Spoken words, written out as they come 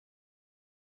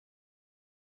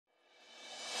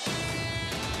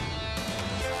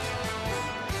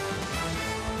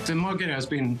The market has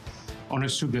been on a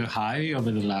super high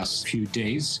over the last few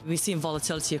days. We've seen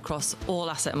volatility across all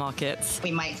asset markets.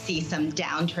 We might see some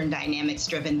downturn dynamics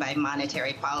driven by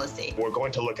monetary policy. We're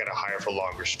going to look at a higher for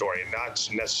longer story, not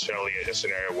necessarily a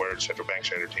scenario where central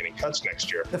banks are entertaining cuts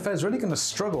next year. The Fed's really going to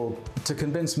struggle to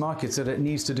convince markets that it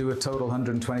needs to do a total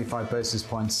 125 basis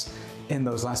points in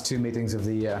those last two meetings of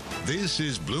the year. This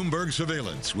is Bloomberg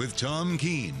Surveillance with Tom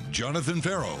Keene, Jonathan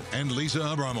Ferro, and Lisa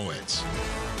Abramowicz.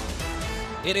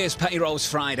 It is Payrolls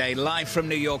Friday, live from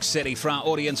New York City for our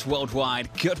audience worldwide.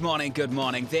 Good morning, good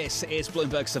morning. This is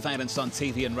Bloomberg Surveillance on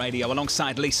TV and radio.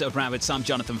 Alongside Lisa Abramowicz, I'm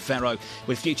Jonathan Ferro,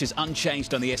 with futures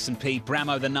unchanged on the S&P.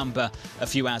 Bramo, the number, a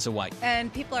few hours away.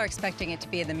 And people are expecting it to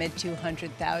be in the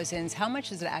mid-200,000s. How much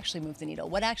does it actually move the needle?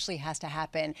 What actually has to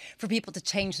happen for people to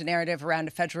change the narrative around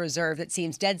a Federal Reserve that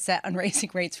seems dead set on raising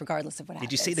rates regardless of what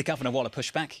happens? Did you see the Governor Waller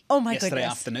pushback yesterday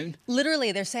afternoon?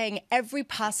 Literally, they're saying every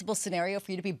possible scenario for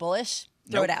you to be bullish,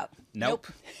 throw it out. Nope.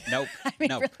 I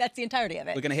mean, really, that's the entirety of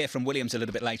it. We're going to hear from Williams a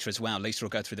little bit later as well. Lisa will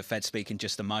go through the Fed speak in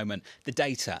just a moment. The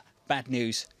data, bad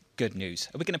news, good news.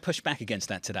 Are we going to push back against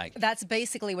that today? That's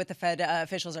basically what the Fed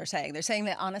officials are saying. They're saying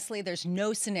that, honestly, there's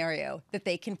no scenario that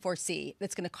they can foresee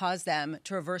that's going to cause them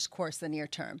to reverse course in the near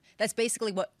term. That's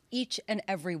basically what each and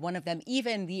every one of them,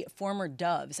 even the former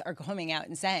doves, are coming out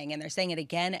and saying. And they're saying it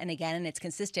again and again, and it's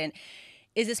consistent.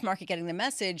 Is this market getting the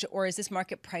message, or is this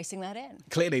market pricing that in?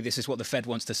 Clearly, this is what the Fed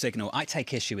wants to signal. I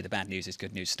take issue with the bad news is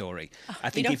good news story. I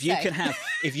think if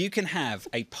you can have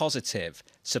a positive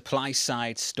supply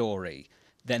side story,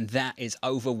 then that is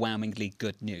overwhelmingly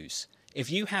good news. If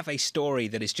you have a story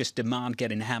that is just demand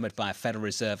getting hammered by a Federal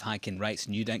Reserve hiking rates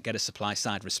and you don't get a supply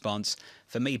side response,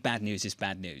 for me, bad news is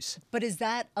bad news. But is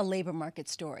that a labor market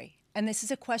story? And this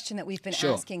is a question that we've been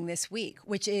asking this week,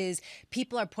 which is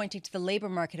people are pointing to the labor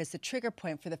market as the trigger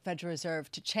point for the Federal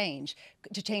Reserve to change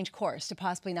course, to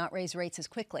possibly not raise rates as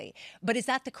quickly. But is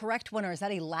that the correct one, or is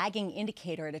that a lagging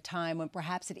indicator at a time when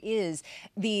perhaps it is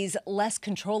these less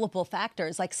controllable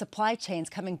factors like supply chains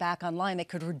coming back online that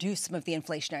could reduce some of the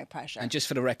inflationary pressure? And just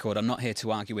for the record, I'm not here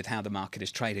to argue with how the market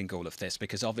is trading all of this,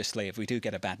 because obviously if we do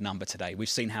get a bad number today, we've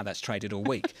seen how that's traded all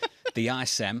week. The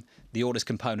ISM, the orders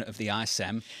component of the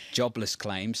ISM, jobless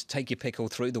claims, take your pick all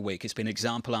through the week. It's been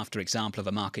example after example of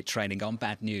a market trading on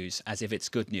bad news as if it's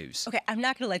good news. Okay, I'm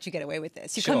not going to let you get away with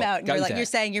this. You come out and you're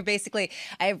saying you're basically,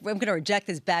 I'm going to reject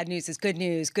this bad news as good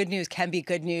news. Good news can be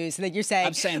good news. And then you're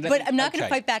saying, but I'm not going to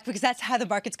fight back because that's how the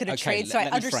market's going to trade. So I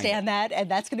understand that,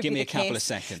 and that's going to be the case. Give me a couple of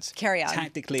seconds. Carry on.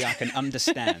 Tactically, I can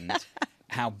understand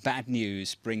how bad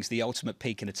news brings the ultimate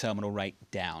peak in a terminal rate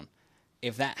down.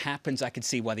 If that happens, I can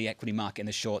see why the equity market in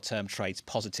the short term trades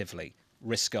positively.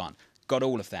 Risk on. Got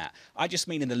all of that. I just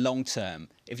mean in the long term,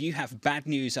 if you have bad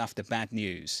news after bad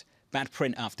news, bad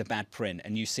print after bad print,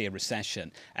 and you see a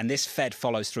recession, and this Fed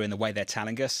follows through in the way they're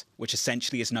telling us, which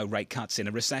essentially is no rate cuts in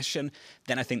a recession,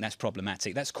 then I think that's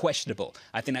problematic. That's questionable.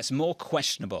 I think that's more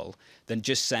questionable than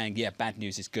just saying, yeah, bad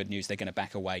news is good news. They're going to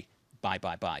back away. Bye,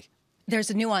 bye, bye.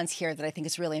 There's a nuance here that I think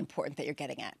is really important that you're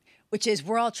getting at, which is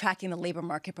we're all tracking the labor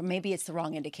market, but maybe it's the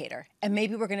wrong indicator. And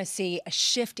maybe we're going to see a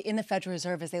shift in the Federal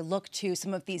Reserve as they look to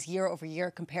some of these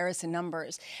year-over-year comparison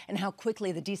numbers and how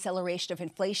quickly the deceleration of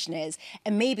inflation is.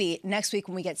 And maybe next week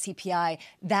when we get CPI,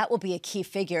 that will be a key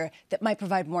figure that might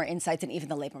provide more insight than even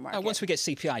the labor market. Once we get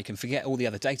CPI, you can forget all the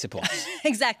other data points.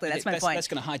 Exactly, that's my point. That's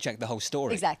going to hijack the whole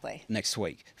story. Exactly. Next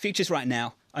week. Futures right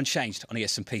now, unchanged on the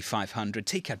S&P 500.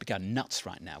 TCAD would go nuts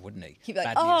right now, wouldn't he? He'd be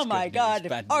like, oh my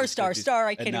God, R star,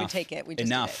 I can't even take it. We just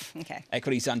Enough. Did it. Okay.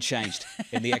 Equities unchanged.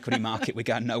 In the equity market, we're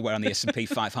going nowhere on the S&P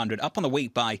 500. Up on the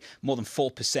week by more than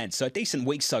 4%. So a decent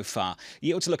week so far.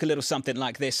 Yields look a little something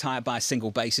like this, higher by a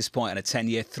single basis point on a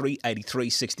 10-year,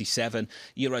 383.67.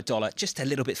 Euro dollar, just a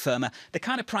little bit firmer. The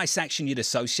kind of price action you'd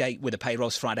associate with a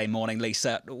Payrolls Friday morning,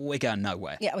 Lisa, we're going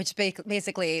nowhere. Yeah, which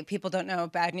basically people don't know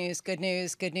bad news, bad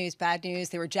news.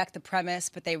 They reject the premise,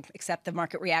 but they accept the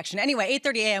market reaction. Anyway,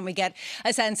 8:30 a.m. we get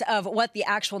a sense of what the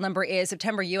actual number is.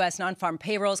 September U.S. non-farm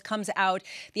payrolls comes out.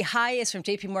 The high is from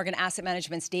J.P. Morgan Asset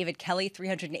Management's David Kelly,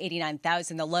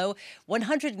 389,000. The low,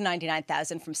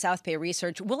 199,000 from South Bay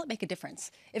Research. Will it make a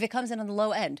difference? If it comes in on the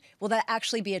low end, will that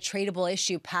actually be a tradable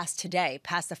issue past today,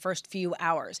 past the first few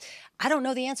hours? I don't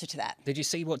know the answer to that. Did you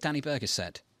see what Danny Berger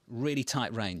said? Really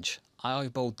tight range. I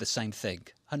eyeballed the same thing.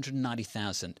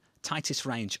 190,000. Tightest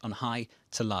range on high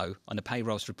to low on the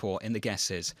payrolls report in the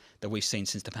guesses that we've seen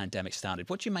since the pandemic started.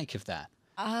 What do you make of that?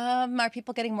 Are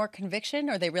people getting more conviction,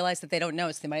 or they realize that they don't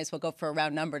know, so they might as well go for a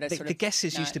round number to The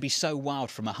guesses used to be so wild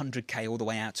from 100K all the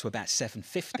way out to about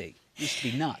 750. Used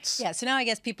to be nuts. Yeah, so now I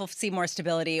guess people see more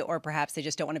stability, or perhaps they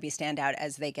just don't want to be standout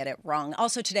as they get it wrong.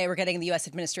 Also today, we're getting the U.S.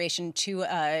 administration to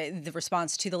the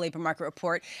response to the labor market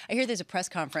report. I hear there's a press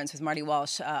conference with Marty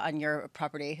Walsh on your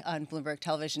property on Bloomberg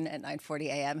Television at 9:40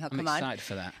 a.m. He'll come on. I'm excited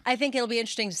for that. I think it'll be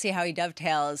interesting to see how he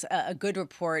dovetails a good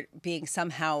report being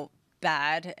somehow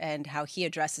bad and how he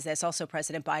addresses this. Also,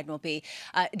 President Biden will be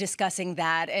discussing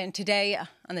that. And today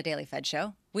on the Daily Fed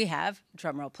Show, we have,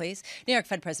 drumroll please, New York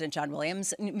Fed President John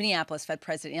Williams, Minneapolis Fed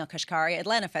President Neil Kashkari,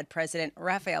 Atlanta Fed President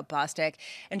Raphael Bostic.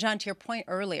 And John, to your point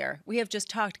earlier, we have just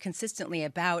talked consistently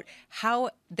about how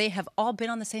they have all been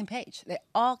on the same page. They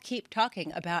all keep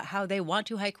talking about how they want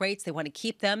to hike rates. They want to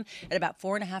keep them at about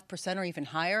 4.5% or even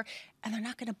higher. And they're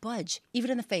not going to budge,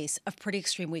 even in the face of pretty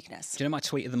extreme weakness. Do you know my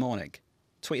tweet of the morning?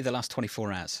 Tweet of the last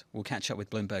 24 hours. We'll catch up with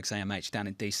Bloomberg's AMH down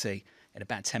in DC in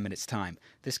about 10 minutes' time.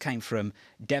 This came from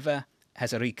Deva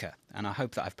Hazarika, and I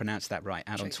hope that I've pronounced that right,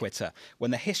 out on Twitter.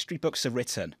 When the history books are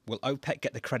written, will OPEC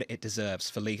get the credit it deserves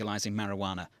for legalizing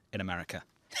marijuana in America?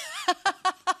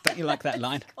 Don't you like that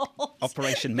line?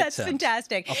 Operation Midterm. That's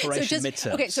fantastic. Operation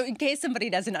Midterm. Okay, so in case somebody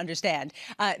doesn't understand,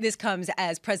 this comes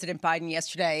as President Biden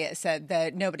yesterday said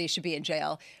that nobody should be in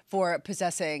jail for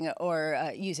possessing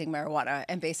or using marijuana,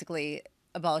 and basically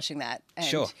abolishing that. And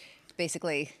sure.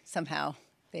 Basically, somehow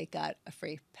they got a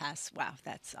free pass. Wow,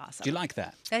 that's awesome. Do you like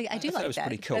that? I do like that. That was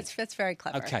pretty cool. That's very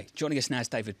clever. Okay, joining us now is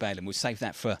David Bailyn. We'll save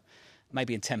that for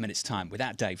maybe in 10 minutes' time.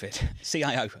 Without David,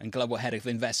 CIO and Global Head of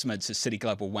Investments at Citi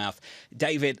Global Wealth.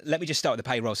 David, let me just start with the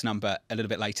payrolls number a little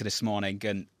bit later this morning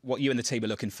and what you and the team are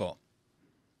looking for.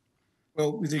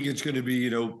 Well, we think it's going to be,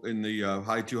 in the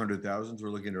high 200,000s. We're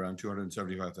looking at around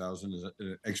 275,000 as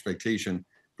an expectation.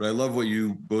 But I love what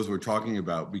you both were talking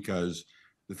about, because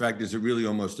the fact is it really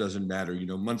almost doesn't matter.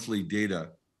 Monthly data,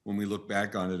 when we look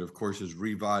back on it, of course, is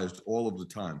revised all of the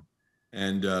time.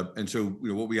 And so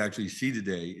what we actually see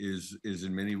today is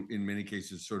in many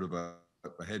cases sort of a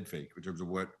head fake in terms of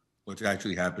what's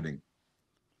actually happening.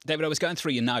 David, I was going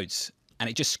through your notes and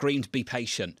it just screamed, be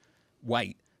patient,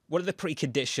 wait. What are the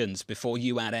preconditions before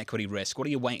you add equity risk? What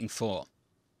are you waiting for?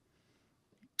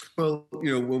 Well,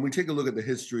 when we take a look at the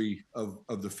history of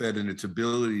the Fed and its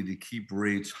ability to keep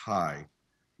rates high,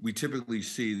 we typically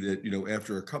see that,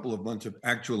 after a couple of months of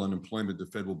actual unemployment, the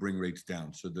Fed will bring rates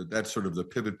down. So that's sort of the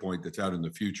pivot point that's out in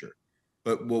the future.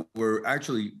 But when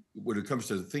it comes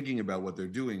to thinking about what they're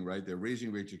doing, right, they're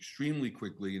raising rates extremely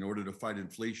quickly in order to fight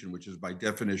inflation, which is by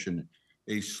definition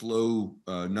a slow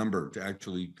number to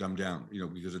actually come down,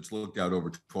 because it's looked out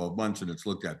over 12 months and it's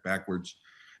looked at backwards.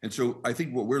 And so I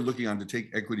think what we're looking on to take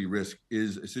equity risk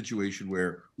is a situation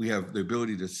where we have the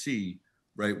ability to see,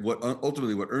 right, what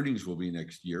ultimately what earnings will be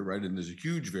next year, right? And there's a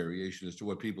huge variation as to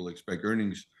what people expect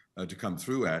earnings to come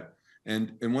through at.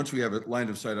 And once we have a line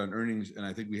of sight on earnings, and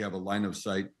I think we have a line of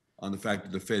sight on the fact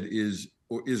that the Fed is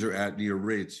or at near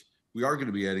rates, we are going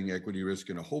to be adding equity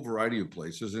risk in a whole variety of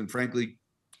places. And frankly,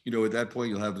 at that point,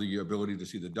 you'll have the ability to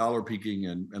see the dollar peaking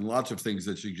and lots of things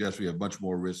that suggest we have much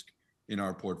more risk in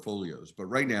our portfolios. But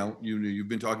right now, you've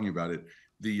been talking about it.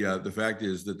 The fact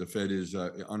is that the Fed is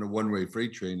on a one-way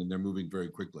freight train, and they're moving very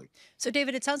quickly. So,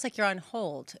 David, it sounds like you're on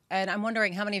hold, and I'm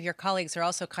wondering how many of your colleagues are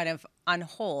also kind of on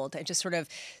hold and just sort of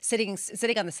sitting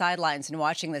on the sidelines and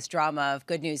watching this drama of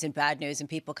good news and bad news, and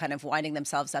people kind of winding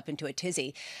themselves up into a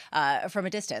tizzy from a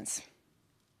distance.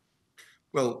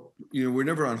 Well, we're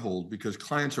never on hold because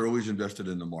clients are always invested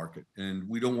in the market, and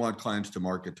we don't want clients to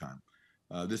market time.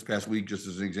 This past week, just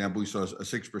as an example, we saw a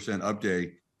 6% up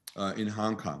day in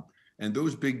Hong Kong. And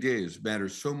those big days matter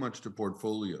so much to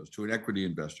portfolios, to equity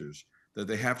investors, that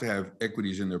they have to have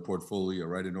equities in their portfolio,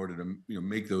 right, in order to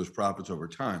make those profits over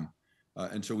time.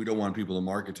 And so we don't want people to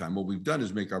market time. What we've done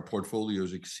is make our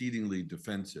portfolios exceedingly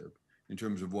defensive in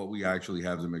terms of what we actually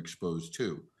have them exposed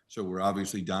to. So we're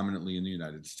obviously dominantly in the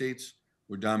United States.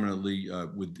 We're dominantly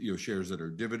with shares that are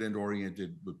dividend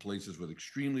oriented, with places with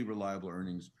extremely reliable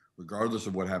earnings, regardless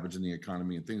of what happens in the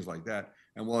economy and things like that.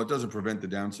 And while it doesn't prevent the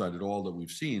downside at all that we've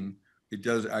seen, it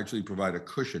does actually provide a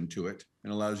cushion to it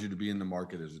and allows you to be in the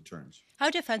market as it turns. How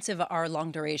defensive are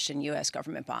long duration U.S.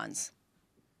 government bonds?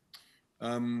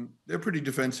 They're pretty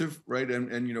defensive, right?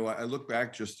 And I look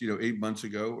back just 8 months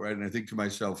ago, right, and I think to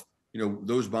myself,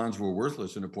 those bonds were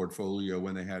worthless in a portfolio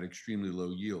when they had extremely low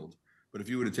yield. But if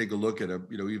you were to take a look at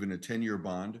even a 10-year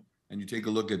bond, and you take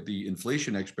a look at the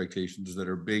inflation expectations that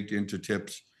are baked into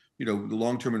TIPS, the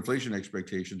long-term inflation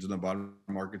expectations in the bond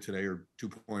market today are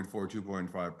 2.4,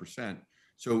 2.5%.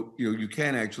 So, you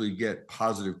can actually get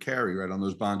positive carry right on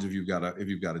those bonds if you've got a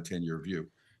 10-year view.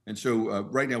 And so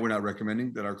right now we're not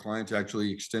recommending that our clients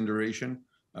actually extend duration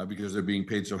because they're being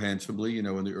paid so handsomely, in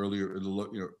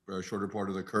the shorter part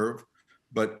of the curve.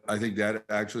 But I think that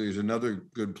actually is another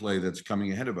good play that's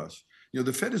coming ahead of us.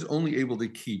 The Fed is only able to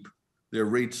keep their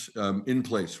rates in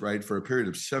place, right, for a period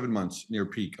of 7 months near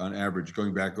peak on average,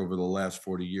 going back over the last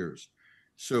 40 years.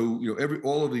 So,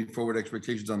 all of the forward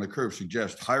expectations on the curve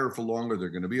suggest higher for longer. They're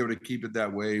going to be able to keep it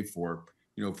that way for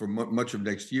much of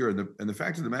next year. And the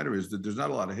fact of the matter is that there's not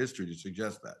a lot of history to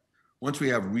suggest that. Once we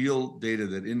have real data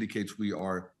that indicates we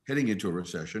are heading into a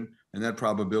recession, and that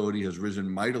probability has risen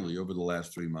mightily over the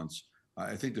last 3 months,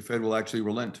 I think the Fed will actually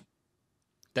relent.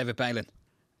 David Balin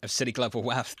of Citi Global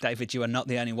Wealth. David, you are not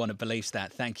the only one who believes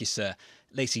that. Thank you, sir.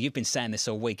 Lisa, you've been saying this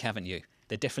all week, haven't you?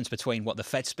 The difference between what the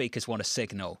Fed speakers want to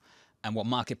signal and what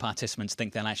market participants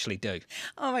think they'll actually do.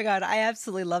 Oh, my God. I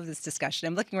absolutely love this discussion.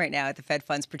 I'm looking right now at the Fed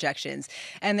funds projections,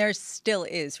 and there still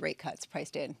is rate cuts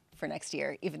priced in for next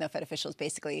year, even though Fed officials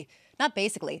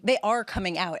they are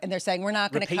coming out and they're saying we're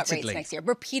not going to cut rates next year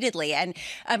repeatedly. And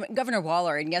Governor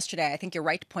Waller, and yesterday, I think you're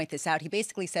right to point this out, he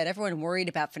basically said everyone worried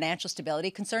about financial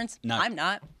stability concerns. No. I'm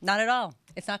not at all.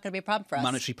 It's not going to be a problem for us.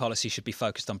 Monetary policy should be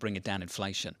focused on bringing down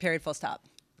inflation. Period, full stop.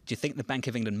 Do you think the Bank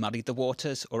of England muddied the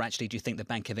waters, or actually do you think the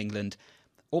Bank of England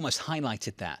almost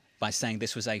highlighted that by saying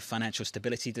this was a financial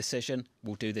stability decision?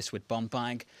 We'll do this with bond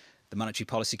buying. The Monetary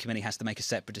Policy Committee has to make a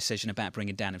separate decision about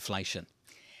bringing down inflation.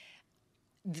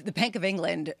 The Bank of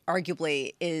England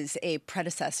arguably is a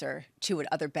predecessor to what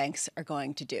other banks are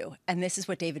going to do. And this is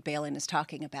what David Balin is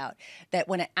talking about, that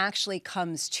when it actually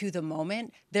comes to the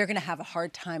moment, they're going to have a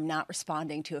hard time not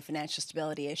responding to a financial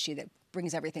stability issue that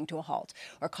brings everything to a halt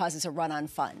or causes a run on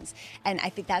funds. And I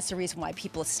think that's the reason why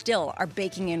people still are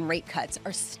baking in rate cuts,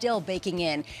 are still baking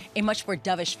in a much more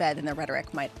dovish Fed than their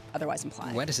rhetoric might otherwise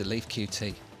imply. Where does it leave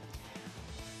QT?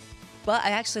 Well, I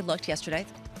actually looked yesterday.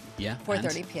 Yeah.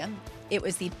 4:30 p.m. It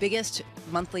was the biggest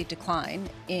monthly decline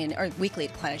or weekly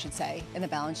decline, I should say, in the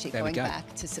balance sheet going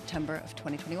back to September of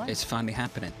 2021. It's finally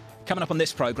happening. Coming up on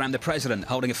this programme, the president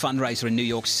holding a fundraiser in New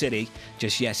York City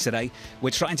just yesterday. We're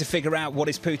trying to figure out what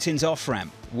is Putin's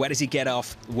off-ramp. Where does he get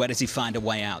off? Where does he find a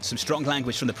way out? Some strong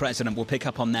language from the president. We'll pick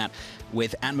up on that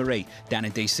with Anne-Marie down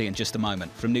in D.C. in just a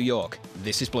moment. From New York,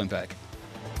 this is Bloomberg.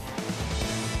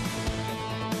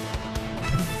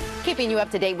 Keeping you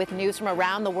up to date with news from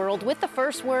around the world with the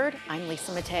first word, I'm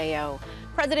Lisa Mateo.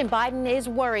 President Biden is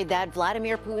worried that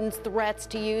Vladimir Putin's threats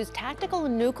to use tactical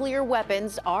nuclear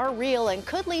weapons are real and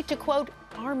could lead to, quote,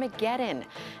 Armageddon.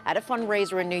 At a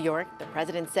fundraiser in New York, the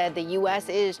president said the U.S.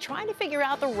 is trying to figure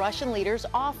out the Russian leader's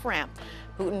off-ramp.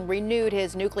 Putin renewed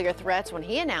his nuclear threats when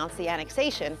he announced the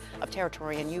annexation of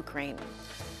territory in Ukraine.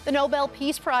 The Nobel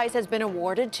Peace Prize has been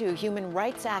awarded to human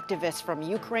rights activists from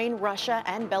Ukraine, Russia,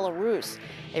 and Belarus.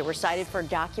 They were cited for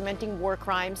documenting war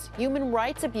crimes, human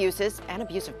rights abuses, and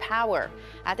abuse of power.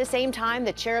 At the same time,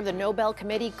 the chair of the Nobel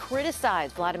Committee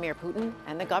criticized Vladimir Putin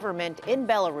and the government in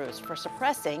Belarus for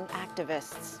suppressing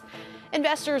activists.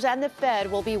 Investors and the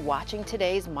Fed will be watching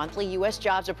today's monthly U.S.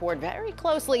 jobs report very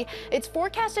closely. It's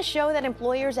forecast to show that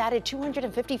employers added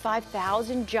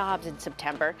 255,000 jobs in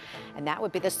September, and that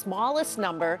would be the smallest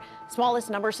number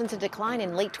since a decline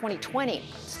in late 2020.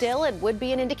 Still, it would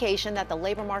be an indication that the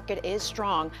labor market is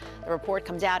strong. The report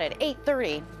comes out at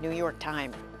 8:30 New York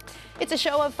time. It's a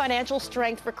show of financial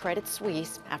strength for Credit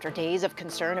Suisse. After days of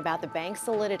concern about the bank's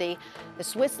solidity, the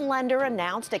Swiss lender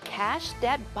announced a cash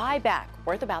debt buyback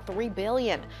worth about $3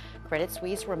 billion. Credit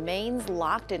Suisse remains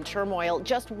locked in turmoil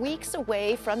just weeks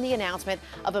away from the announcement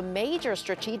of a major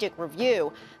strategic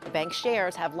review. The bank's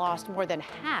shares have lost more than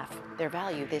half their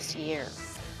value this year.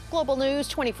 Global news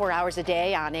 24 hours a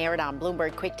day on air and on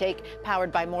Bloomberg Quick Take,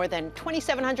 powered by more than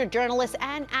 2,700 journalists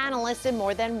and analysts in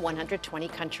more than 120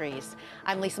 countries.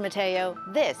 I'm Lisa Mateo.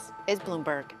 This is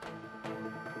Bloomberg.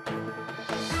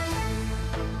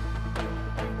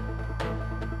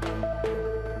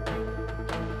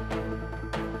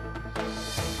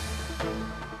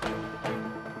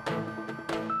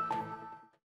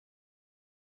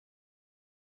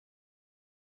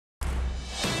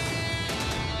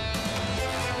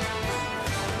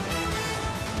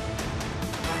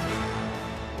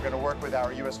 With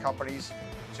our U.S. companies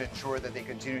to ensure that they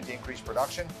continue to increase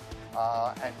production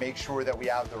and make sure that we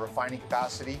have the refining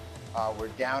capacity. We're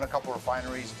down a couple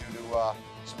refineries due to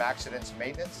some accidents and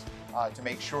maintenance to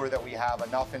make sure that we have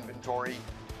enough inventory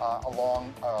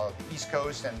along the East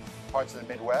Coast and parts of the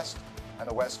Midwest and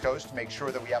the West Coast to make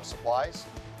sure that we have supplies.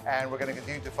 And we're going to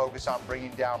continue to focus on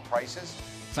bringing down prices.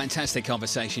 Fantastic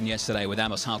conversation yesterday with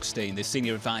Amos Hochstein, the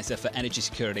Senior Advisor for Energy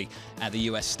Security at the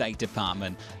U.S. State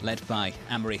Department, led by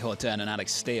Anne-Marie Horton and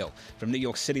Alex Steele. From New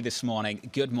York City this morning,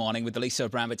 good morning with Lisa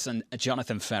Abramowicz and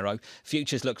Jonathan Ferro.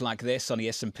 Futures look like this on the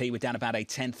S&P. We're down about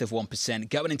 0.1%.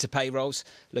 Going into payrolls,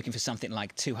 looking for something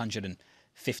like 200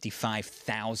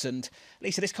 55,000.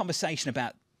 Lisa, this conversation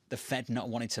about the Fed not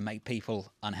wanting to make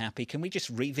people unhappy, can we just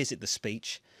revisit the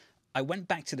speech? I went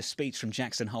back to the speech from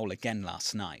Jackson Hole again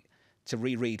last night to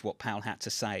reread what Powell had to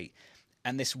say.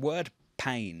 And this word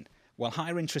pain, while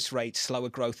higher interest rates, slower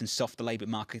growth and softer labour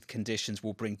market conditions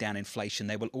will bring down inflation,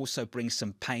 they will also bring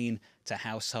some pain to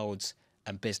households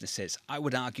and businesses. I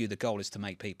would argue the goal is to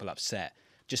make people upset,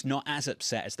 just not as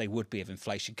upset as they would be if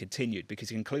inflation continued, because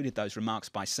he concluded those remarks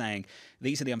by saying,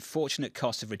 these are the unfortunate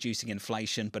costs of reducing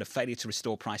inflation, but a failure to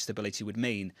restore price stability would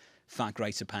mean far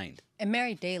greater pain. And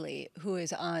Mary Daly, who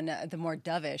is on the more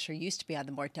dovish, or used to be on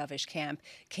the more dovish camp,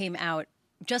 came out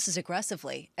just as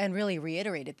aggressively and really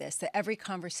reiterated this, that every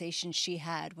conversation she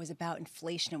had was about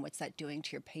inflation and what's that doing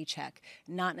to your paycheck,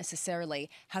 not necessarily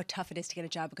how tough it is to get a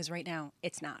job, because right now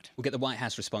it's not. We'll get the White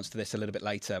House response to this a little bit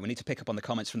later. We need to pick up on the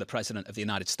comments from the President of the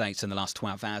United States in the last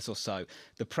 12 hours or so.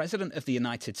 The President of the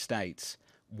United States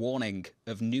warning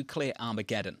of nuclear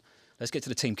Armageddon. Let's get to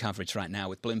the team coverage right now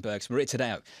with Bloomberg's Maria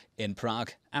Tadeo in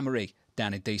Prague and Marie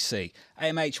down in D.C.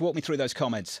 AMH, walk me through those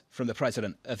comments from the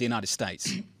President of the United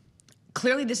States.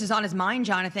 Clearly, this is on his mind,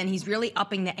 Jonathan. He's really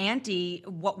upping the ante.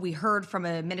 What we heard from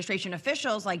administration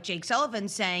officials like Jake Sullivan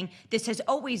saying this has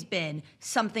always been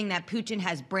something that Putin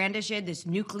has brandished, this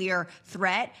nuclear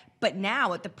threat. But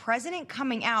now with the president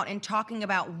coming out and talking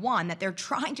about, one, that they're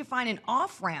trying to find an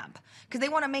off-ramp because they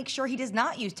want to make sure he does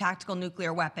not use tactical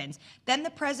nuclear weapons. Then the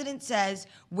president says,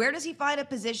 where does he find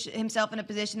himself in a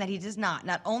position that he does not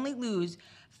only lose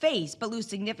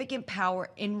significant power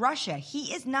in Russia?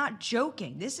 He is not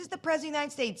joking. This is the President of the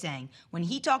United States saying when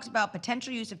he talks about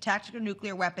potential use of tactical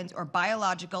nuclear weapons or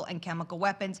biological and chemical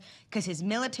weapons, because his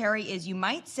military is, you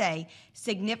might say,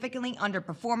 significantly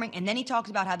underperforming. And then he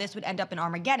talks about how this would end up in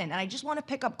Armageddon. And I just want to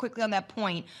pick up quickly on that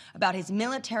point about his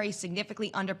military significantly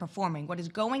underperforming. What is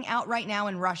going out right now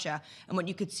in Russia and what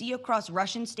you could see across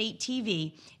Russian state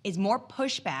TV is more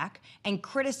pushback and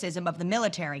criticism of the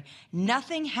military.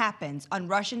 Nothing happens on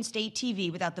Russian state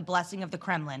TV without the blessing of the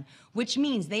Kremlin, which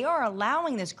means they are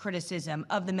allowing this criticism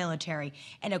of the military.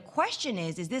 And a question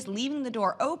is this leaving the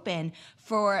door open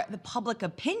for the public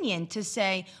opinion to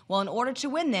say, well, in order to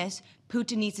win this,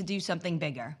 Putin needs to do something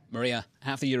bigger? Maria,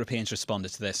 how have the Europeans responded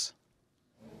to this?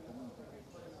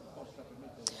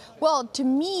 Well, to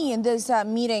me, in this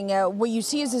meeting, what you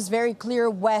see is this very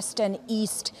clear West and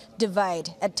East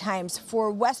divide at times. For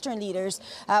Western leaders,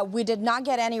 we did not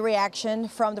get any reaction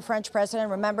from the French president.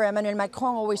 Remember, Emmanuel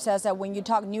Macron always says that when you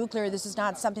talk nuclear, this is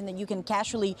not something that you can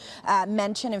casually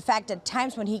mention. In fact, at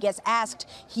times when he gets asked,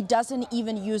 he doesn't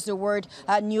even use the word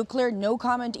nuclear. No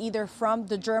comment either from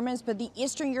the Germans, but the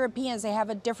Eastern Europeans, they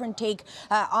have a different take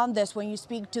on this. When you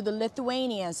speak to the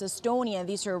Lithuanians, Estonia,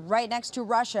 these are right next to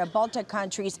Russia, Baltic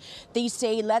countries, they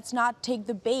say, let's not take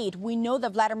the bait. We know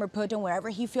that Vladimir Putin, whenever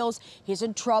he feels he's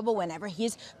in trouble, whenever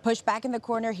he's pushed back in the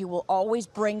corner, he will always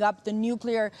bring up the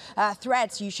nuclear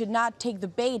threats. You should not take the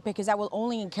bait because that will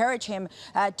only encourage him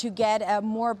to get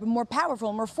more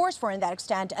powerful, more forceful in that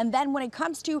extent. And then when it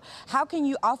comes to how can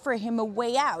you offer him a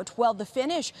way out? Well, the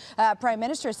Finnish Prime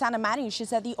Minister, Sanna Marin, she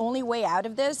said the only way out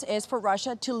of this is for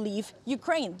Russia to leave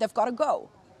Ukraine. They've got to go.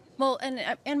 Well,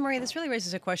 and Maria, this really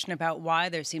raises a question about why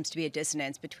there seems to be a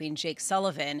dissonance between Jake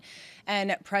Sullivan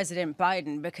and President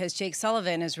Biden, because Jake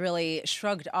Sullivan has really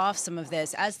shrugged off some of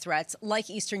this as threats, like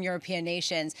Eastern European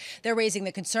nations. They're raising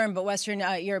the concern, but Western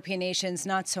European nations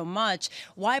not so much.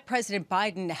 Why President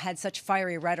Biden had such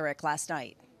fiery rhetoric last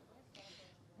night?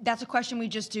 That's a question we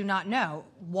just do not know.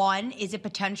 One, is it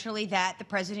potentially that the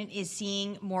president is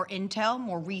seeing more intel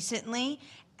more recently?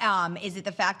 Is it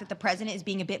the fact that the president is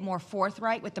being a bit more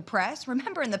forthright with the press?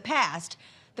 Remember, in the past,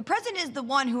 the president is the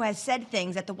one who has said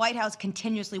things that the White House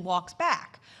continuously walks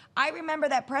back. I remember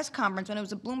that press conference when it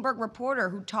was a Bloomberg reporter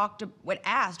who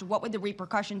asked what would the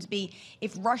repercussions be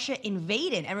if Russia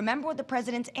invaded. And remember what the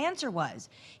president's answer was.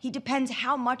 He depends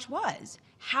how much was.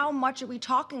 How much are we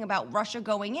talking about Russia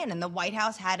going in? And the White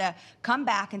House had to come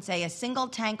back and say a single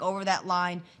tank over that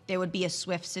line, there would be a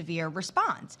swift, severe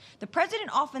response. The president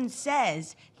often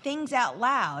says things out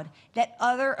loud that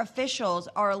other officials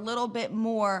are a little bit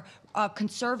more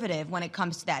conservative when it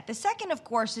comes to that. The second, of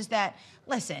course, is that,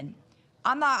 listen,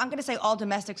 I'm going to say all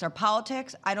domestics are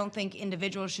politics. I don't think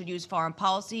individuals should use foreign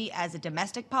policy as a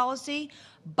domestic policy.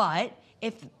 But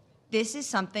if this is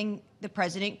something the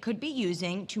president could be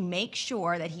using to make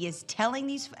sure that he is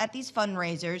telling at these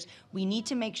fundraisers, we need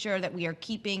to make sure that we are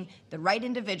keeping the right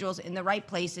individuals in the right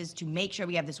places to make sure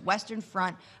we have this Western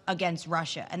front against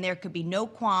Russia. And there could be no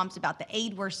qualms about the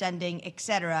aid we're sending, et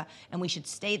cetera. And we should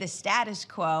stay the status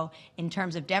quo in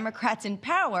terms of Democrats in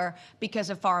power because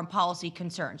of foreign policy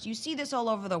concerns. You see this all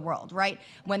over the world, right?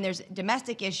 When there's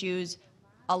domestic issues,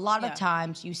 a lot of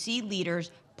times you see leaders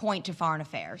point to foreign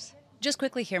affairs. Just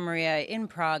quickly here, Maria, in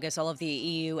Prague, as all of the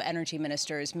EU energy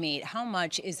ministers meet, how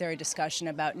much is there a discussion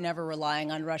about never relying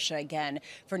on Russia again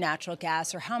for natural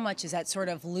gas, or how much is that sort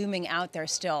of looming out there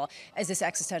still as this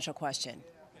existential question?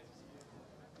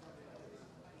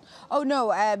 Oh,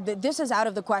 no, this is out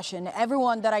of the question.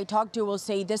 Everyone that I talk to will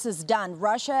say this is done.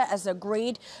 Russia, as a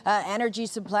great energy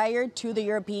supplier to the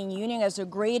European Union, as a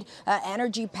great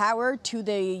energy power to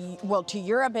to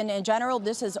Europe and in general,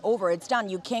 this is over. It's done.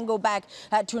 You can't go back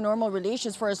to normal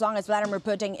relations for as long as Vladimir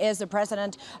Putin is the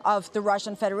president of the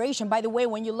Russian Federation. By the way,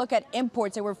 when you look at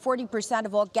imports, there were 40%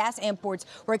 of all gas imports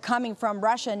were coming from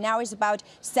Russia. Now it's about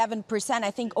 7%.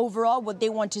 I think overall what they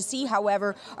want to see,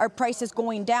 however, are prices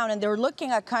going down. And they're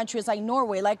looking at countries like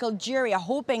Norway, like Algeria,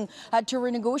 hoping to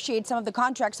renegotiate some of the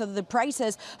contracts so that the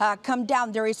prices come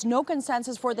down. There is no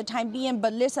consensus for the time being,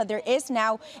 but Lisa, there is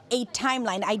now a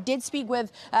timeline. I did speak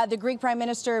with the Greek Prime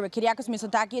Minister, Kyriakos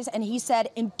Mitsotakis, and he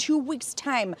said in 2 weeks'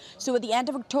 time, so at the end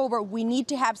of October, we need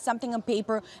to have something on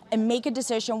paper and make a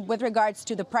decision with regards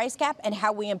to the price cap and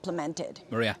how we implement it.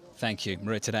 Maria, thank you.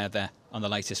 Maria Tadeo there on the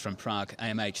latest from Prague,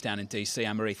 AMH down in DC.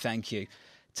 Anne-Marie, thank you.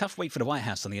 Tough week for the White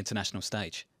House on the international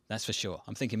stage. That's for sure.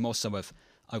 I'm thinking more so of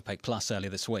OPEC Plus earlier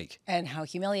this week. And how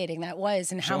humiliating that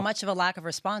was, and how much of a lack of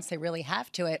response they really have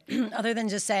to it, other than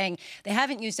just saying they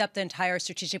haven't used up the entire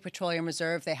Strategic Petroleum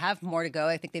Reserve. They have more to go.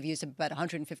 I think they've used about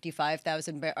 155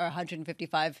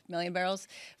 million barrels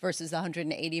versus the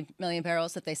 180 million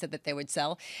barrels that they said that they would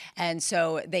sell. And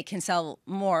so they can sell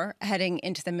more heading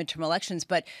into the midterm elections.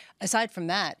 But aside from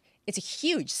that, it's a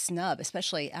huge snub,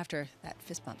 especially after that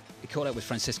fist bump. We caught up with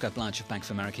Francisco Blanch of Bank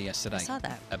of America yesterday. I saw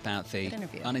that. About the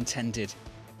unintended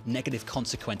negative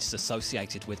consequences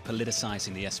associated with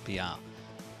politicizing the SPR.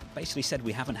 Basically said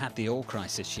we haven't had the oil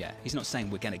crisis yet. He's not saying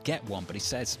we're going to get one, but he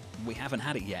says we haven't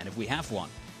had it yet. And if we have one,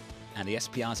 and the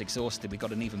SPR's exhausted, we've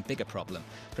got an even bigger problem.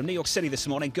 From New York City this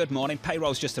morning, good morning.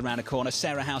 Payroll's just around the corner.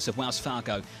 Sarah House of Wells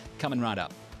Fargo coming right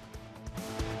up.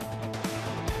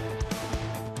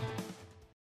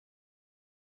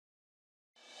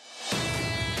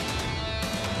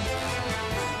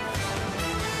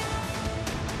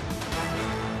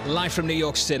 Live from New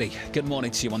York City. Good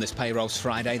morning to you on this Payrolls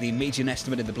Friday. The median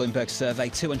estimate in the Bloomberg survey,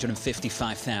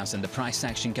 255,000. The price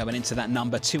action going into that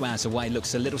number 2 hours away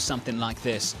looks a little something like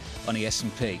this on the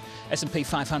S&P. S&P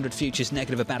 500 futures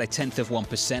negative about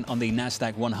 0.1%. On the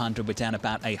NASDAQ 100, we're down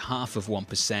about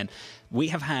 0.5%. We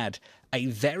have had a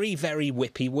very, very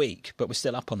whippy week, but we're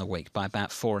still up on the week by about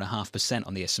 4.5%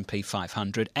 on the S&P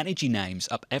 500. Energy names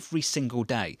up every single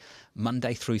day,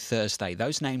 Monday through Thursday.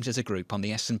 Those names as a group on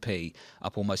the S&P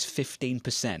up almost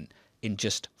 15% in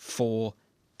just 4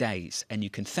 days. And you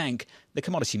can thank the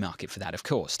commodity market for that, of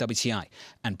course. WTI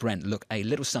and Brent look a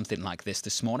little something like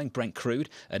this morning. Brent crude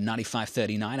at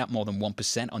 95.39, up more than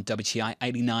 1%. On WTI,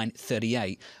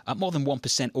 89.38, up more than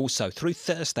 1% also. Through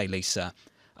Thursday, Lisa,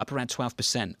 up around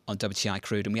 12% on WTI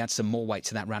crude, and we had some more weight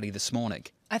to that rally this morning.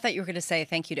 I thought you were going to say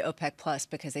thank you to OPEC Plus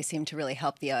because they seem to really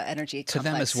help the energy complex. To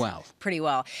them as well. Pretty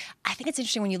well. I think it's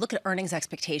interesting when you look at earnings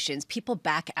expectations, people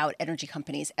back out energy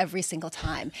companies every single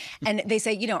time. And they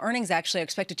say, earnings actually are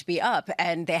expected to be up,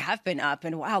 and they have been up.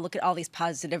 And wow, look at all these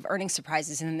positive earnings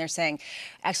surprises. And then they're saying,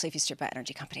 actually, if you strip out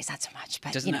energy companies, not so much.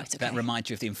 But, doesn't it's okay. That remind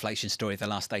you of the inflation story of the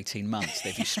last 18 months?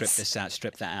 That if you strip this out,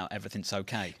 strip that out, everything's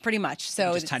okay. Pretty much. So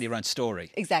you just tell your own story.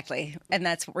 Exactly. And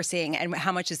that's what we're seeing. And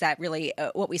how much is that really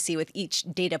what we see with each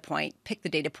data point? Pick the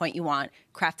data point you want,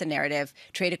 craft the narrative,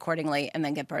 trade accordingly, and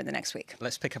then get burned the next week.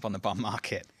 Let's pick up on the bond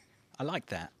market. I like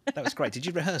that. That was great. Did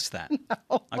you rehearse that?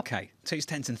 No. Okay. 2s,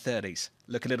 10s and 30s.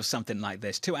 Look a little something like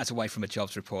this. 2 hours away from a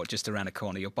jobs report, just around the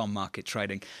corner. Your bond market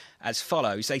trading as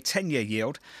follows. A 10-year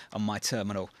yield on my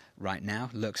terminal right now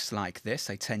looks like this.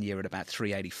 A 10-year at about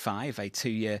 385. A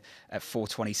 2-year at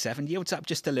 427. Yields up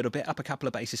just a little bit. Up a couple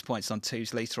of basis points on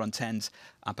 2s. Lisa on 10s.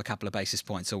 Up a couple of basis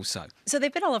points also. So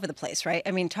they've been all over the place, right?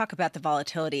 I mean, talk about the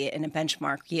volatility in a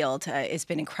benchmark yield. It's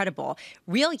been incredible.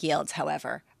 Real yields,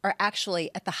 however, are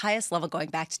actually at the highest level going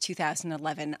back to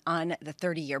 2011 on the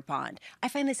 30-year bond. I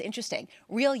find this interesting.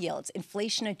 Real yields,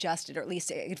 inflation adjusted, or at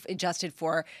least adjusted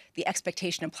for the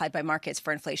expectation implied by markets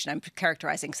for inflation. I'm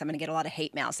characterizing because I'm going to get a lot of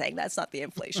hate mail saying that's not the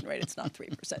inflation rate. It's not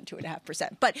 3%,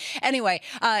 2.5%. But anyway,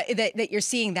 that you're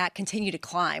seeing that continue to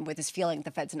climb with this feeling that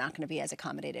the Fed's not going to be as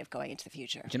accommodative going into the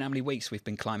future. Do you know how many weeks we've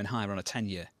been climbing higher on a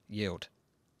 10-year yield?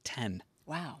 10.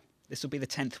 Wow. This will be the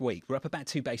 10th week. We're up about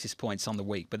 2 basis points on the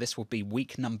week, but this will be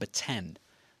week number 10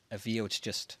 of yields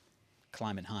just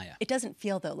climbing higher. It doesn't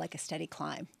feel, though, like a steady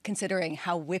climb, considering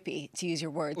how whippy, to use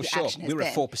your word, well, the sure. action has been. We were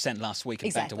at 4% last week and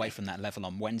exactly. backed away from that level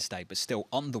on Wednesday, but still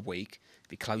on the week.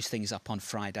 We close things up on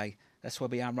Friday. That's where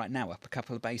we are right now, up a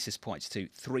couple of basis points to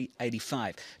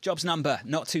 385. Jobs number,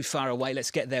 not too far away. Let's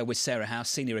get there with Sarah House,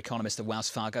 senior economist at Wells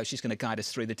Fargo. She's going to guide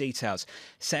us through the details.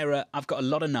 Sarah, I've got a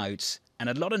lot of notes, and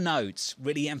a lot of notes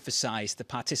really emphasise the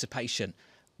participation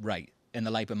rate in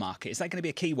the labour market. Is that going to be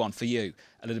a key one for you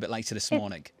a little bit later this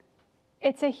morning?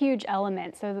 It's a huge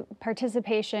element. So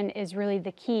participation is really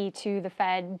the key to the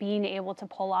Fed being able to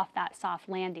pull off that soft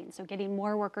landing. So getting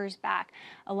more workers back,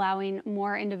 allowing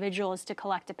more individuals to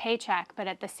collect a paycheck, but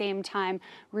at the same time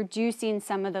reducing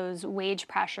some of those wage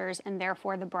pressures and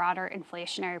therefore the broader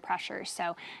inflationary pressures.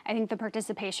 So I think the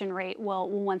participation rate will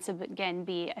once again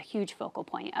be a huge focal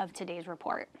point of today's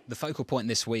report. The focal point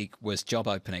this week was job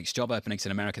openings. Job openings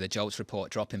in America, the JOLTS report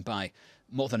dropping by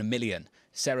more than 1 million.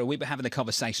 Sarah, we were having a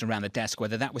conversation around the desk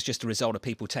whether that was just a result of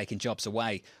people taking jobs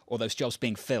away or those jobs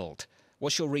being filled.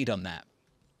 What's your read on that?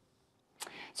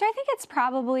 So I think it's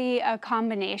probably a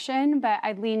combination, but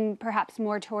I'd lean perhaps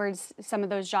more towards some of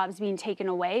those jobs being taken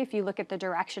away if you look at the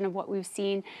direction of what we've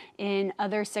seen in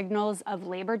other signals of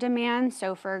labor demand.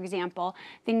 So for example,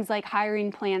 things like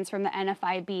hiring plans from the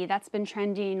NFIB, that's been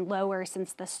trending lower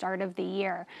since the start of the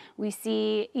year. We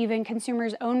see even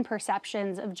consumers' own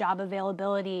perceptions of job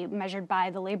availability measured by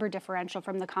the labor differential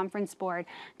from the Conference Board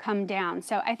come down.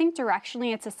 So I think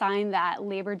directionally it's a sign that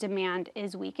labor demand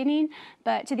is weakening,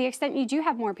 but to the extent you do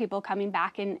have more people coming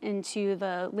back into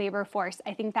the labor force,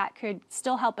 I think that could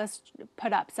still help us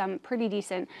put up some pretty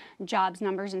decent jobs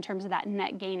numbers in terms of that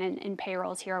net gain in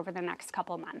payrolls here over the next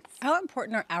couple of months. How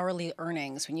important are hourly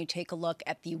earnings when you take a look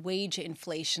at the wage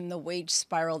inflation, the wage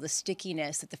spiral, the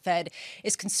stickiness that the Fed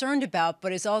is concerned about,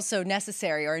 but is also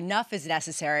necessary, or enough is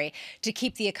necessary, to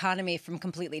keep the economy from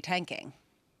completely tanking?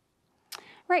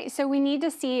 Right, so we need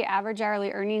to see average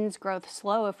hourly earnings growth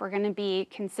slow if we're going to be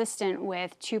consistent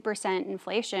with 2%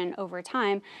 inflation over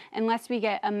time, unless we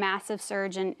get a massive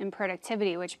surge in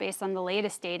productivity, which based on the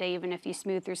latest data, even if you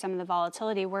smooth through some of the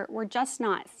volatility, we're just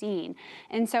not seeing.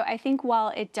 And so I think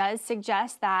while it does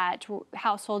suggest that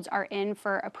households are in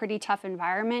for a pretty tough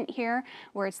environment here,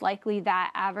 where it's likely that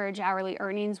average hourly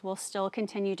earnings will still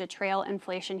continue to trail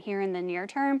inflation here in the near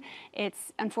term,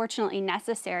 it's unfortunately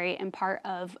necessary and part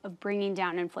of bringing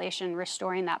down inflation,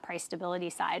 restoring that price stability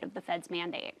side of the Fed's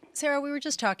mandate. Sarah, we were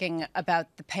just talking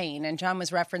about the pain, and John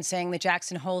was referencing the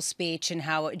Jackson Hole speech and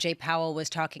how Jay Powell was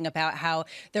talking about how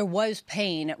there was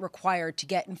pain required to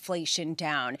get inflation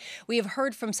down. We have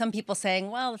heard from some people saying,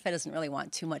 well, the Fed doesn't really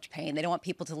want too much pain. They don't want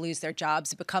people to lose their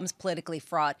jobs. It becomes politically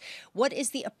fraught. What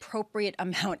is the appropriate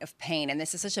amount of pain? And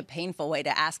this is such a painful way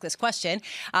to ask this question,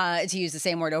 to use the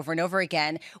same word over and over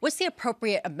again. What's the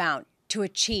appropriate amount to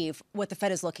achieve what the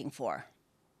Fed is looking for?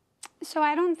 So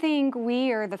I don't think we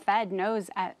or the Fed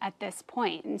knows at this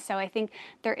point. And so I think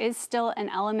there is still an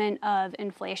element of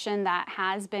inflation that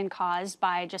has been caused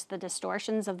by just the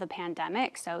distortions of the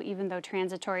pandemic. So even though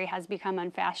transitory has become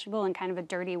unfashionable and kind of a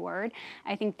dirty word,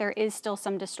 I think there is still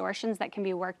some distortions that can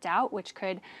be worked out, which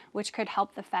could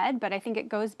help the Fed. But I think it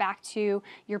goes back to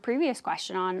your previous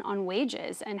question on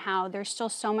wages and how there's still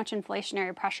so much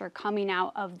inflationary pressure coming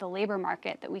out of the labor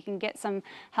market that we can get some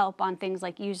help on things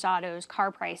like used autos, car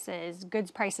prices,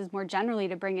 goods prices more generally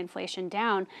to bring inflation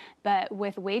down. But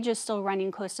with wages still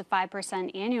running close to 5%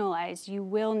 annualized, you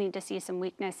will need to see some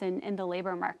weakness in the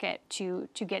labor market to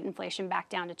get inflation back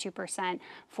down to 2%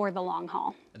 for the long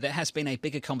haul. There has been a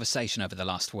bigger conversation over the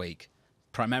last week,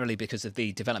 primarily because of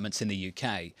the developments in the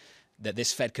UK, that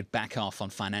this Fed could back off on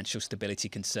financial stability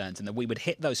concerns and that we would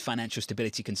hit those financial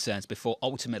stability concerns before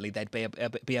ultimately they'd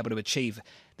be able to achieve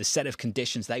the set of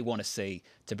conditions they want to see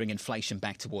to bring inflation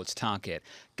back towards target.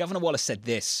 Governor Wallace said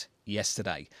this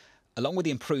yesterday. Along with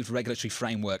the improved regulatory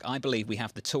framework, I believe we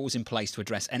have the tools in place to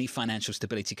address any financial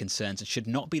stability concerns and should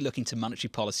not be looking to monetary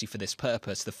policy for this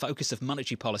purpose. The focus of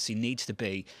monetary policy needs to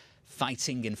be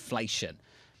fighting inflation.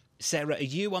 Sarah, are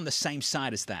you on the same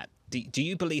side as that? Do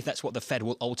you believe that's what the Fed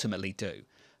will ultimately do?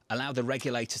 Allow the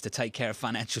regulators to take care of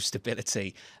financial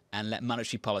stability and let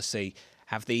monetary policy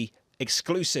have the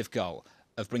exclusive goal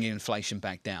of bringing inflation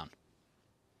back down?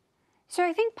 So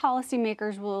I think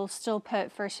policymakers will still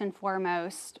put first and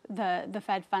foremost the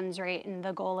Fed funds rate and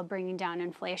the goal of bringing down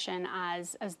inflation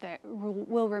as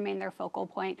will remain their focal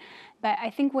point. But I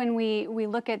think when we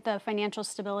look at the financial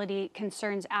stability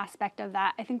concerns aspect of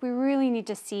that, I think we really need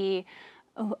to see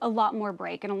a lot more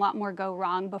break and a lot more go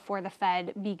wrong before the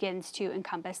Fed begins to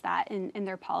encompass that in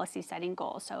their policy setting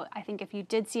goals. So I think if you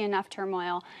did see enough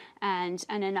turmoil and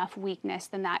enough weakness,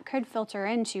 then that could filter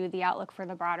into the outlook for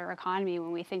the broader economy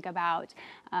when we think about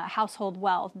household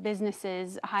wealth,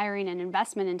 businesses, hiring and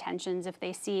investment intentions if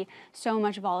they see so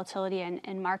much volatility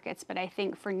in markets. But I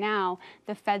think for now,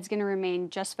 the Fed's going to remain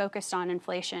just focused on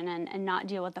inflation and not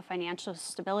deal with the financial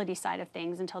stability side of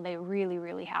things until they really,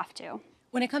 really have to.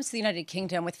 When it comes to the United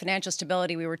Kingdom, with financial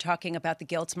stability, we were talking about the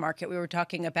gilts market. We were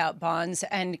talking about bonds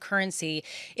and currency.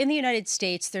 In the United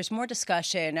States, there's more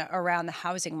discussion around the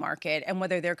housing market and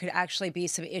whether there could actually be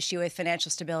some issue with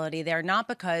financial stability there, not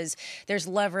because there's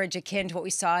leverage akin to what we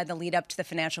saw in the lead up to the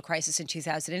financial crisis in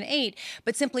 2008,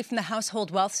 but simply from the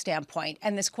household wealth standpoint.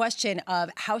 And this question of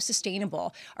how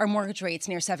sustainable are mortgage rates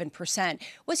near 7%.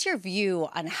 What's your view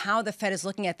on how the Fed is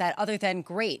looking at that other than,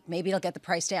 great, maybe it'll get the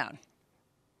price down?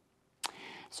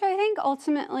 So I think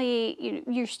ultimately,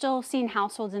 you're still seeing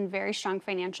households in very strong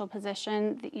financial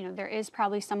position. There is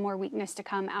probably some more weakness to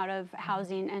come out of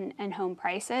housing and home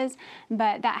prices,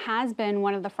 but that has been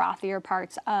one of the frothier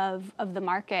parts of the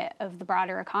market, of the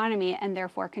broader economy, and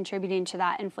therefore contributing to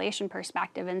that inflation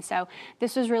perspective. And so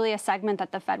this was really a segment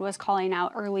that the Fed was calling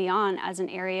out early on as an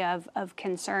area of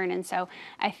concern. And so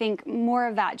I think more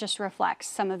of that just reflects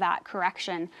some of that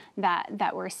correction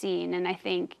that we're seeing. And I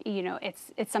think,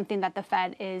 it's something that the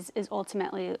Fed is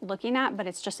ultimately looking at, but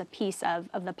it's just a piece of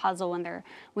the puzzle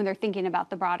when they're thinking about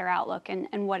the broader outlook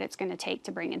and what it's going to take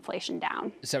to bring inflation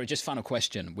down. Sarah, just final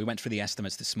question. We went through the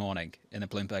estimates this morning in the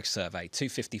Bloomberg survey.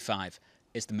 255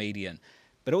 is the median.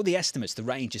 But all the estimates, the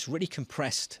range is really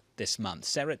compressed this month.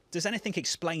 Sarah, does anything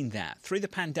explain that? Through the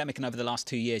pandemic and over the last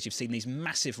 2 years, you've seen these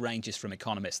massive ranges from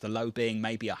economists, the low being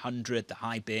maybe 100, the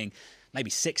high being maybe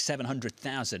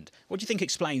 600,000-700,000. What do you think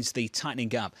explains the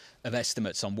tightening up of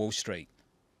estimates on Wall Street?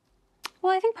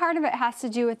 Well, I think part of it has to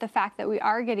do with the fact that we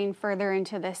are getting further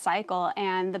into this cycle,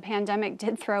 and the pandemic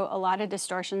did throw a lot of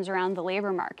distortions around the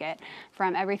labor market,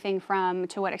 from everything from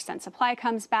to what extent supply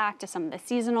comes back to some of the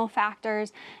seasonal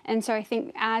factors. And so I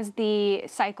think as the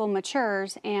cycle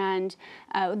matures and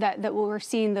that we're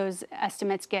seeing those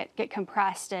estimates get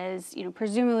compressed as,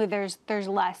 presumably there's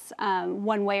less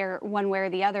one way or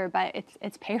the other, but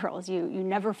it's payrolls. You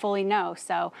never fully know.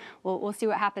 So we'll see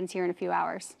what happens here in a few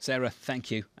hours. Sarah,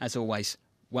 thank you, as always.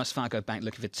 Wells Fargo Bank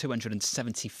looking for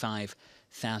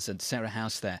 275,000. Sarah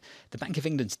House there. The Bank of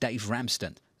England's Dave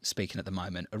Ramsden speaking at the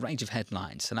moment. A range of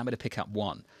headlines, and I'm going to pick up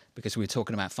one because we were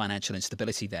talking about financial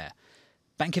instability there.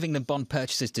 Bank of England bond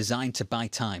purchases designed to buy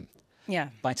time. Yeah.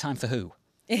 Buy time for who?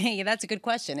 Yeah, that's a good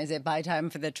question. Is it buy time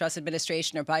for the Truss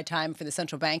administration or buy time for the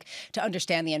central bank to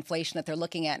understand the inflation that they're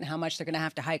looking at and how much they're going to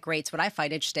have to hike rates? What I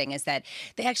find interesting is that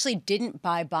they actually didn't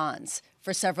buy bonds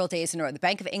for several days in a row. The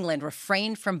Bank of England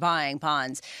refrained from buying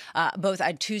bonds both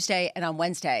on Tuesday and on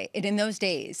Wednesday. And in those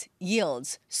days,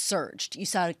 yields surged. You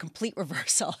saw a complete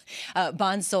reversal.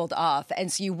 Bonds sold off.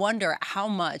 And so you wonder how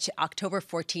much October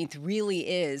 14th really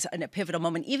is a pivotal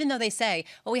moment, even though they say,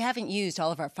 well, we haven't used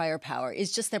all of our firepower.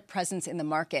 It's just their presence in the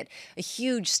market, a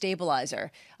huge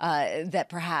stabilizer that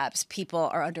perhaps people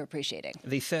are underappreciating.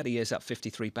 The 30 years up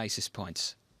 53 basis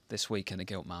points this week in the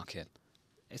gilt market.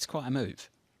 It's quite a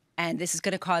move. And this is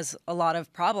going to cause a lot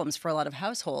of problems for a lot of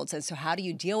households. And so how do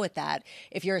you deal with that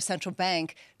if you're a central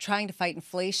bank trying to fight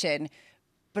inflation?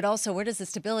 But also, where does the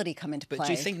stability come into play? But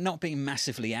do you think not being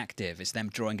massively active is them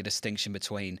drawing a distinction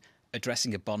between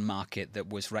addressing a bond market that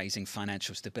was raising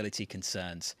financial stability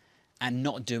concerns and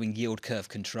not doing yield curve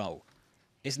control?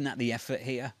 Isn't that the effort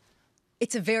here?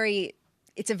 It's a very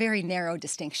narrow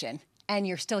distinction. And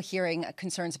you're still hearing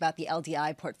concerns about the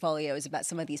LDI portfolios, about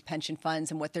some of these pension funds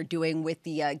and what they're doing with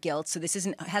the gilts. So this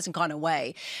hasn't gone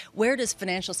away. Where does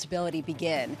financial stability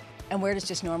begin, and where does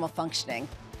just normal functioning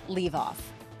leave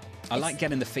off? I like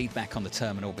getting the feedback on the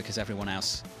terminal because everyone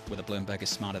else with a Bloomberg is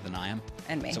smarter than I am.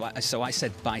 And me. So I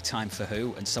said buy time for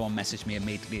who, and someone messaged me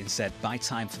immediately and said buy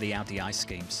time for the LDI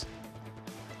schemes.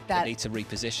 That need to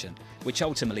reposition, which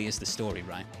ultimately is the story,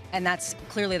 right? And that's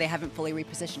clearly they haven't fully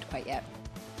repositioned quite yet.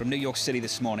 From New York City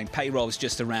this morning, payroll's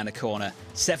just around the corner,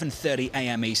 7:30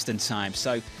 a.m. Eastern Time.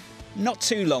 So not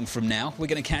too long from now, we're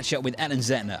going to catch up with Ellen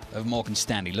Zentner of Morgan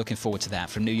Stanley. Looking forward to that.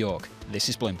 From New York, this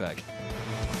is Bloomberg.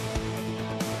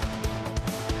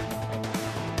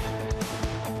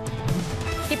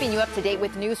 Keeping you up to date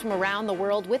with news from around the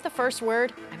world with the first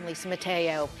word, I'm Lisa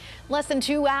Mateo. Less than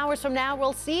 2 hours from now,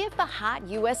 we'll see if the hot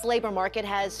U.S. labor market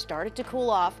has started to cool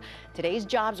off. Today's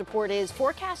jobs report is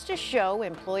forecast to show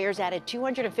employers added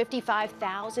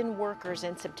 255,000 workers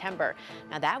in September.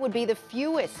 Now, that would be the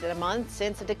fewest in a month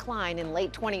since a decline in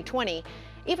late 2020.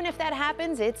 Even if that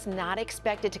happens, it's not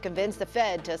expected to convince the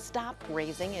Fed to stop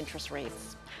raising interest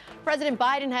rates. President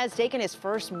Biden has taken his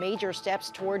first major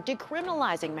steps toward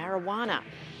decriminalizing marijuana.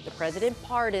 The president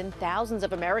pardoned thousands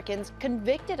of Americans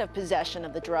convicted of possession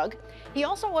of the drug. He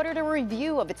also ordered a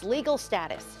review of its legal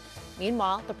status.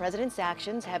 Meanwhile, the president's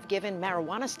actions have given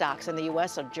marijuana stocks in the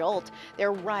U.S. a jolt.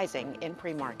 They're rising in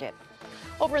pre-market.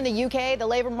 Over in the UK, the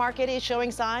labor market is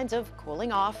showing signs of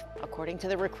cooling off. According to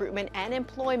the Recruitment and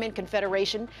Employment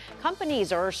Confederation,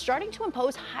 companies are starting to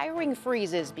impose hiring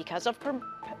freezes because of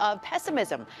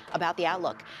pessimism about the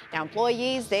outlook. Now,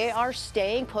 employees, they are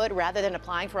staying put rather than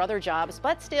applying for other jobs,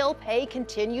 but still pay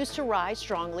continues to rise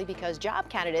strongly because job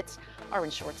candidates are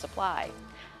in short supply.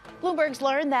 Bloomberg's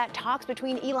learned that talks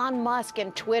between Elon Musk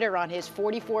and Twitter on his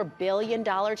 $44 billion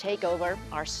takeover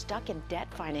are stuck in debt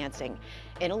financing.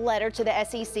 In a letter to the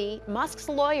SEC, Musk's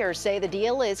lawyers say the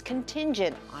deal is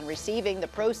contingent on receiving the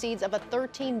proceeds of a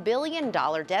 $13 billion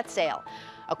debt sale.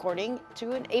 According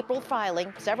to an April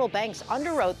filing, several banks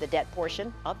underwrote the debt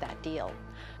portion of that deal.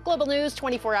 Global news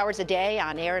 24 hours a day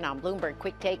on air and on Bloomberg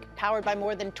Quick Take, powered by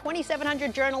more than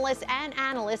 2,700 journalists and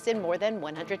analysts in more than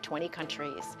 120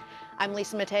 countries. I'm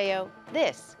Lisa Mateo.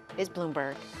 This is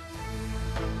Bloomberg.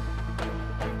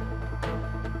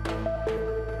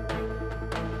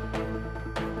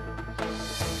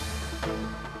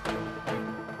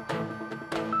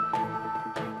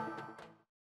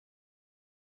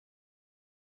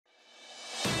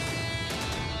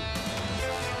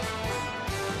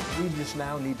 We just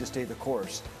now need to stay the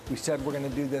course. We said we're going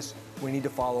to do this. We need to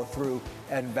follow through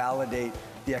and validate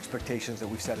the expectations that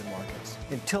we set in markets.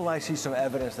 Until I see some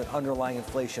evidence that underlying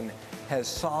inflation has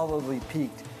solidly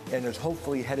peaked and is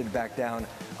hopefully headed back down,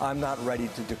 I'm not ready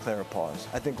to declare a pause.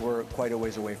 I think we're quite a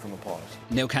ways away from a pause.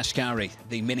 Neil Kashkari,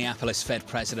 the Minneapolis Fed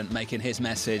president, making his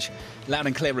message loud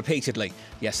and clear repeatedly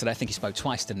yesterday. I think he spoke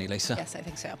twice, didn't he, Lisa? Yes, I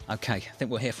think so. OK, I think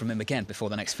we'll hear from him again before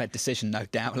the next Fed decision, no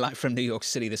doubt. Like from New York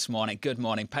City this morning. Good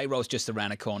morning. Payroll's just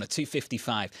around the corner.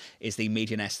 255 is the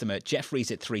median estimate. Jefferies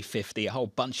at 350, a whole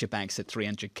bunch of banks at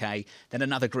 300K, then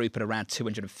another group at around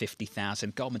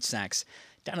 250,000. Goldman Sachs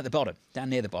down at the bottom, down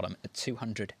near the bottom at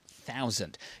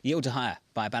 200,000. Yields are higher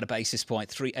by about a basis point,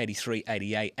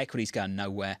 383.88. Equities going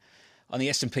nowhere. On the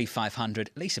S&P 500,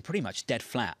 Lisa, pretty much dead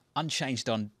flat, unchanged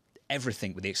on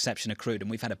everything with the exception of crude, and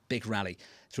we've had a big rally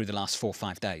through the last 4 or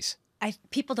 5 days.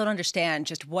 People don't understand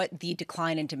just what the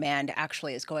decline in demand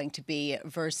actually is going to be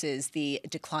versus the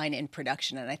decline in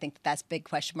production. And I think that's a big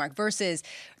question mark versus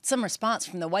some response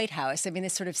from the White House. I mean,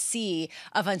 this sort of sea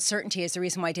of uncertainty is the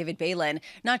reason why David Balin,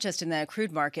 not just in the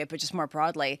crude market, but just more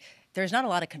broadly, there's not a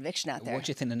lot of conviction out there. What do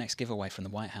you think the next giveaway from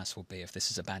the White House will be if this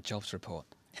is a bad jobs report?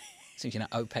 Seems,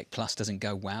 OPEC Plus doesn't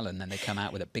go well, and then they come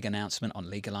out with a big announcement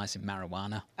on legalizing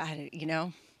marijuana.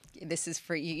 This is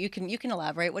for you. You can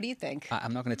elaborate. What do you think?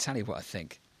 I'm not going to tell you what I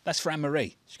think. That's for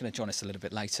Anne-Marie. She's going to join us a little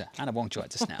bit later. Anna Wong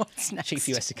joins us now. What's next? Chief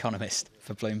US economist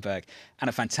for Bloomberg.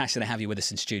 Anna, fantastic to have you with us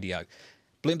in studio.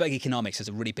 Bloomberg Economics has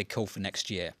a really big call for next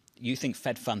year. You think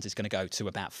Fed funds is going to go to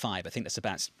about 5. I think that's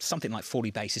about something like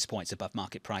 40 basis points above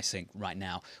market pricing right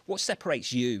now. What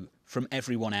separates you from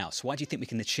everyone else? Why do you think we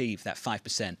can achieve that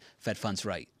 5% Fed funds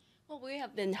rate? Well, we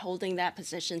have been holding that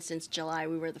position since July.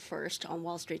 We were the first on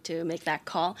Wall Street to make that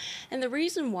call. And the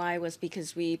reason why was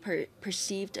because we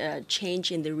perceived a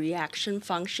change in the reaction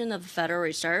function of the Federal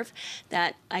Reserve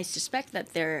that I suspect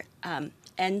that their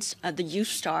the U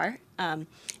star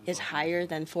is higher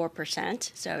than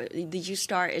 4%. So the U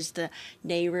star is the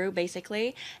NAIRU,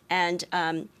 basically. And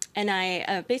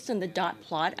I, based on the dot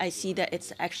plot, I see that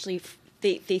it's actually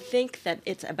They think that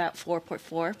it's about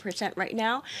 4.4% right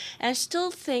now. And I still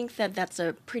think that that's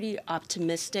a pretty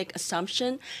optimistic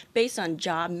assumption based on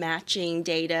job matching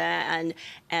data and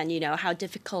how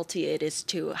difficult it is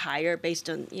to hire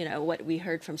based on, what we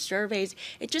heard from surveys.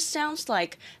 It just sounds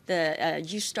like the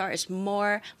U star is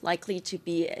more likely to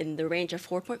be in the range of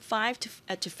 4.5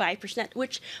 to 5%,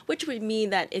 which would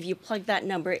mean that if you plug that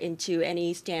number into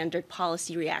any standard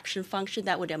policy reaction function,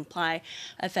 that would imply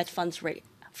a Fed funds rate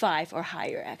 5 or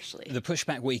higher, actually. The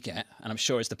pushback we get, and I'm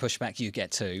sure it's the pushback you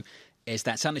get too, is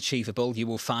that's unachievable. You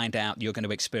will find out you're going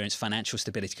to experience financial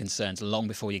stability concerns long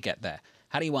before you get there.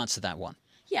 How do you answer that one?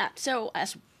 Yeah, so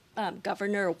as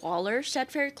Governor Waller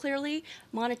said very clearly,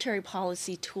 monetary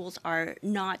policy tools are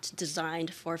not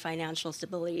designed for financial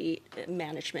stability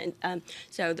management.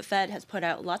 So the Fed has put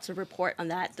out lots of report on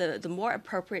that. The more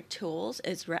appropriate tools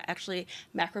is actually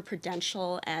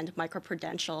macroprudential and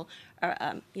microprudential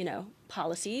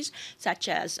policies, such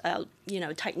as,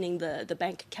 tightening the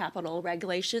bank capital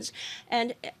regulations.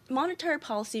 And monetary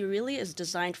policy really is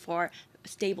designed for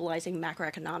stabilizing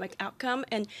macroeconomic outcome.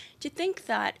 And to think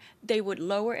that they would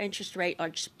lower interest rate or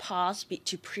just pause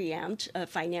to preempt a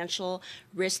financial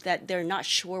risk that they're not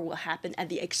sure will happen at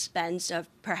the expense of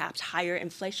perhaps higher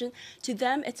inflation, to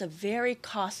them, it's a very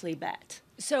costly bet.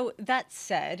 So that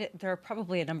said, there are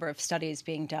probably a number of studies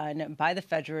being done by the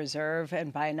Federal Reserve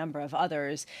and by a number of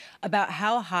others about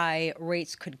how high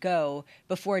rates could go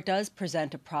before it does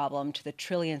present a problem to the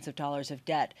trillions of dollars of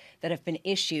debt that have been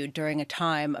issued during a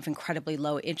time of incredibly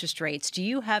low interest rates. Do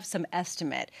you have some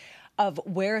estimate of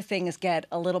where things get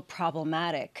a little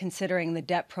problematic, considering the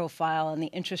debt profile and the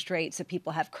interest rates that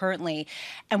people have currently,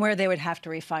 and where they would have to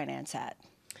refinance at?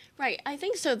 Right. I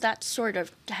think so. That sort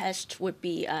of test would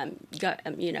be, done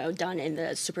in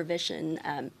the supervision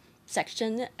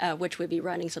section, which would be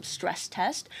running some stress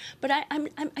test. But I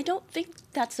don't think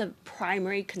that's a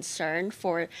primary concern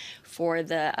for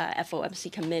the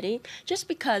FOMC committee, just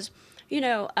because,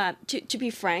 to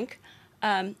be frank,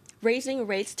 raising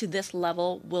rates to this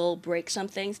level will break some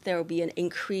things. There will be an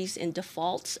increase in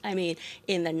defaults. I mean,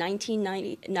 in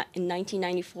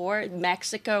 1994,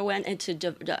 Mexico went into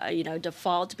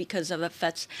default because of the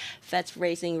Fed's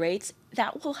raising rates.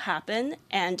 That will happen,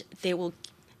 and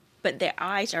but their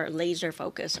eyes are laser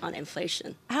focused on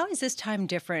inflation. How is this time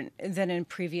different than in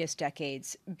previous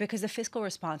decades? Because the fiscal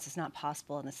response is not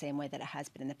possible in the same way that it has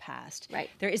been in the past. Right.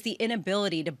 There is the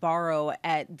inability to borrow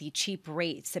at the cheap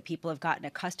rates that people have gotten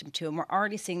accustomed to, and we're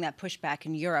already seeing that pushback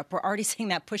in Europe. We're already seeing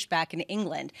that pushback in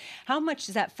England. How much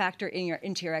does that factor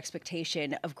into your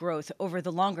expectation of growth over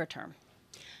the longer term?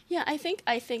 Yeah, I think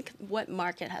what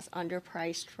market has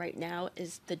underpriced right now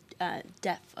is the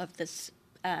depth of this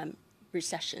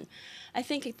recession. I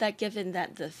think that given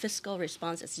that the fiscal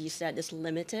response, as you said, is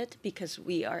limited because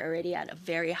we are already at a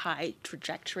very high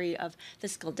trajectory of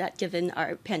fiscal debt given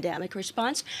our pandemic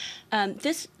response,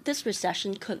 this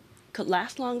recession could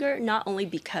last longer, not only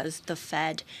because the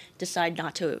Fed decided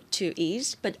not to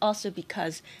ease, but also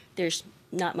because there's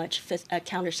not much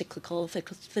counter-cyclical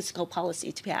fiscal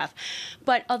policy to have.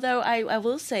 But although I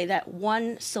will say that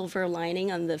one silver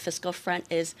lining on the fiscal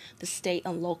front is the state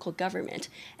and local government.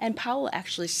 And Powell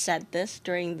actually said this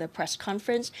during the press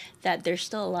conference, that there's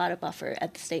still a lot of buffer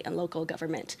at the state and local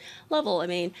government level. I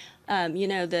mean,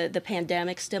 the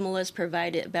pandemic stimulus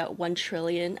provided about $1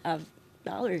 trillion of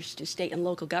dollars to state and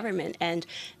local government, and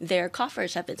their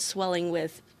coffers have been swelling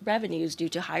with revenues due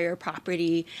to higher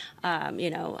property,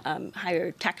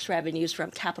 higher tax revenues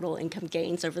from capital income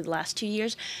gains over the last 2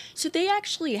 years. So they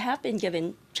actually have been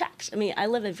given checks. I mean, I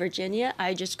live in Virginia.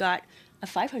 I just got a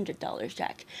 $500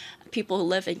 check. People who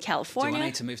live in California. Do I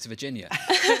need to move to Virginia?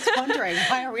 I was wondering,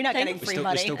 why are we not getting free money?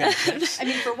 We're still getting checks. I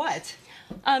mean, for what?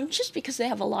 Just because they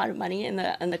have a lot of money in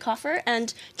the coffer,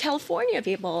 and California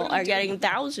people are getting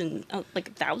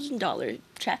 $1,000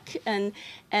 check, and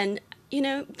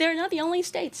they're not the only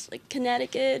states. Like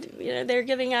Connecticut, they're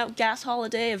giving out gas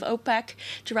holiday of OPEC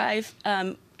drive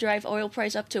oil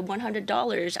price up to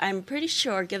 $100. I'm pretty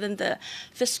sure, given the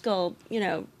fiscal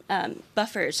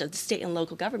buffers of the state and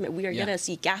local government, we are going to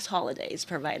see gas holidays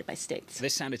provided by states.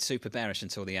 This sounded super bearish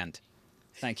until the end.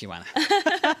 Thank you, Anna.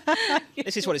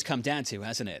 This is what it's come down to,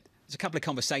 hasn't it? There's a couple of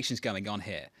conversations going on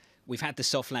here. We've had the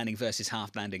soft landing versus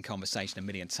hard landing conversation a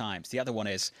million times. The other one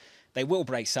is they will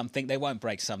break something, they won't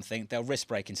break something, they'll risk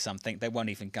breaking something, they won't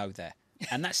even go there.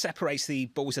 And that separates the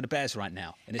bulls and the bears right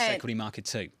now in this equity market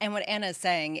too. And what Anna is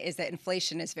saying is that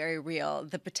inflation is very real.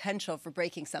 The potential for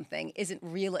breaking something isn't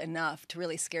real enough to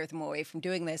really scare them away from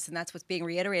doing this. And that's what's being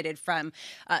reiterated from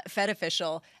Fed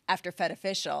official after Fed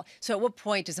official. So at what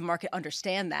point does the market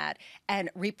understand that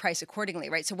and reprice accordingly,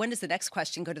 right? So when does the next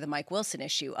question go to the Mike Wilson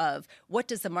issue of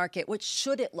what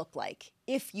should it look like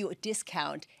if you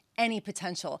discount any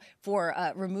potential for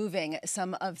removing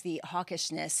some of the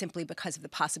hawkishness simply because of the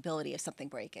possibility of something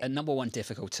breaking? And number one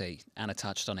difficulty, Anna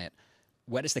touched on it,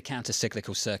 where does the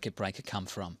counter-cyclical circuit breaker come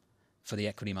from for the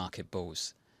equity market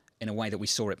bulls in a way that we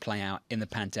saw it play out in the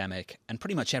pandemic and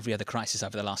pretty much every other crisis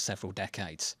over the last several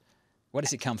decades? Where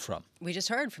does it come from? We just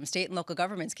heard from state and local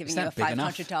governments giving you a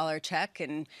 $500 check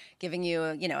and giving you,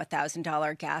 a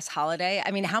 $1,000 gas holiday.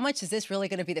 I mean, how much is this really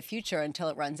going to be the future until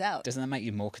it runs out? Doesn't that make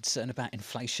you more concerned about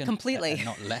inflation? Completely. And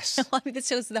not less? Well, I mean, this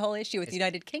shows the whole issue with the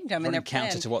United Kingdom and their plan.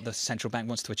 Counter to what the central bank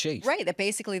wants to achieve. Right, that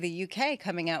basically the UK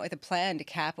coming out with a plan to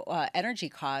cap energy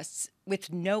costs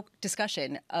with no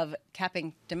discussion of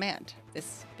capping demand.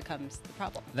 This becomes the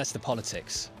problem. That's the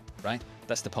politics, right?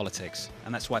 That's the politics.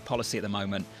 And that's why policy at the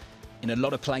moment in a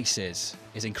lot of places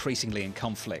is increasingly in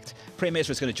conflict. Prem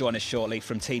Isra's going to join us shortly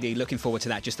from TD. Looking forward to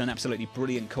that. Just an absolutely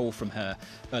brilliant call from her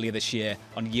earlier this year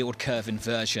on yield curve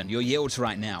inversion. Your yields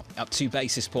right now up 2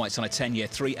 basis points on a 10-year,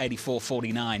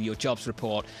 384.49. Your jobs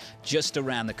report just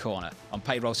around the corner on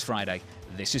Payrolls Friday.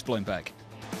 This is Bloomberg.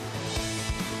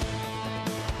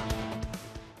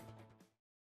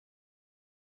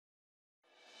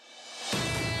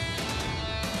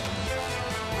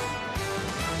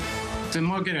 The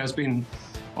market has been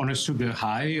on a super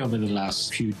high over the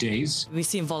last few days. We've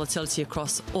seen volatility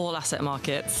across all asset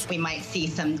markets. We might see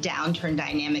some downturn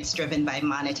dynamics driven by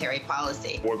monetary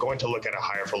policy. We're going to look at a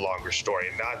higher for longer story,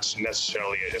 not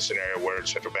necessarily a scenario where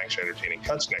central banks are entertaining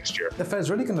cuts next year. The Fed's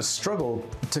really going to struggle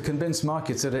to convince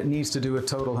markets that it needs to do a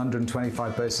total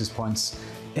 125 basis points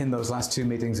in those last 2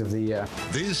 meetings of the year.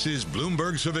 This is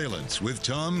Bloomberg Surveillance with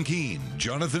Tom Keene,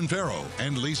 Jonathan Ferro,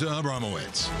 and Lisa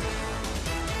Abramowicz.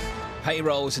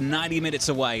 Payrolls 90 minutes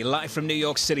away, live from New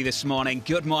York City this morning.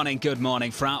 Good morning, good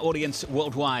morning. For our audience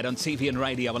worldwide on TV and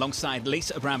radio, alongside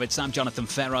Lisa Abramowicz, I'm Jonathan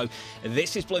Ferro.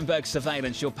 This is Bloomberg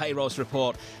Surveillance, your payrolls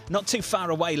report. Not too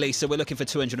far away, Lisa. We're looking for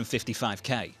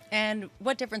 255K. And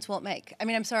what difference will it make? I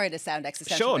mean, I'm sorry to sound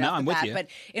existential. Sure, right no, off the I'm with bat, you. But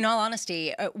in all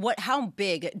honesty, how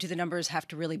big do the numbers have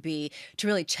to really be to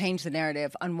really change the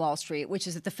narrative on Wall Street, which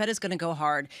is that the Fed is going to go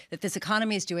hard, that this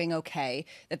economy is doing okay,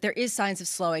 that there is signs of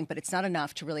slowing, but it's not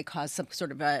enough to really cause some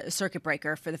sort of a circuit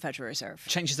breaker for the Federal Reserve.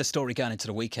 Changes the story going into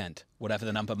the weekend, whatever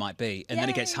the number might be, and then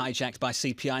it gets hijacked by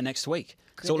CPI next week.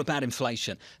 It's all about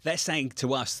inflation. They're saying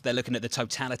to us, they're looking at the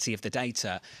totality of the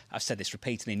data. I've said this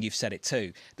repeatedly, and you've said it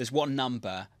too. There's one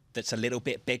number that's a little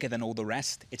bit bigger than all the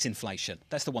rest. It's inflation.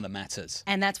 That's the one that matters.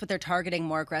 And that's what they're targeting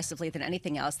more aggressively than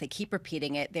anything else. They keep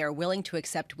repeating it. They are willing to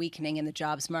accept weakening in the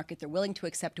jobs market. They're willing to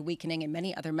accept a weakening in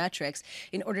many other metrics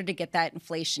in order to get that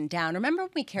inflation down. Remember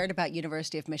when we cared about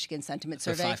University of Michigan sentiment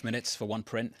survey? For 5 minutes for one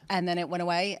print. And then it went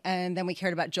away. And then we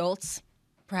cared about JOLTS,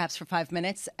 perhaps for 5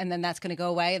 minutes. And then that's going to go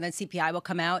away. And then CPI will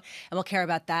come out and we'll care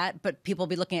about that. But people will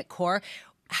be looking at core.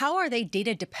 How are they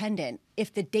data dependent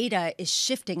if the data is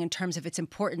shifting in terms of its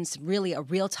importance, really a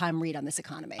real-time read on this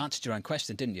economy? Answered your own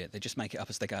question, didn't you? They just make it up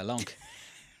as they go along.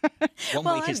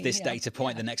 One week is this data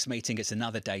point, the next meeting it's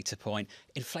another data point.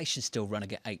 Inflation's still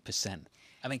running at 8%.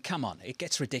 I mean, come on, it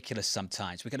gets ridiculous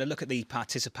sometimes. We're going to look at the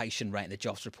participation rate in the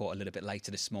jobs report a little bit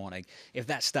later this morning. If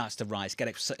that starts to rise, get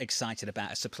excited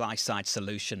about a supply-side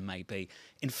solution maybe.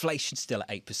 Inflation's still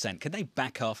at 8%. Can they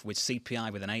back off with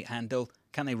CPI with an 8 handle?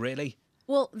 Can they really?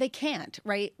 Well, they can't,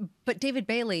 right? But David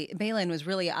Balin was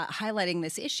really highlighting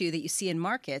this issue that you see in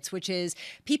markets, which is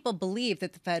people believe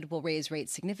that the Fed will raise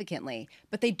rates significantly,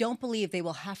 but they don't believe they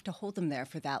will have to hold them there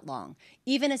for that long.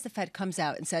 Even as the Fed comes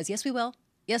out and says, yes, we will.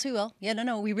 Yes, we will. Yeah,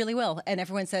 no, we really will. And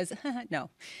everyone says, no.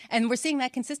 And we're seeing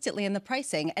that consistently in the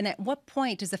pricing. And at what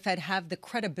point does the Fed have the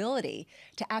credibility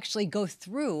to actually go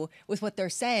through with what they're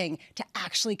saying to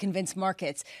actually convince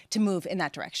markets to move in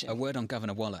that direction? A word on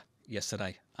Governor Waller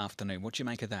yesterday afternoon. What do you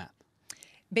make of that?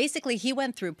 Basically, he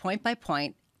went through point by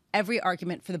point every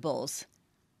argument for the bulls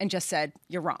and just said,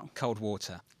 you're wrong. Cold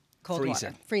water. Cold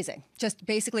water. Freezing. Just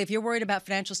basically, if you're worried about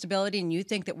financial stability and you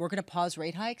think that we're going to pause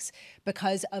rate hikes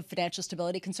because of financial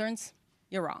stability concerns,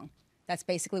 you're wrong. That's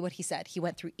basically what he said. He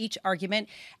went through each argument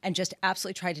and just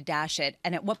absolutely tried to dash it.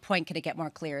 And at what point can it get more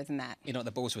clear than that? You know what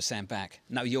the bulls were saying back?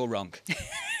 No, you're wrong.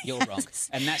 You're wrong.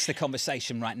 And that's the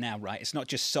conversation right now, right? It's not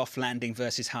just soft landing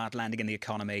versus hard landing in the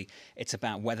economy. It's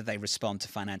about whether they respond to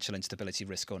financial instability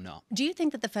risk or not. Do you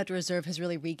think that the Federal Reserve has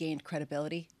really regained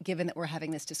credibility, given that we're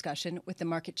having this discussion with the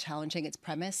market challenging its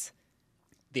premise?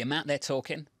 The amount they're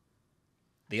talking,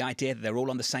 the idea that they're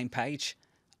all on the same page,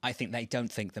 I think they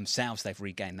don't think themselves they've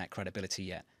regained that credibility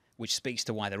yet, which speaks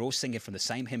to why they're all singing from the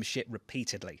same hymn sheet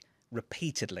repeatedly.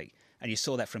 And you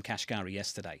saw that from Kashgari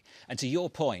yesterday. And to your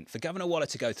point, for Governor Waller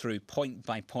to go through point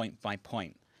by point by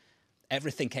point,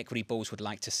 everything equity bulls would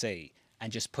like to see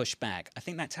and just push back, I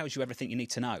think that tells you everything you need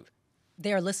to know.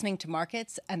 They're listening to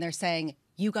markets and they're saying,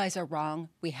 you guys are wrong.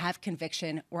 We have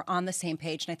conviction. We're on the same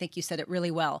page. And I think you said it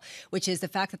really well, which is the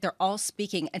fact that they're all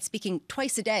speaking and speaking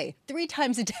twice a day, 3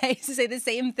 times a day to say the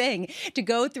same thing, to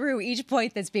go through each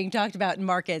point that's being talked about in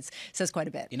markets says quite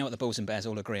a bit. You know what the bulls and bears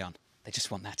all agree on? They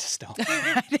just want that to stop.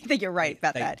 I think you're right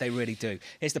about that. They really do.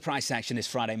 Here's the price action this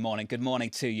Friday morning. Good morning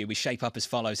to you. We shape up as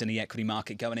follows in the equity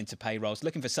market going into payrolls.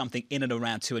 Looking for something in and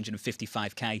around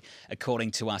 255K according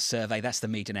to our survey. That's the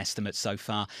median estimate so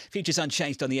far. Futures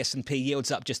unchanged on the S&P. Yields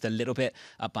up just a little bit,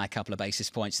 up by a couple of basis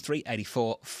points.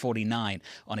 384.49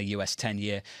 on a US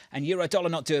 10-year. And euro dollar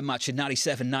not doing much at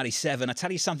 97.97. I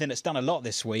tell you something that's done a lot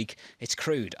this week. It's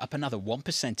crude up another 1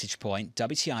 percentage point.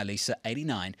 WTI, Lisa,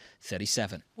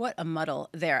 89.37. What a muddle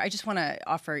there. I just want to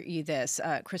offer you this.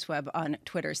 Chris Webb on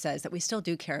Twitter says that we still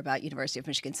do care about University of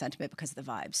Michigan sentiment because of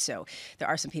the vibes. So there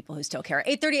are some people who still care.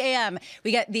 8:30 a.m.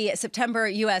 We get the September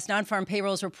U.S. non-farm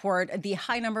payrolls report. The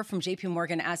high number from J.P.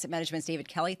 Morgan Asset Management's David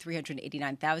Kelly,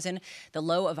 389,000. The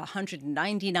low of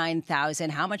 199,000.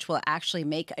 How much will it actually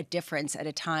make a difference at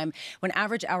a time when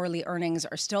average hourly earnings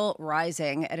are still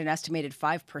rising at an estimated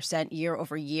 5% year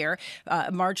over year,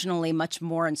 marginally much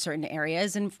more in certain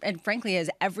areas. And frankly, as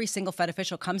every single Fed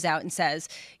official comes out and says,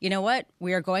 you know what,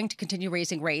 we are going to continue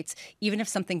raising rates. Even if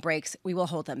something breaks, we will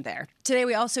hold them there. Today,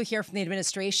 we also hear from the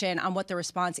administration on what the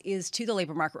response is to the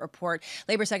labor market report.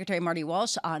 Labor Secretary Marty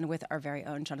Walsh on with our very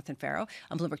own Jonathan Ferro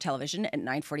on Bloomberg Television at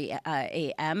 9:40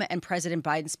 a.m. And President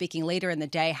Biden speaking later in the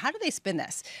day. How do they spin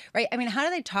this, right? I mean, how do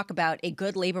they talk about a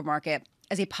good labor market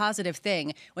as a positive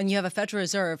thing when you have a Federal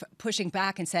Reserve pushing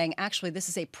back and saying, actually, this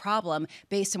is a problem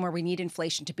based on where we need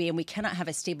inflation to be, and we cannot have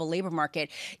a stable labor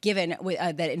market given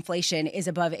that inflation is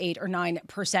above 8 or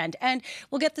 9%. And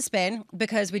we'll get the spin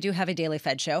because we do have a daily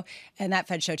Fed show, and that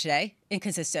Fed show today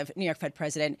consists of New York Fed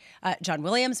President John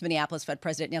Williams, Minneapolis Fed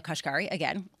President Neil Kashkari,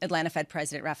 again, Atlanta Fed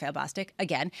President Raphael Bostic,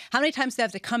 again. How many times do they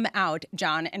have to come out,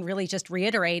 John, and really just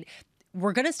reiterate,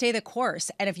 we're going to stay the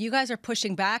course. And if you guys are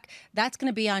pushing back, that's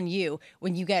going to be on you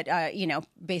when you get,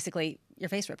 basically your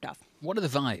face ripped off. What are the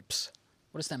vibes?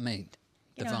 What does that mean?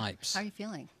 The vibes. How are you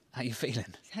feeling? How are you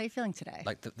feeling? How are you feeling today?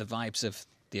 Like the vibes of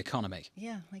the economy.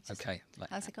 Yeah. Like just, okay.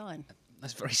 How's it going?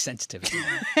 That's very sensitive, isn't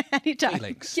it? Anytime.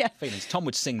 Feelings. Yeah. Feelings. Tom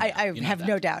would sing that. I have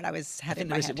no doubt. I was having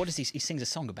my head. What does he sings a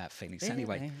song about feelings. Yeah.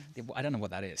 Anyway, I don't know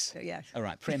what that is. Yeah. All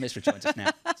right. Priya Misra joins us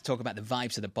now to talk about the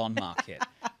vibes of the bond market.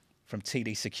 From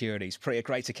TD Securities. Priya,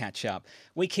 great to catch up.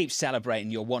 We keep celebrating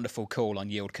your wonderful call on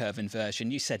yield curve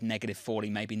inversion. You said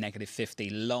 -40, maybe -50,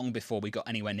 long before we got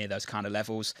anywhere near those kind of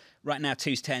levels. Right now,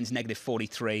 2's 10's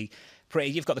 -43. Priya,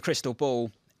 you've got the crystal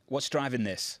ball. What's driving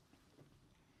this?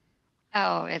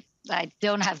 I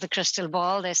don't have the crystal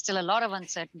ball. There's still a lot of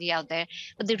uncertainty out there.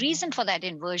 But the reason for that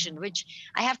inversion, which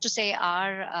I have to say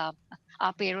our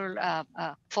payroll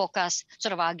forecast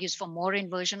sort of argues for more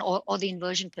inversion or the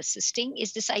inversion persisting,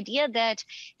 is this idea that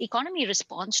the economy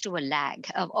responds to a lag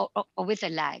or with a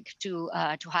lag to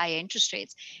higher interest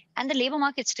rates. And the labor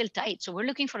market's still tight. So we're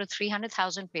looking for a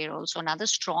 300,000 payroll, so another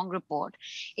strong report.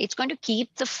 It's going to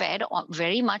keep the Fed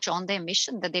very much on their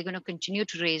mission that they're going to continue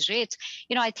to raise rates.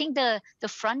 I think the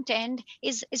front end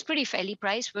is pretty fairly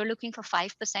priced. We're looking for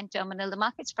 5% terminal. The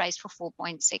market's priced for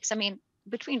 4.6. I mean,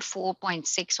 between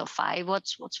 4.6 or 5,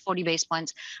 what's 40 basis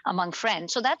points among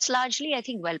friends. So that's largely, I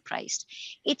think, well priced.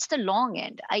 It's the long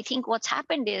end. I think what's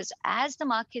happened is as the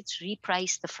markets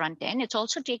reprice the front end, it's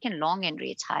also taken long end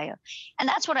rates higher. And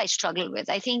that's what I struggle with.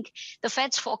 I think the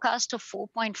Fed's forecast of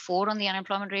 4.4 on the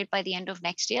unemployment rate by the end of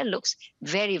next year looks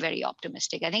very, very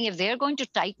optimistic. I think if they're going to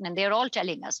tighten, and they're all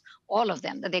telling us, all of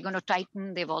them, that they're going to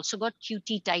tighten, they've also got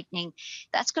QT tightening,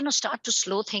 that's going to start to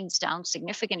slow things down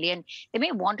significantly. And they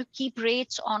may want to keep rates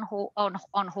on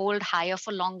hold higher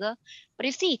for longer. But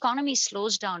if the economy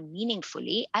slows down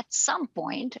meaningfully at some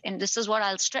point, and this is what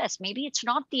I'll stress, maybe it's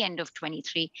not the end of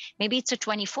 23, maybe it's a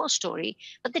 24 story,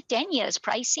 but the 10 years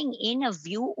pricing in a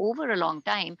view over a long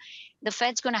time, the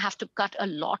Fed's going to have to cut a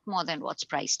lot more than what's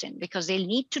priced in because they'll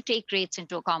need to take rates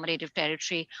into accommodative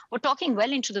territory. We're talking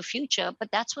well into the future, but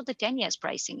that's what the 10 years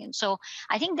pricing in. So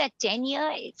I think that 10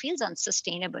 year, it feels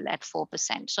unsustainable at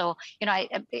 4%. So,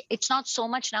 it's not so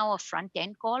much now a front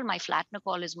end call. My flattener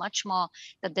call is much more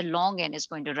that the long end is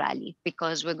going to rally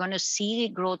because we're going to see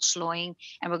growth slowing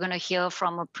and we're going to hear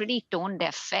from a pretty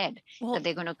tone-deaf Fed that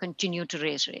they're going to continue to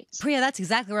raise rates. Priya, that's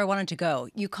exactly where I wanted to go.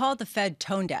 You called the Fed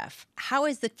tone-deaf. How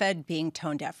is the Fed being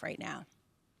tone-deaf right now?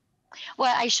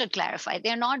 Well, I should clarify.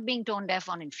 They're not being tone deaf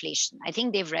on inflation. I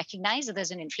think they've recognized that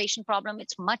there's an inflation problem.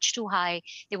 It's much too high.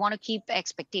 They want to keep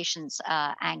expectations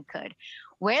anchored.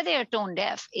 Where they are tone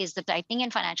deaf is the tightening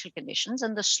in financial conditions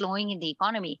and the slowing in the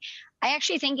economy. I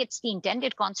actually think it's the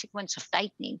intended consequence of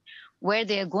tightening. Where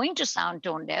they're going to sound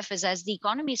tone deaf is as the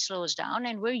economy slows down,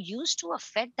 and we're used to a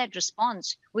Fed that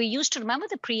responds. We're used to, remember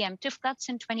the preemptive cuts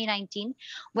in 2019,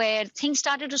 where things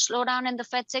started to slow down and the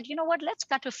Fed said, you know what, let's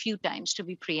cut a few times to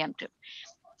be preemptive.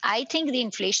 I think the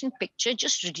inflation picture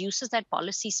just reduces that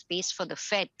policy space for the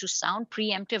Fed to sound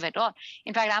preemptive at all.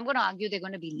 In fact, I'm going to argue they're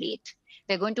going to be late.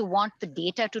 They're going to want the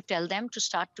data to tell them to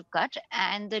start to cut,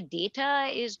 and the data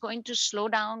is going to slow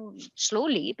down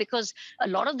slowly because a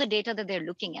lot of the data that they're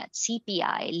looking at,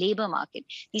 CPI, labor market,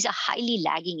 these are highly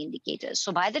lagging indicators.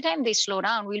 So by the time they slow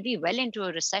down, we'll be well into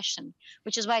a recession,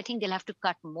 which is why I think they'll have to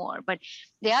cut more. But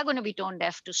they are going to be tone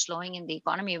deaf to slowing in the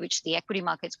economy, which the equity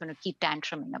market's going to keep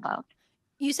tantruming about.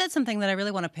 You said something that I really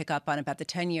want to pick up on about the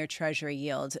 10-year Treasury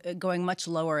yield going much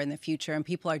lower in the future, and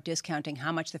people are discounting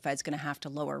how much the Fed's going to have to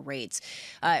lower rates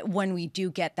when we do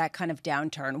get that kind of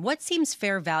downturn. What seems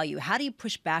fair value? How do you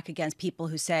push back against people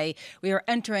who say we are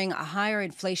entering a higher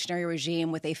inflationary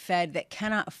regime with a Fed that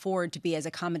cannot afford to be as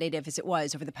accommodative as it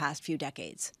was over the past few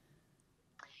decades?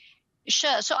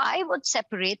 Sure. So I would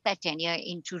separate that 10-year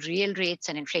into real rates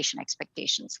and inflation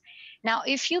expectations. Now,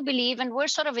 if you believe, and we're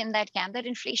sort of in that camp, that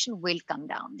inflation will come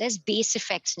down. There's base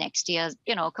effects next year.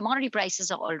 Commodity prices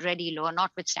are already lower,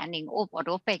 notwithstanding what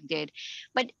OPEC did.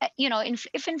 But,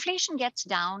 if inflation gets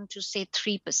down to, say,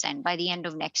 3% by the end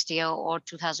of next year or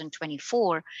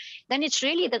 2024, then it's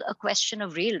really a question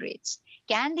of real rates.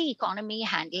 Can the economy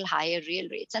handle higher real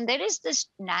rates? And there is this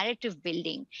narrative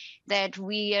building that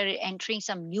we are entering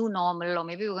some new normal, or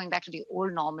maybe we're going back to the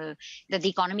old normal, that the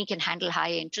economy can handle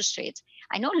higher interest rates.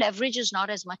 I know leverage is not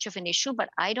as much of an issue, but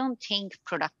I don't think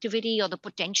productivity or the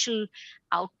potential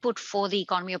output for the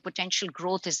economy or potential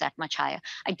growth is that much higher.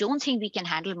 I don't think we can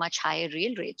handle much higher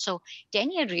real rates. So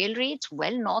 10-year real rates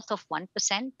well north of 1%,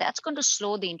 that's going to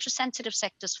slow the interest-sensitive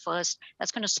sectors first.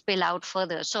 That's going to spill out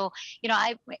further. So,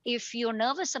 if you're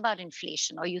nervous about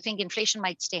inflation or you think inflation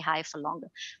might stay high for longer,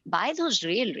 buy those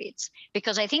real rates,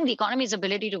 because I think the economy's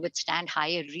ability to withstand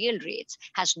higher real rates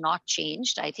has not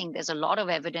changed. I think there's a lot of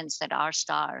evidence that our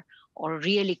star or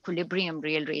real equilibrium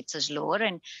real rates is lower.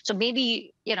 And so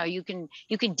maybe, you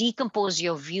can decompose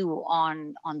your view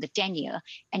on the 10-year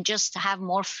and just have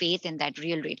more faith in that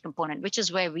real rate component, which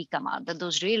is where we come out, that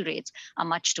those real rates are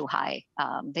much too high.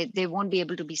 They won't be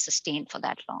able to be sustained for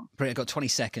that long. Brilliant. I've got 20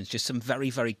 seconds, just some very,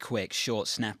 very quick, short,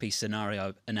 snappy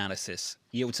scenario analysis.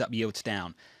 Yields up, yields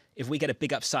down. If we get a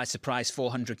big upside surprise,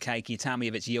 400K, can you tell me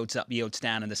if it's yields up, yields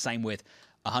down, and the same with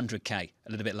 100K a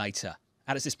little bit later?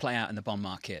 How does this play out in the bond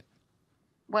market?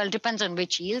 Well, it depends on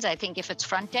which yields. I think if it's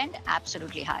front end,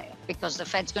 absolutely higher, because the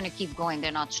Fed's going to keep going.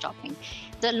 They're not stopping.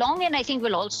 The long end, I think,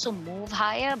 will also move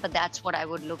higher, but that's what I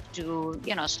would look to,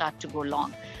 start to go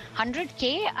long.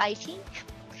 100K, I think,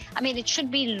 it should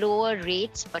be lower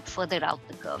rates, but further out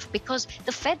the curve, because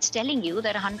the Fed's telling you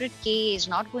that 100K is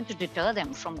not going to deter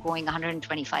them from going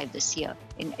 125 this year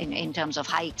in terms of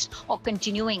hikes or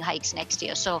continuing hikes next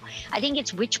year. So I think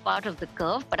it's which part of the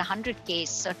curve, but 100K is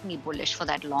certainly bullish for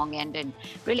that long end. And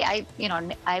really,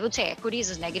 I would say equities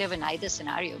is negative in either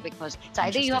scenario, because it's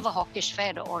either you have a hawkish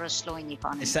Fed or a slowing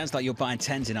economy. It sounds like you're buying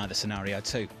tens in either scenario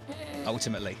too,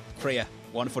 ultimately. Priya,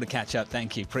 wonderful to catch up.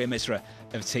 Thank you. Priya Misra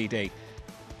of TD.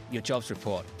 Your jobs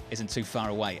report isn't too far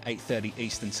away, 8:30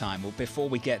 Eastern Time. Well, before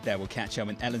we get there, we'll catch up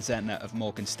with Ellen Zentner of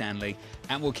Morgan Stanley,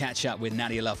 and we'll catch up with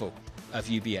Nadia Lovell of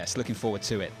UBS. Looking forward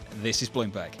to it. This is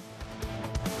Bloomberg.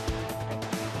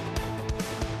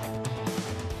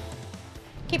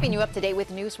 Keeping you up to date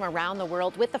with news from around the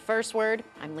world with the first word,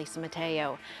 I'm Lisa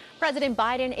Mateo. President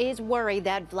Biden is worried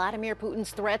that Vladimir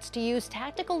Putin's threats to use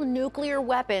tactical nuclear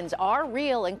weapons are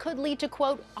real and could lead to,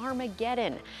 quote,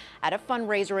 Armageddon. At a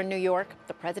fundraiser in New York,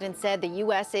 the president said the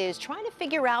U.S. is trying to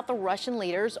figure out the Russian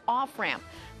leader's off-ramp.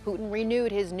 Putin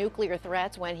renewed his nuclear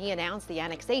threats when he announced the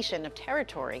annexation of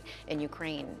territory in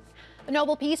Ukraine. The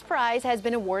Nobel Peace Prize has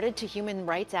been awarded to human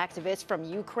rights activists from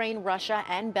Ukraine, Russia,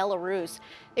 and Belarus.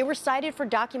 They were cited for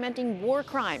documenting war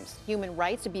crimes, human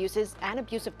rights abuses, and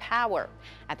abuse of power.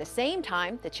 At the same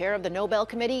time, the chair of the Nobel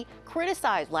Committee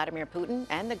criticized Vladimir Putin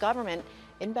and the government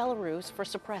in Belarus for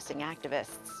suppressing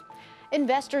activists.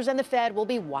 Investors and the Fed will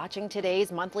be watching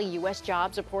today's monthly U.S.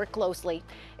 jobs report closely.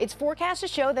 It's forecast to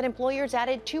show that employers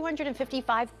added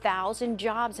 255,000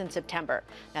 jobs in September.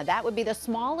 Now, that would be the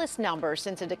smallest number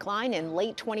since a decline in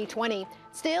late 2020.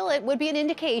 Still, it would be an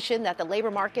indication that the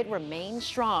labor market remains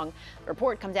strong. The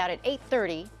report comes out at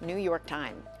 8:30 New York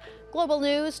time. Global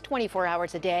news 24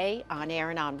 hours a day, on air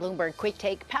and on Bloomberg Quick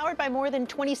Take, powered by more than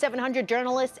 2,700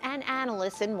 journalists and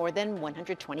analysts in more than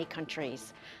 120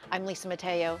 countries. I'm Lisa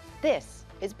Mateo. This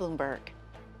is Bloomberg.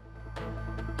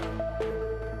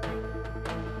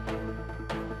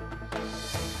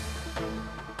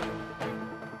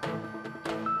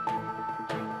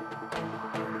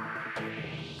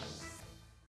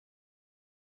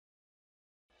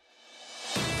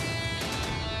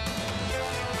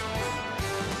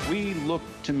 We look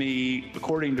to me,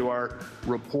 according to our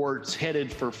reports,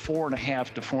 headed for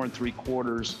 4.5 to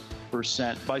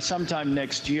 4.75% by sometime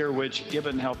next year, which,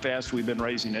 given how fast we've been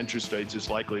raising interest rates, is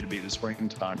likely to be the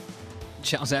springtime.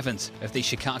 Charles Evans of the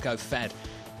Chicago Fed.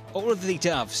 All of the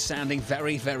doves sounding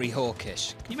very, very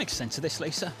hawkish. Can you make sense of this,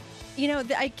 Lisa? You know,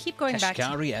 I keep going back to...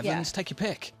 Kashkari, Evans, take your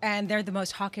pick. And they're the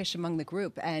most hawkish among the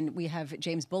group. And we have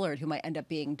James Bullard, who might end up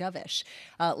being dovish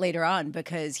later on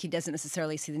because he doesn't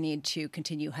necessarily see the need to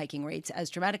continue hiking rates as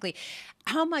dramatically.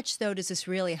 How much, though, does this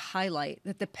really highlight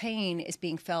that the pain is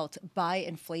being felt by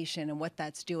inflation and what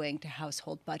that's doing to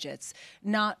household budgets,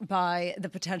 not by the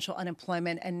potential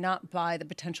unemployment and not by the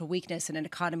potential weakness in an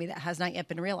economy that has not yet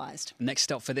been realized? Next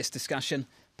stop for this discussion,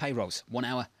 payrolls, 1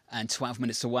 hour and 12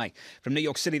 minutes away. From New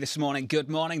York City this morning, good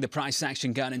morning. The price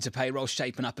action going into payroll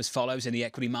shaping up as follows in the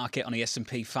equity market on the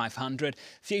S&P 500.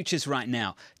 Futures right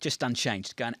now, just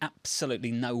unchanged, going absolutely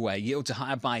nowhere. Yields are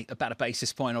higher by about a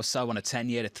basis point or so on a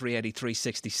 10-year to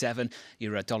 383.67.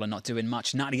 Euro dollar not doing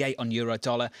much. 98 on euro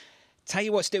dollar. Tell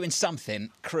you what's doing something,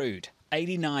 crude,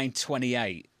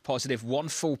 89.28. Positive 1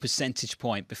 full percentage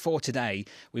point. Before today,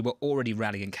 we were already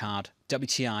rallying hard.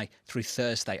 WTI through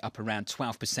Thursday up around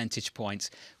 12 percentage points.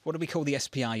 What did we call the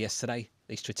SPR yesterday?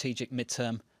 The Strategic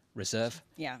Midterm Reserve?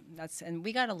 Yeah, and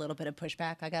we got a little bit of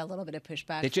pushback. I got a little bit of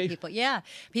pushback. Did you? People, yeah,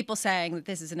 people saying that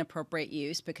this is an appropriate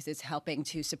use because it's helping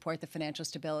to support the financial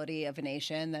stability of a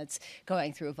nation that's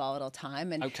going through a volatile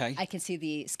time. And okay. I can see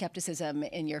the skepticism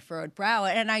in your furrowed brow.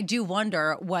 And I do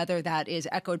wonder whether that is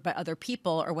echoed by other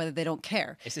people or whether they don't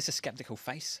care. Is this a skeptical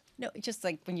face? No, just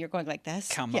like when you're going like this.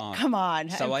 Come yeah, on. Come on.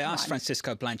 So I asked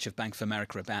Francisco Blanch of Bank of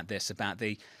America about this, about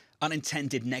the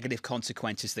unintended negative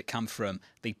consequences that come from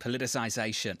the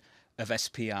politicization of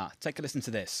SPR. Take a listen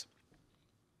to this.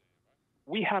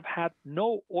 We have had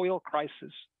no oil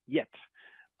crisis yet.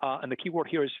 And the key word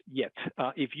here is yet.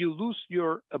 If you lose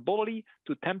your ability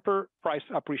to temper price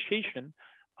appreciation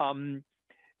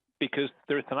because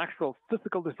there's an actual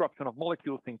physical disruption of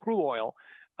molecules in crude oil,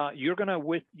 you're going to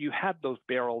wish you had those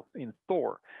barrels in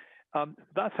store.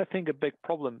 That's, I think, a big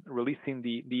problem releasing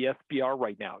the SPR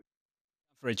right now.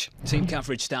 Team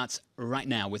coverage starts right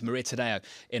now with Maria Tadeo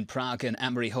in Prague and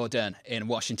Anne-Marie Hordern in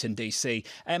Washington, D.C.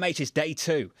 AMH's day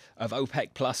 2 of OPEC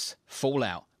Plus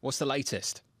fallout. What's the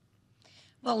latest?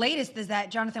 The latest is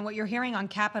that, Jonathan, what you're hearing on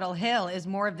Capitol Hill is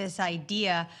more of this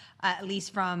idea, at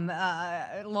least from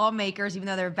lawmakers, even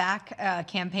though they're back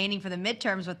campaigning for the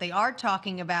midterms. What they are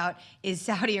talking about is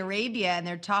Saudi Arabia, and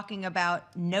they're talking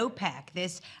about NOPEC,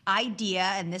 this idea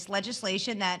and this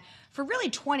legislation that for really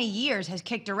 20 years has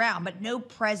kicked around, but no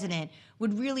president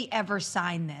would really ever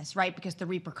sign this, right? Because the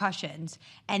repercussions.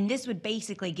 And this would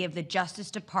basically give the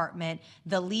Justice Department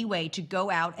the leeway to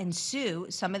go out and sue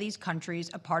some of these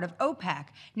countries a part of OPEC.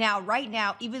 Now, right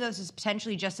now, even though this is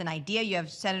potentially just an idea, you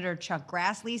have Senator Chuck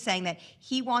Grassley saying that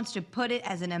he wants to put it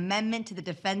as an amendment to the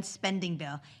defense spending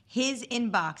bill. His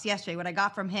inbox yesterday, what I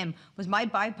got from him, was my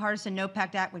bipartisan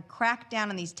NOPEC Act would crack down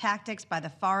on these tactics by the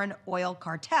foreign oil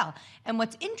cartel. And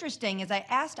what's interesting is I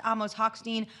asked Amos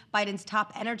Hochstein, Biden's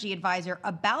top energy advisor,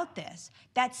 about this.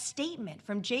 That statement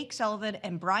from Jake Sullivan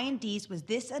and Brian Deese, was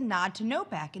this a nod to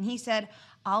NOPEC? And he said,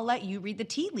 I'll let you read the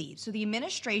tea leaves. So the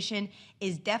administration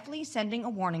is definitely sending a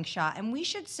warning shot. And we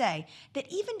should say that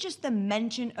even just the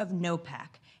mention of NOPEC,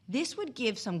 this would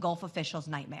give some Gulf officials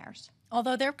nightmares.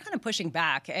 Although they're kind of pushing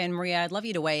back. And Maria, I'd love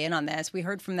you to weigh in on this. We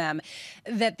heard from them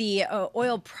that the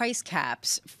oil price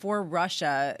caps for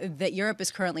Russia that Europe is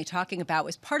currently talking about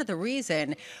was part of the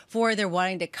reason for their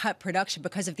wanting to cut production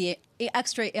because of the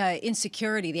extra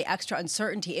insecurity, the extra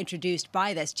uncertainty introduced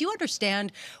by this. Do you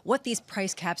understand what these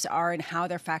price caps are and how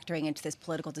they're factoring into this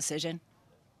political decision?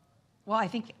 Well, I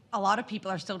think a lot of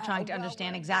people are still trying to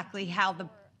understand exactly how the...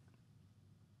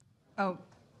 Oh,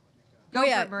 go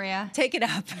for it, Maria. Take it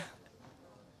up.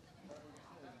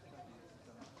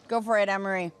 Go for it,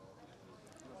 Anne-Marie.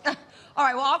 All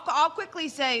right, well, I'll quickly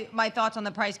say my thoughts on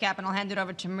the price cap, and I'll hand it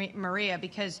over to Maria,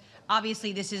 because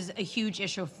obviously this is a huge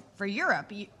issue for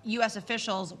Europe. U.S.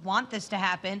 officials want this to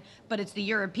happen, but it's the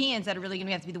Europeans that are really going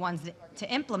to have to be the ones to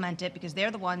implement it, because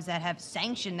they're the ones that have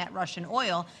sanctioned that Russian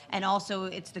oil, and also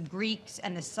it's the Greeks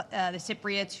and the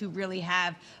Cypriots who really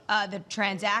have the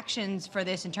transactions for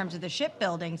this in terms of the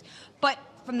shipbuildings. But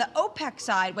from the OPEC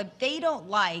side, what they don't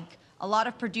like, a lot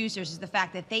of producers, is the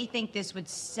fact that they think this would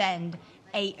set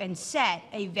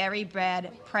a very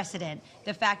bad precedent.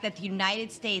 The fact that the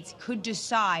United States could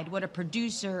decide what a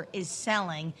producer is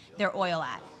selling their oil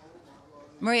at.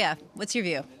 Maria, what's your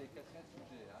view?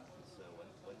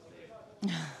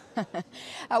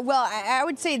 Well, I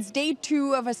would say it's day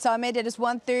 2 of a summit. It is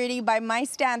 1:30 by my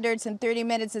standards. In 30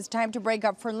 minutes, it's time to break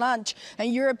up for lunch.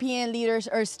 And European leaders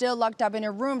are still locked up in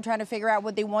a room trying to figure out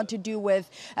what they want to do with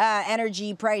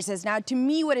energy prices. Now, to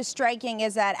me, what is striking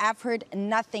is that I've heard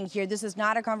nothing here. This is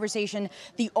not a conversation,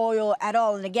 the oil at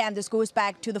all. And again, this goes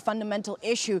back to the fundamental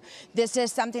issue. This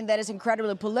is something that is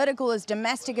incredibly political. It's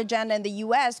domestic agenda in the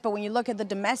U.S. But when you look at the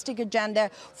domestic agenda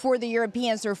for the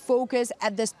Europeans, their focus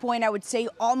at this point, I would say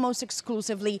almost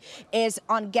exclusively is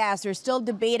on gas. They're still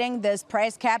debating this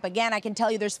price cap. Again, I can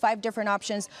tell you there's 5 different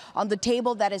options on the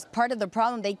table. That is part of the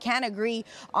problem. They can't agree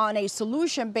on a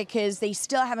solution because they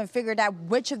still haven't figured out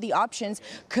which of the options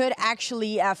could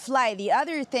actually fly. The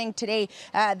other thing today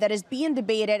that is being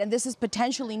debated, and this is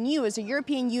potentially new, is the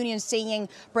European Union saying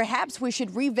perhaps we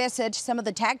should revisit some of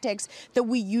the tactics that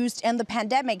we used in the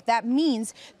pandemic. That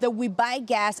means that we buy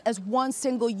gas as one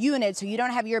single unit. So you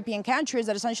don't have European countries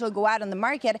that essentially go out on the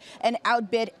market and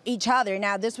outbid each other.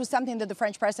 Now, this was something that the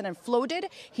French president floated.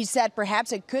 He said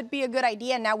perhaps it could be a good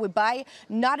idea. Now we buy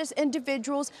not as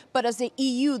individuals, but as the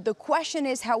EU. The question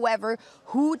is, however,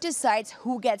 who decides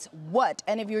who gets what?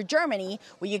 And if you're Germany,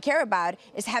 what you care about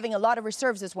is having a lot of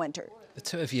reserves this winter. The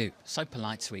two of you, so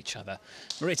polite to each other.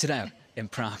 Maria Tadeo in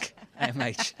Prague,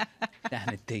 AMH down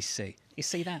in DC. You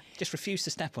see that? Just refuse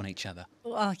to step on each other.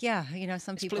 Well, yeah,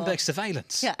 some it's people... Bloomberg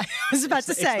surveillance. Yeah, I was about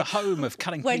to say. It's the home of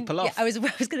cutting people off. Yeah, I was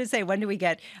going to say, when do we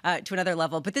get to another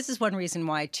level? But this is one reason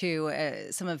why, too,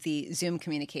 some of the Zoom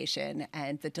communication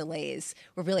and the delays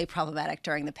were really problematic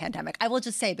during the pandemic. I will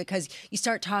just say, because you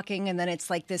start talking and then it's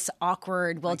like this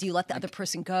awkward, well, do you let the other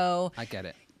person go? I get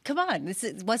it. Come on,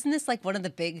 wasn't this like one of the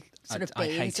big sort of I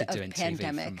banes hated of doing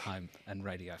pandemic? TV from home and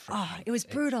radio from Oh, home. it was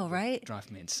brutal, right?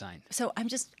 Drive me insane. So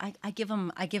I give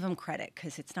them credit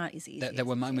because it's not as easy. There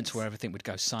were moments where everything would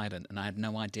go silent and I had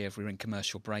no idea if we were in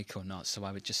commercial break or not. So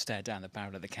I would just stare down the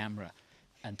barrel of the camera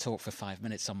and talk for 5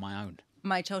 minutes on my own.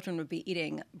 My children would be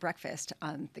eating breakfast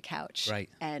on the couch, right,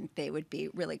 and they would be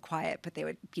really quiet, but they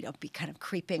would, be kind of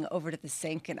creeping over to the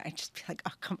sink, and I'd just be like,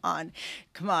 "Oh, come on,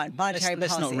 monetary policy."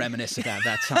 Let's not reminisce about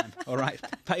that time. All right,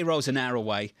 payroll's an hour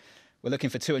away. We're looking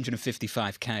for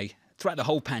 255k. Throughout the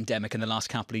whole pandemic in the last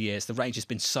couple of years, the range has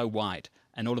been so wide,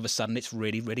 and all of a sudden, it's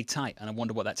really, really tight. And I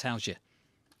wonder what that tells you.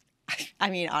 I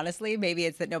mean, honestly, maybe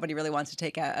it's that nobody really wants to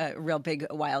take a real big,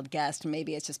 wild guess.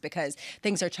 Maybe it's just because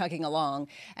things are chugging along.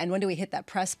 And when do we hit that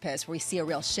precipice where we see a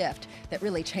real shift that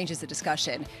really changes the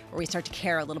discussion, where we start to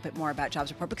care a little bit more about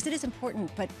jobs report? Because it is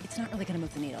important, but it's not really going to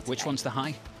move the needle today. Which one's the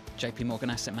high? JP Morgan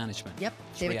Asset Management. Yep,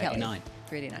 David Kelly.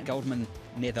 389. Goldman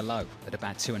near the low at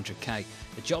about 200k.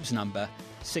 The jobs number,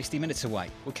 60 minutes away.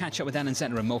 We'll catch up with Alan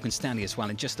Zentner and Morgan Stanley as well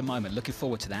in just a moment. Looking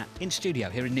forward to that. In studio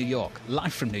here in New York,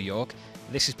 live from New York,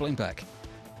 this is Bloomberg.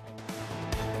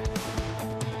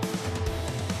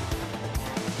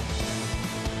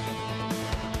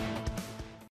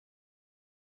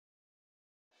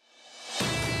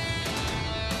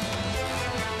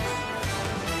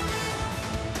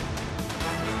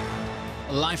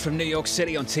 Live from New York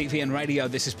City on TV and radio,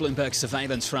 this is Bloomberg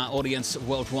Surveillance for our audience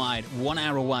worldwide. 1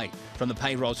 hour away from the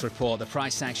payrolls report. The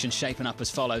price action shaping up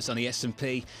as follows on the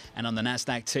S&P and on the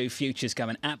Nasdaq 2. Futures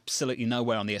going absolutely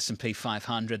nowhere on the S&P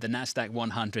 500. The Nasdaq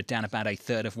 100 down about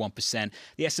 0.33%.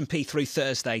 The S&P through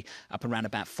Thursday up around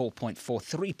about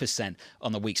 4.43%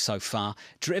 on the week so far.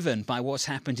 Driven by what's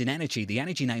happened in energy. The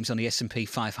energy names on the S&P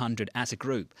 500 as a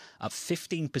group up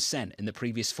 15% in the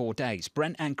previous 4 days.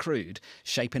 Brent and crude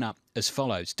shaping up as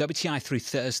follows. WTI through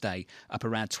Thursday up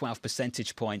around 12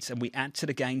 percentage points, and we add to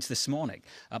the gains this morning,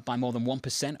 up by more than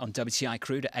 1% on WTI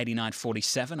crude at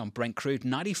 89.47, on Brent crude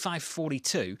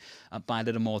 95.42, up by a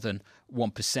little more than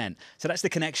 1%. So that's the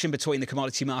connection between the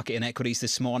commodity market and equities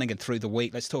this morning and through the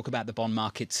week. Let's talk about the bond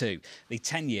market too. The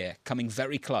 10-year coming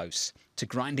very close to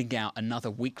grinding out another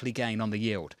weekly gain on the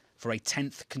yield. For a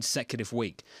 10th consecutive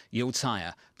week, yields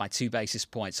higher by 2 basis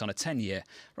points on a 10-year.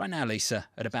 Right now, Lisa,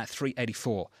 at about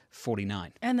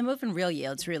 384.49. And the move in real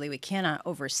yields, really, we cannot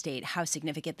overstate how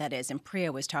significant that is. And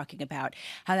Priya was talking about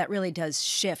how that really does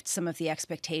shift some of the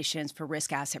expectations for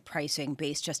risk asset pricing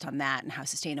based just on that and how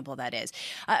sustainable that is.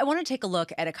 I want to take a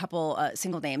look at a couple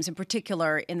single names, in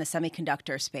particular in the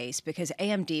semiconductor space, because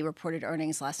AMD reported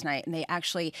earnings last night, and they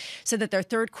actually said that their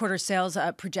third quarter sales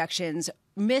projections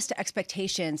missed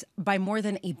expectations by more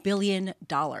than $1 billion.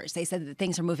 They said that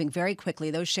things are moving very quickly.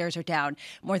 Those shares are down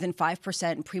more than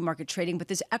 5% in pre-market trading, but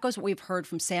this echoes what we've heard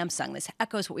from Samsung. This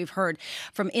echoes what we've heard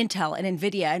from Intel and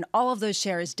NVIDIA, and all of those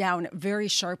shares down very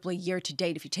sharply year to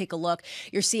date. If you take a look,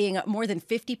 you're seeing more than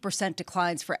 50%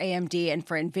 declines for AMD, and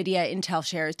for NVIDIA, Intel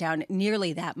shares down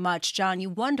nearly that much. John, you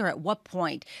wonder at what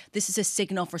point this is a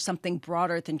signal for something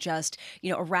broader than just,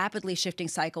 a rapidly shifting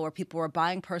cycle where people were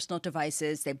buying personal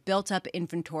devices, they built up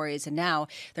inventories, and now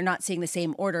they're not seeing the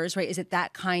same orders, right? Is it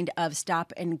that kind of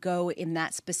stop and go in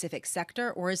that specific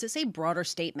sector, or is this a broader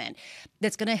statement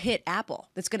that's going to hit Apple,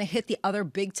 that's going to hit the other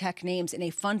big tech names in a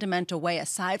fundamental way,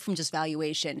 aside from just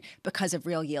valuation, because of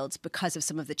real yields, because of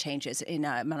some of the changes in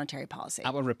monetary policy?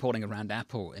 Our reporting around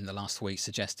Apple in the last week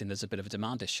suggesting there's a bit of a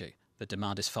demand issue. The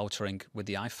demand is faltering with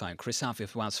the iPhone. Chris Harvey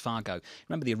of Wells Fargo.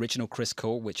 Remember the original Chris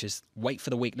call, which is wait for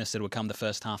the weakness that will come the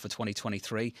first half of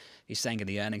 2023. He's saying in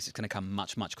the earnings it's going to come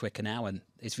much, much quicker now, and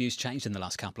his views changed in the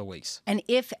last couple of weeks. And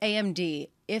if AMD,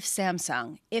 if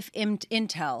Samsung, if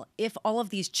Intel, if all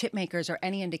of these chip makers are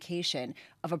any indication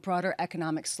of a broader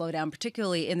economic slowdown,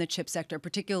 particularly in the chip sector,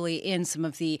 particularly in some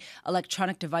of the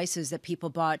electronic devices that people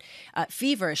bought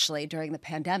feverishly during the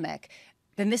pandemic,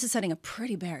 then this is sending a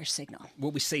pretty bearish signal.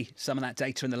 Will we see some of that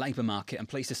data in the labour market? I'm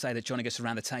pleased to say that joining us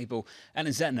around the table,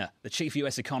 Ellen Zentner, the chief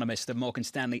US economist of Morgan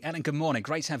Stanley. Ellen, good morning.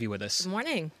 Great to have you with us. Good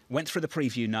morning. Went through the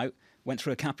preview note, went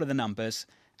through a couple of the numbers.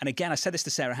 And again, I said this to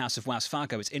Sarah House of Wells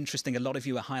Fargo. It's interesting. A lot of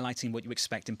you are highlighting what you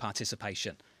expect in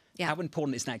participation. Yeah. How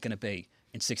important is that going to be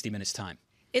in 60 minutes' time?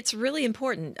 It's really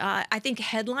important. I think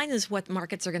headline is what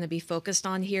markets are going to be focused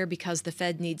on here because the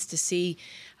Fed needs to see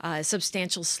a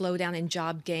substantial slowdown in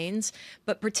job gains.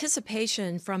 But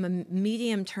participation from a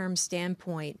medium-term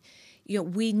standpoint,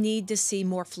 we need to see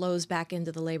more flows back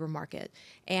into the labor market.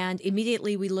 And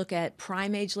immediately we look at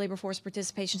prime age labor force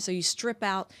participation. So you strip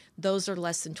out those that are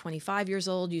less than 25 years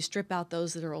old, you strip out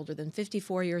those that are older than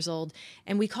 54 years old,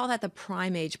 and we call that the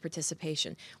prime age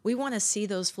participation. We want to see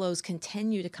those flows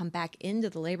continue to come back into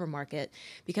the labor market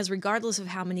because regardless of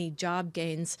how many job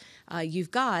gains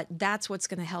you've got, that's what's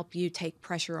going to help you take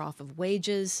pressure off of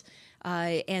wages.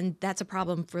 And that's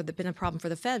been a problem for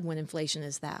the Fed when inflation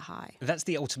is that high. That's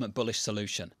the ultimate bullish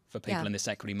solution for people in this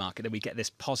equity market, that we get this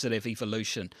positive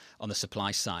evolution on the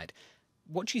supply side.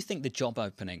 What do you think the job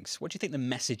openings, what do you think the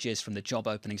message is from the job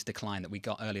openings decline that we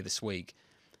got earlier this week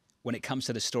when it comes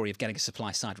to the story of getting a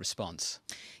supply side response?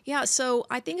 Yeah, so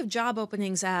I think of job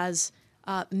openings as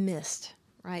missed.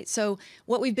 Right. So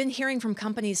what we've been hearing from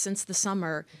companies since the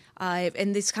summer,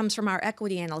 and this comes from our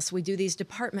equity analysts, we do these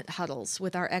department huddles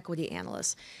with our equity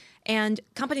analysts. And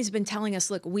companies have been telling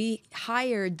us, look, we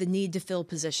hired the need to fill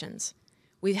positions.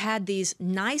 We've had these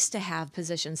nice to have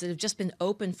positions that have just been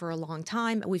open for a long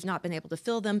time. And we've not been able to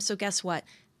fill them. So guess what?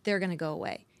 They're going to go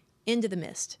away into the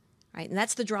mist. Right. And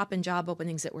that's the drop in job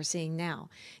openings that we're seeing now.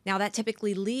 Now, that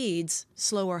typically leads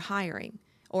slower hiring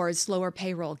or slower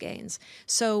payroll gains.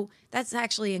 So that's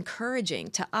actually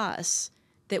encouraging to us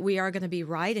that we are going to be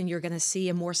right and you're going to see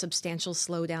a more substantial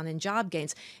slowdown in job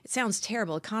gains. It sounds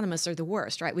terrible. Economists are the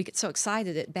worst, right? We get so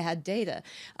excited at bad data.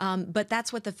 But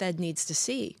that's what the Fed needs to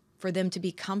see for them to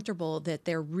be comfortable that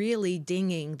they're really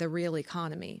dinging the real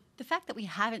economy. The fact that we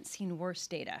haven't seen worse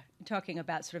data, talking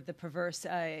about sort of the perverse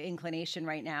inclination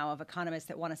right now of economists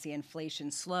that want to see inflation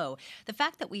slow, the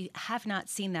fact that we have not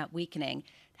seen that weakening,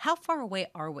 how far away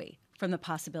are we from the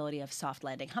possibility of soft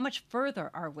landing? How much further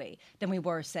are we than we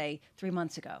were, say, 3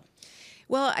 months ago?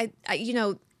 Well,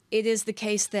 it is the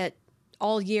case that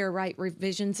all year, right,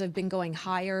 revisions have been going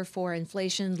higher for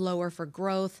inflation, lower for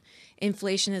growth.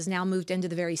 Inflation has now moved into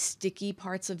the very sticky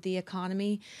parts of the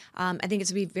economy. I think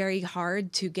it's going to be very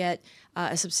hard to get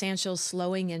a substantial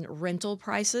slowing in rental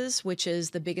prices, which is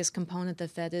the biggest component the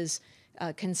Fed is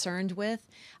concerned with.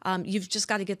 You've just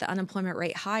got to get the unemployment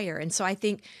rate higher. And so I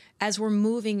think as we're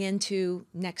moving into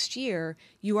next year,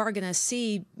 you are going to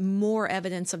see more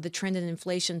evidence of the trend in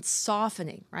inflation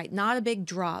softening, right? Not a big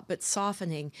drop, but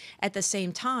softening at the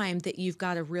same time that you've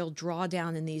got a real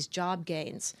drawdown in these job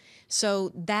gains.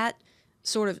 So that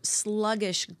sort of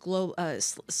sluggish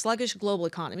global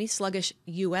economy, sluggish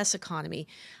U.S. economy,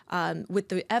 with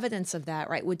the evidence of that,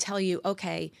 right, would tell you,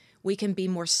 okay, we can be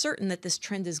more certain that this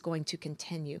trend is going to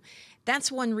continue.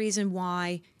 That's one reason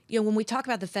why, when we talk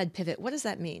about the Fed pivot, what does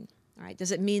that mean? All right,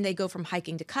 does it mean they go from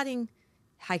hiking to cutting,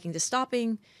 hiking to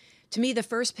stopping? To me, the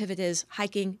first pivot is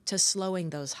hiking to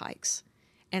slowing those hikes.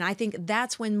 And I think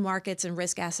that's when markets and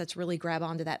risk assets really grab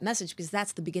onto that message, because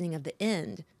that's the beginning of the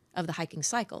end of the hiking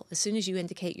cycle. As soon as you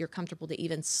indicate you're comfortable to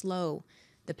even slow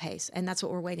the pace, and that's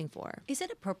what we're waiting for. Is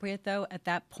it appropriate, though, at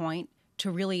that point, to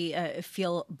really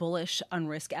feel bullish on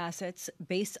risk assets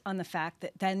based on the fact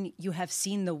that then you have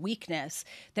seen the weakness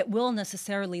that will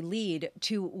necessarily lead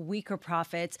to weaker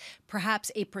profits,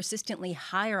 perhaps a persistently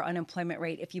higher unemployment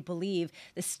rate if you believe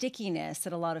the stickiness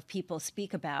that a lot of people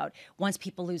speak about once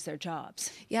people lose their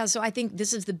jobs? Yeah, so I think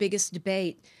this is the biggest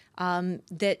debate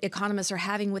that economists are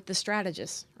having with the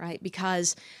strategists, right?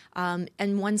 Because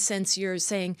in one sense, you're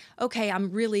saying, okay, I'm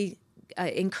really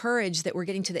encouraged that we're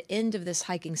getting to the end of this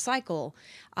hiking cycle.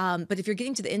 But if you're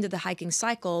getting to the end of the hiking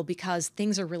cycle because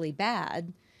things are really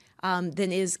bad,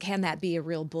 then can that be a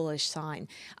real bullish sign?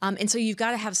 And so you've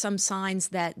got to have some signs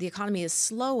that the economy is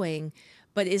slowing,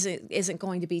 but isn't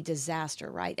going to be disaster,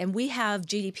 right? And we have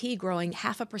GDP growing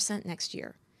 0.5% next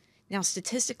year. Now,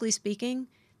 statistically speaking,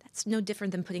 that's no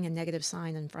different than putting a negative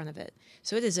sign in front of it.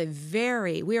 So it is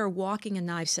we are walking a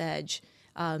knife's edge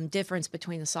difference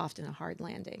between a soft and a hard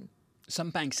landing.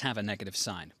 Some banks have a negative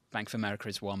sign. Bank of America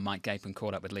is one. Mike Gapen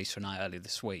caught up with Lisa and I earlier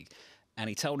this week, and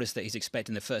he told us that he's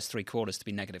expecting the first 3 quarters to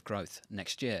be negative growth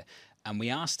next year. And we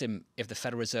asked him if the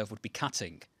Federal Reserve would be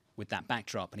cutting with that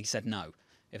backdrop, and he said no.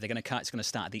 If they're going to cut, it's going to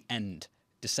start at the end.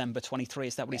 December 23,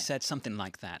 is that what he said? Something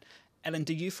like that. Ellen,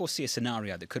 do you foresee a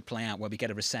scenario that could play out where we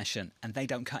get a recession and they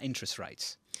don't cut interest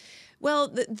rates? Well,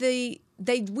 they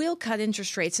will cut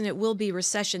interest rates and it will be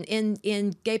recession in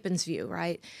Gapen's view,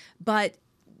 right? But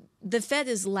the Fed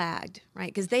is lagged, right?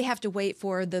 Because they have to wait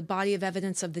for the body of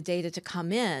evidence of the data to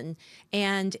come in.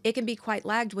 And it can be quite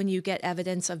lagged when you get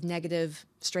evidence of negative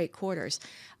straight quarters.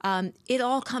 It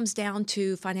all comes down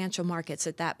to financial markets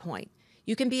at that point.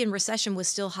 You can be in recession with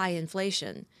still high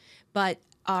inflation, but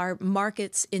are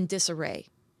markets in disarray?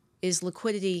 Is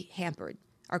liquidity hampered?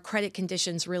 Are credit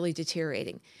conditions really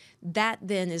deteriorating? That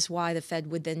then is why the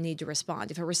Fed would then need to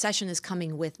respond if a recession is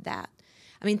coming with that.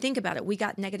 I mean, think about it. We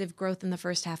got negative growth in the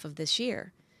first half of this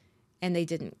year, and they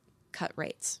didn't cut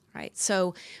rates, right?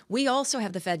 So we also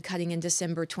have the Fed cutting in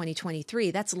December 2023.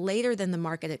 That's later than the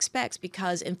market expects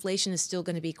because inflation is still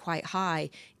going to be quite high,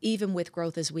 even with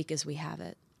growth as weak as we have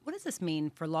it. What does this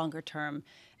mean for longer-term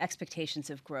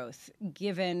expectations of growth,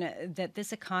 given that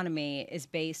this economy is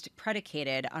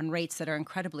predicated on rates that are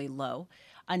incredibly low,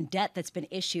 on debt that's been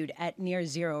issued at near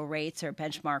zero rates or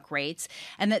benchmark rates,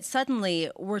 and that suddenly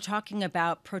we're talking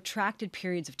about protracted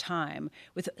periods of time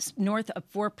with north of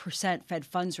 4% Fed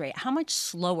funds rate? How much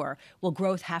slower will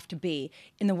growth have to be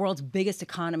in the world's biggest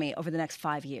economy over the next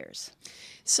 5 years?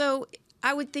 So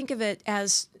I would think of it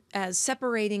as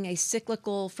separating a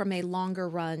cyclical from a longer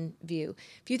run view.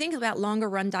 If you think about longer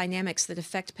run dynamics that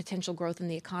affect potential growth in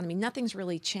the economy, nothing's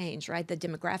really changed, right? The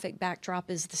demographic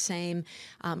backdrop is the same.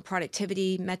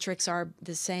 Productivity metrics are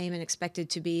the same and expected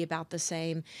to be about the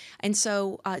same. And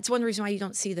so it's one reason why you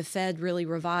don't see the Fed really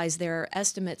revise their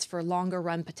estimates for longer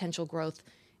run potential growth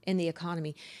in the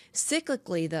economy.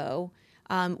 Cyclically, though,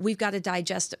 we've got to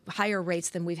digest higher rates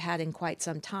than we've had in quite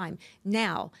some time.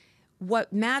 Now,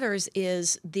 what matters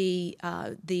is the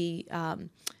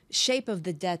shape of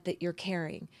the debt that you're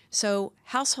carrying. So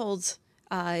households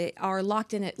are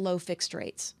locked in at low fixed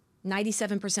rates.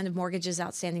 97% of mortgages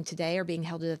outstanding today are being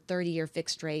held at a 30-year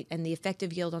fixed rate, and the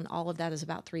effective yield on all of that is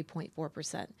about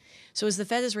 3.4%. So as the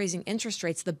Fed is raising interest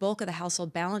rates, the bulk of the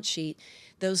household balance sheet,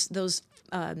 those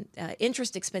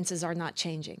interest expenses are not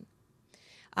changing.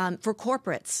 For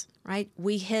corporates, right,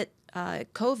 we hit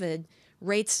COVID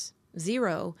rates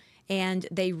zero, and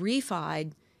they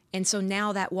refied, and so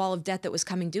now that wall of debt that was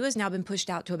coming due has now been pushed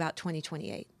out to about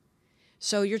 2028.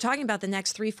 So you're talking about the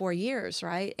next 3-4 years,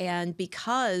 right? And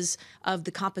because of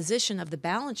the composition of the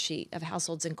balance sheet of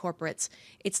households and corporates,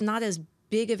 it's not as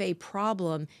big of a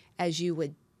problem as you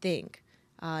would think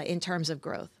in terms of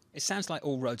growth. It sounds like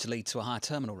all roads lead to a higher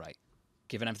terminal rate.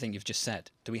 Given everything you've just said,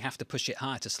 do we have to push it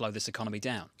higher to slow this economy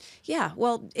down? Yeah,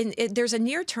 well, there's a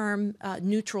near-term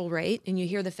neutral rate, and you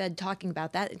hear the Fed talking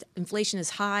about that. Inflation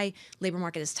is high, labor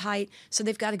market is tight, so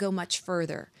they've got to go much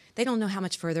further. They don't know how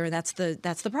much further, and that's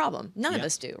the problem. None of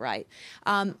us do, right?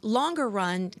 Longer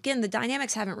run, again, the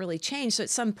dynamics haven't really changed. So at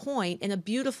some point, in a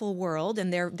beautiful world,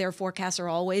 and their forecasts are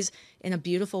always in a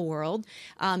beautiful world,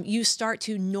 you start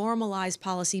to normalize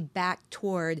policy back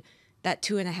toward that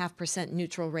 2.5%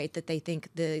 neutral rate that they think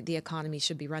the economy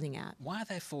should be running at. Why are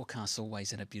their forecasts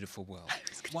always in a beautiful world?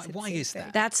 Why is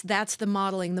that? That's the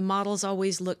modeling. The models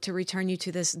always look to return you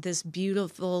to this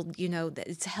beautiful,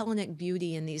 it's Hellenic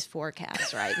beauty in these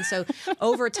forecasts, right? And so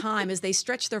over time, as they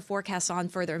stretch their forecasts on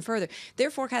further and further,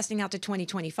 they're forecasting out to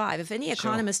 2025. If any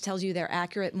economist tells you they're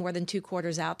accurate more than 2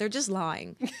 quarters out, they're just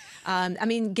lying. I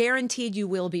mean, guaranteed you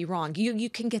will be wrong. You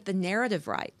can get the narrative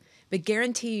right, but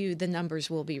guarantee you the numbers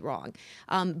will be wrong.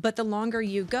 But the longer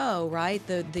you go, right,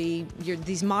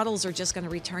 these models are just going to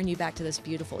return you back to this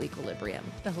beautiful equilibrium.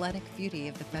 The hellenic beauty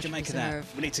of the Federal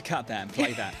Reserve. We need to cut that and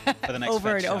play that for the next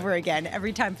over and show. over again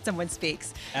every time someone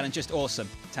speaks. Ellen, just awesome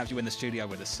to have you in the studio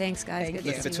with us. Thanks, guys. Thank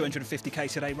Looking for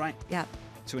 250K today, right? Yeah.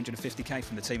 250K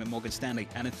from the team at Morgan Stanley.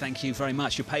 And thank you very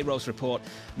much. Your payrolls report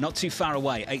not too far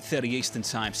away, 8:30 Eastern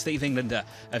Time. Steve Englander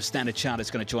of Standard Chartered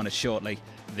is going to join us shortly.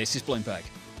 This is Bloomberg.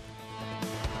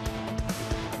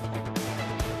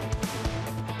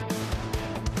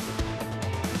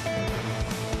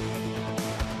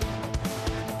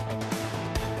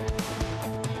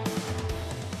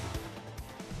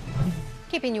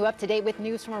 Keeping you up to date with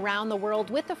news from around the world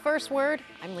with the first word,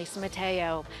 I'm Lisa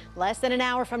Mateo. Less than an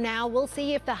hour from now, we'll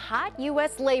see if the hot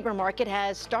U.S. labor market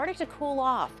has started to cool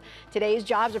off. Today's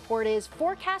jobs report is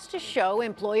forecast to show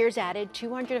employers added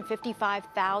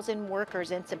 255,000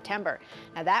 workers in September.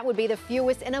 Now, that would be the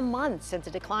fewest in a month since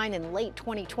a decline in late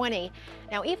 2020.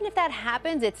 Now, even if that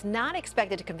happens, it's not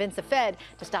expected to convince the Fed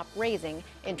to stop raising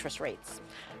interest rates.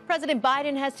 President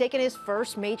Biden has taken his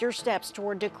first major steps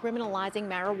toward decriminalizing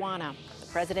marijuana. The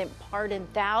president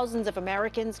pardoned thousands of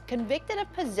Americans convicted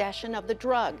of possession of the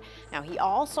drug. Now, he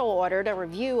also ordered a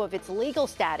review of its legal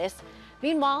status.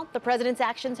 Meanwhile, the president's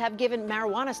actions have given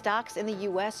marijuana stocks in the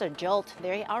U.S. a jolt.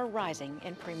 They are rising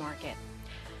in pre-market.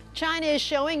 China is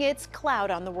showing its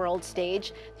clout on the world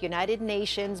stage. The United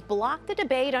Nations blocked the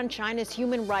debate on China's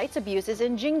human rights abuses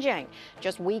in Xinjiang,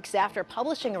 just weeks after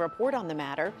publishing a report on the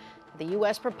matter. The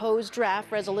U.S. proposed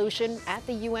draft resolution at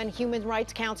the UN Human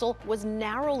Rights Council was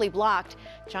narrowly blocked.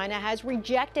 China has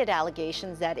rejected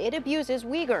allegations that it abuses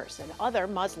Uyghurs and other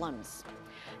Muslims.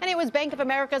 And it was Bank of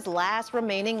America's last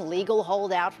remaining legal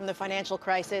holdout from the financial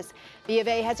crisis. B of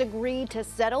A has agreed to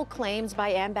settle claims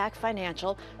by Ambac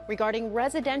Financial regarding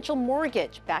residential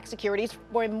mortgage-backed securities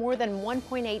for more than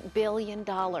 $1.8 billion.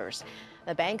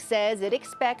 The bank says it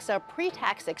expects a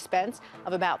pre-tax expense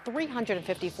of about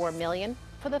 $354 million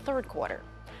for the third quarter.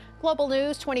 Global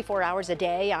news 24 hours a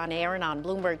day on air and on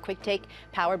Bloomberg Quick Take,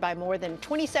 powered by more than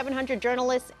 2,700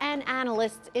 journalists and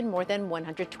analysts in more than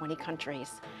 120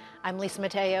 countries. I'm Lisa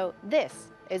Mateo. This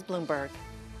is Bloomberg.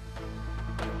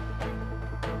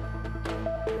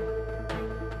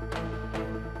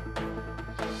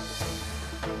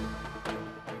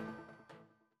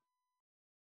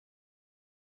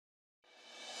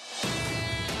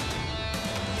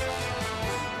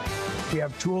 We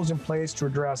have tools in place to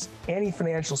address any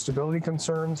financial stability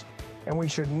concerns, and we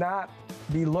should not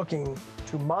be looking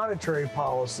to monetary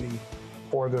policy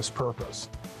for this purpose.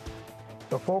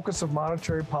 The focus of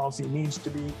monetary policy needs to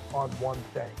be on one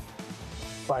thing: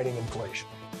 fighting inflation.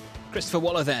 Christopher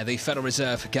Waller there, the Federal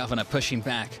Reserve governor, pushing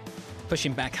back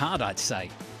hard, I'd say,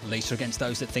 Lisa, against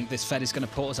those that think this Fed is going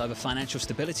to pause over financial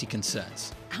stability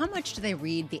concerns. How much do they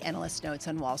read the analyst notes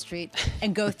on Wall Street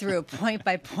and go through point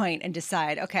by point and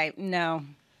decide, okay, no.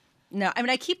 I mean,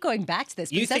 I keep going back to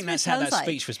this. You think that's how that like.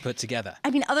 speech was put together? I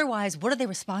mean, otherwise, what are they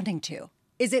responding to?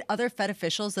 Is it other Fed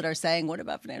officials that are saying, what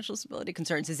about financial stability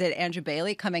concerns? Is it Andrew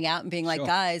Bailey coming out and being like,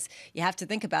 guys, you have to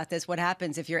think about this. What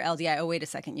happens if your LDI, oh, wait a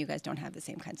second, you guys don't have the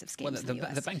same kinds of schemes Well, in the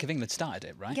US? the Bank of England started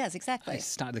it, right? Yes, exactly. They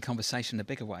started the conversation in a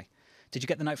bigger way. Did you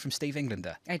get the note from Steve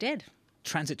Englander? I did.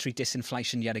 Transitory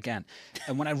disinflation yet again.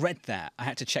 And when I read that, I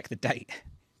had to check the date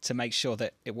to make sure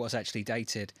that it was actually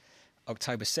dated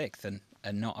October 6th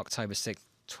and not October 6th,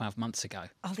 12 months ago.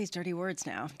 All these dirty words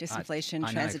now. Disinflation,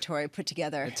 I transitory, put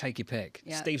together. Take your pick.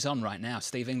 Yeah. Steve's on right now.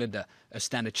 Steve Englander of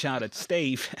Standard Chartered.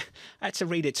 Steve, I had to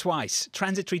read it twice.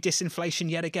 Transitory disinflation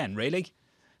yet again, really?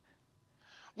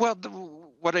 Well,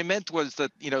 what I meant was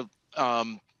that,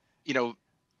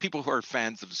 people who are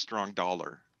fans of a strong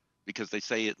dollar, because they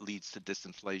say it leads to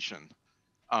disinflation.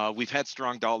 We've had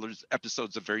strong dollars,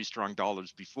 episodes of very strong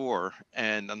dollars before,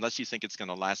 and unless you think it's going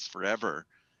to last forever,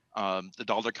 the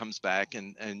dollar comes back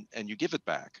and you give it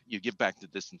back. You give back the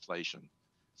disinflation.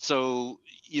 So,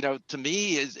 to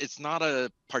me, it's not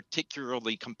a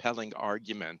particularly compelling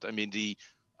argument. I mean, the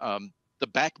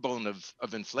backbone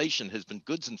of inflation has been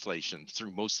goods inflation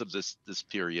through most of this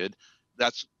period.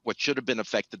 That's what should have been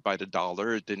affected by the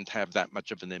dollar. It didn't have that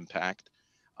much of an impact.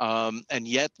 And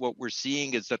yet what we're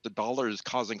seeing is that the dollar is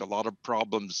causing a lot of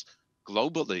problems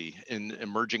globally in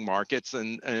emerging markets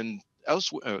and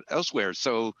elsewhere.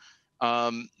 So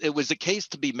it was a case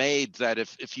to be made that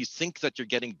if you think that you're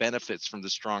getting benefits from the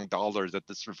strong dollar, that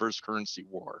this reverse currency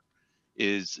war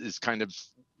is kind of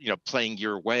playing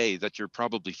your way, that you're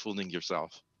probably fooling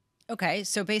yourself. Okay,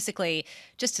 so basically,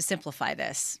 just to simplify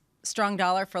this, strong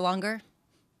dollar for longer?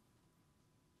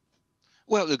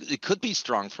 Well, it could be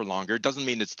strong for longer. It doesn't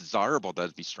mean it's desirable that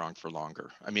it be strong for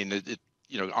longer. I mean,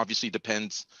 obviously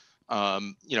depends,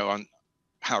 on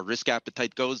how risk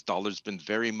appetite goes. Dollar's been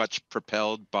very much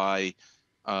propelled by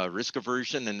risk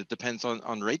aversion, and it depends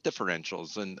on rate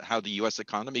differentials and how the U.S.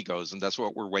 economy goes, and that's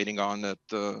what we're waiting on at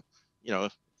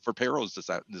for payrolls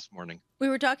this morning. We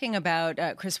were talking about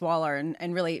Chris Waller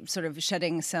and really sort of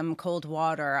shedding some cold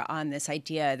water on this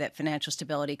idea that financial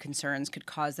stability concerns could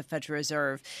cause the Federal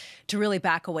Reserve to really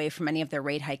back away from any of their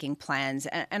rate hiking plans.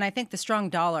 And I think the strong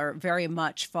dollar very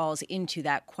much falls into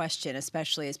that question,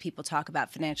 especially as people talk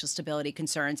about financial stability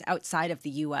concerns outside of the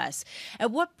U.S.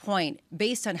 At what point,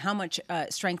 based on how much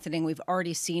strengthening we've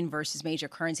already seen versus major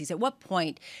currencies, at what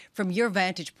point, from your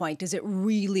vantage point, does it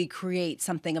really create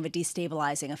something of a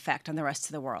destabilizing effect on the rest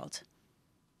of the world?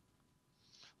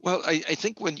 Well, I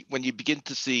think when you begin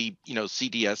to see,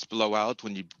 CDS blow out,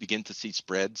 when you begin to see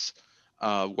spreads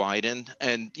widen,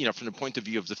 and, from the point of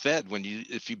view of the Fed,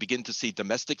 if you begin to see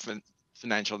domestic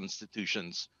financial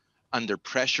institutions under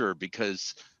pressure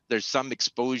because there's some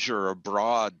exposure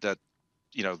abroad that,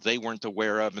 they weren't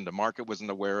aware of and the market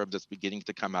wasn't aware of that's beginning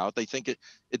to come out, I think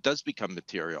it does become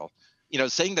material.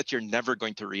 Saying that you're never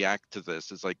going to react to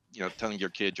this is like, telling your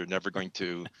kid you're never going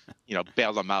to,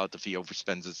 bail him out if he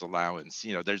overspends his allowance.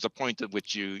 There's a point at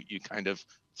which you kind of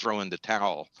throw in the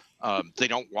towel. They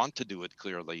don't want to do it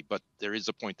clearly, but there is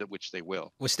a point at which they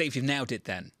will. Well, Steve, you've nailed it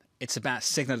then. It's about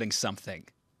signaling something.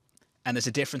 And there's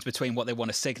a difference between what they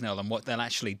want to signal and what they'll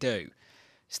actually do.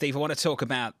 Steve, I want to talk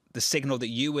about the signal that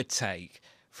you would take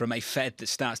from a Fed that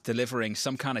starts delivering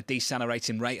some kind of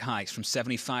decelerating rate hikes from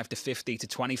 75 to 50 to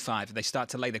 25. They start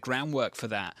to lay the groundwork for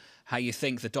that. How you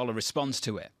think the dollar responds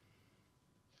to it?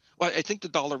 Well, I think the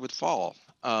dollar would fall.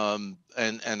 And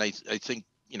I think,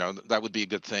 that would be a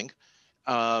good thing.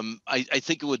 I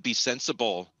think it would be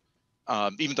sensible,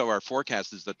 even though our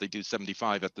forecast is that they do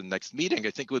 75 at the next meeting,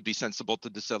 I think it would be sensible to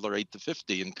decelerate to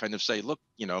 50 and kind of say, look,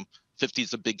 50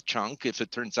 is a big chunk. If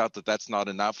it turns out that that's not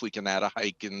enough, we can add a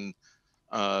hike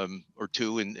or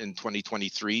two in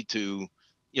 2023 to,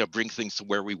 bring things to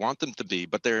where we want them to be.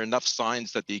 But there are enough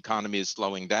signs that the economy is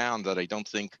slowing down that I don't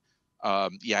think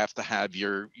you have to have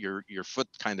your foot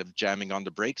kind of jamming on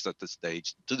the brakes at this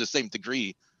stage to the same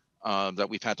degree that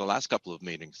we've had the last couple of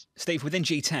meetings. Steve, within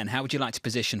G10, how would you like to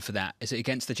position for that? Is it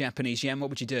against the Japanese yen? What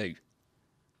would you do?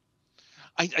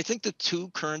 I think the two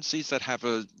currencies that have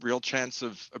a real chance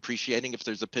of appreciating if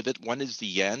there's a pivot, one is the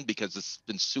yen because it's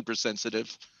been super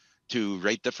sensitive to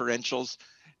rate differentials.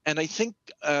 And I think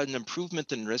an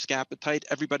improvement in risk appetite,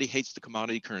 everybody hates the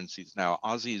commodity currencies now.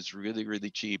 Aussie is really, really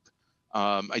cheap.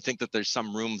 I think that there's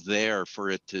some room there for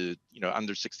it to,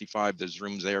 under 65, there's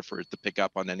room there for it to pick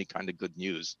up on any kind of good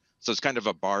news. So it's kind of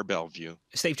a barbell view.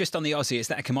 Steve, just on the Aussie, is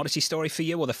that a commodity story for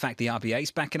you or the fact the RBA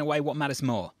is backing away? What matters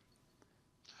more?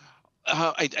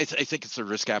 I think it's a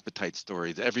risk appetite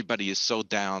story. Everybody is so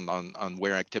down on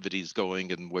where activity is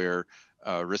going and where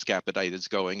risk appetite is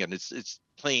going, and it's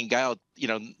playing out,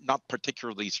 not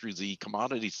particularly through the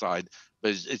commodity side,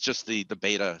 but it's just the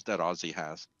beta that Aussie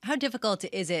has. How difficult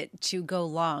is it to go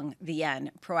long the yen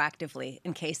proactively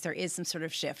in case there is some sort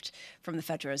of shift from the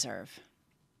Federal Reserve?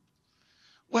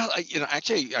 Well,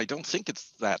 actually, I don't think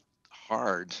it's that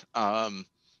hard.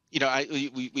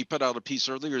 We put out a piece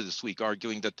earlier this week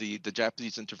arguing that the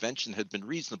Japanese intervention had been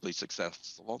reasonably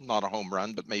successful, not a home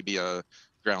run, but maybe a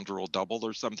ground rule double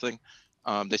or something.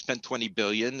 They spent $20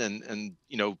 billion and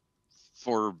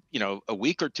for, a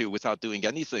week or two without doing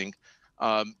anything,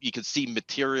 you could see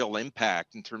material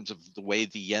impact in terms of the way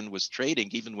the yen was trading,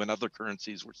 even when other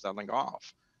currencies were selling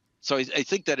off. So I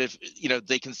think that if,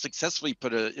 they can successfully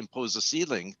impose a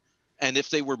ceiling, and if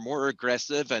they were more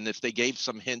aggressive and if they gave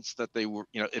some hints that they were,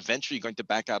 eventually going to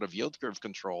back out of yield curve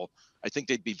control, I think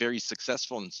they'd be very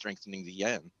successful in strengthening the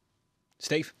yen.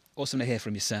 Steve, awesome to hear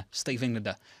from you, sir. Steve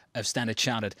Englander of Standard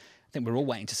Chartered. I think we're all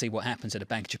waiting to see what happens at the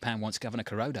Bank of Japan once Governor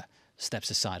Kuroda steps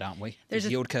aside, aren't we? Does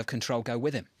yield curve control go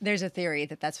with him? There's a theory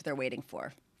that that's what they're waiting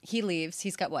for. He leaves.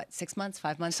 He's got, 6 months,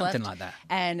 5 months left? Something like that.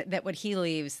 And that when he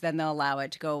leaves, then they'll allow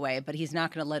it to go away. But he's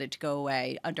not going to let it to go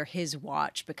away under his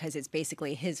watch because it's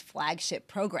basically his flagship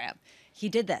program. He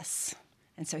did this,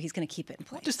 and so he's going to keep it in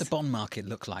place. What does the bond market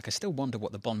look like? I still wonder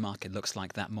what the bond market looks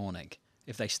like that morning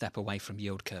if they step away from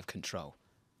yield curve control.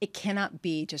 It cannot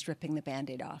be just ripping the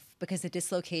Band-Aid off because the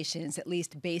dislocations, at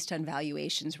least based on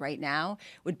valuations right now,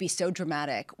 would be so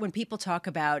dramatic. When people talk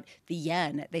about the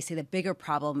yen, they say the bigger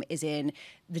problem is in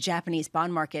the Japanese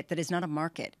bond market that is not a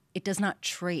market. It does not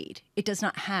trade. It does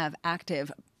not have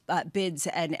active bids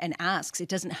and asks. It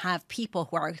doesn't have people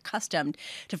who are accustomed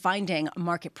to finding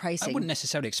market pricing. I wouldn't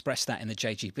necessarily express that in the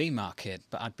JGB market,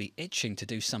 but I'd be itching to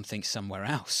do something somewhere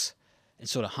else. in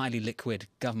sort of highly liquid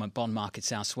government bond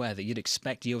markets elsewhere that you'd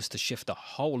expect yields to shift a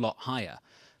whole lot higher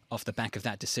off the back of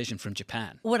that decision from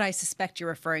Japan. What I suspect you're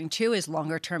referring to is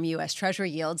longer-term U.S. Treasury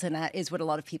yields, and that is what a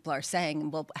lot of people are saying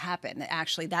will happen.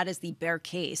 Actually, that is the bear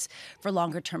case for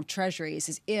longer-term Treasuries,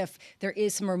 is if there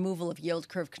is some removal of yield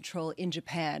curve control in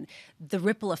Japan, the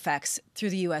ripple effects through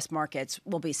the U.S. markets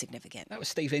will be significant. That was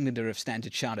Steve Englander of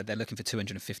Standard Chartered. They're looking for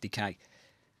 250K.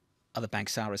 Other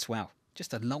banks are as well.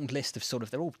 Just a long list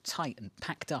of they're all tight and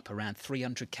packed up around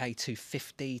 300K,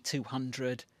 250,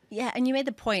 200. Yeah, and you made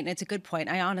the point, and it's a good point.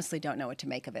 I honestly don't know what to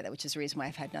make of it, which is the reason why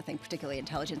I've had nothing particularly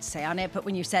intelligent to say on it. But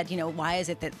when you said, why is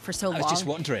it that for so long... I was just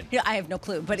wondering. I have no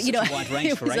clue. But, Such a wide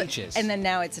range for ages. And then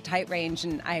now it's a tight range,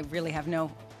 and I really have no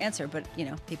answer. But,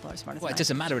 people are smarter than I. Well, it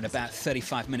doesn't matter. In about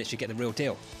 35 minutes, you get the real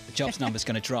deal. The jobs number's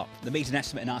going to drop. The median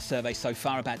estimate in our survey so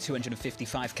far, about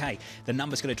 255K. The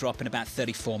number's going to drop in about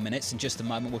 34 minutes. In just a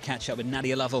moment, we'll catch up with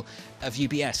Nadia Lovell of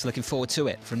UBS. Looking forward to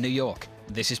it from New York.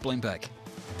 This is Bloomberg.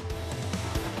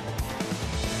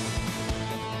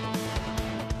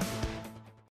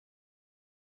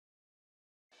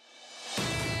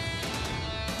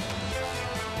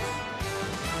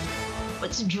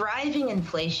 What's driving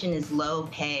inflation is low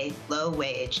pay, low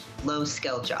wage, low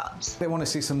skill jobs. They want to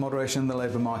see some moderation in the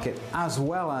labour market as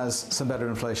well as some better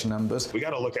inflation numbers. We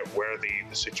got to look at where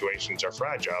the situations are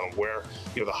fragile and where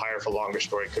the higher for longer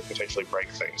story could potentially break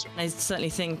things. I certainly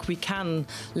think we can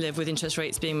live with interest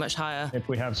rates being much higher. If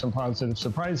we have some positive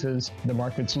surprises, the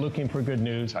market's looking for good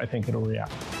news. I think it'll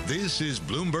react. This is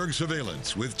Bloomberg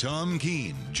Surveillance with Tom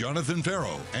Keene, Jonathan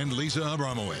Ferro, and Lisa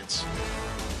Abramowicz.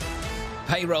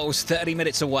 Payrolls 30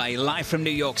 minutes away, live from New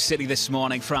York City this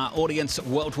morning for our audience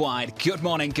worldwide. Good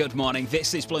morning, good morning.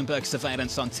 This is Bloomberg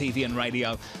Surveillance on TV and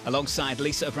radio. Alongside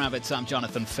Lisa Abramowicz, I'm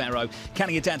Jonathan Ferro.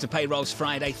 Counting it down to payrolls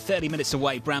Friday, 30 minutes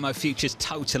away. Bramo futures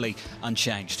totally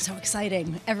unchanged. So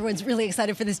exciting. Everyone's really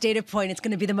excited for this data point. It's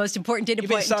going to be the most important data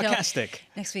point until sarcastic.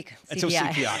 Next week. Until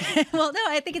CPI. Well, no,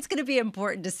 I think it's going to be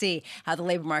important to see how the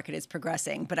labor market is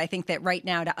progressing. But I think that right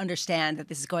now, to understand that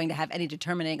this is going to have any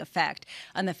determining effect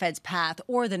on the Fed's path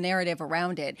or the narrative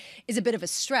around it is a bit of a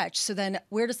stretch. So then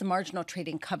where does the marginal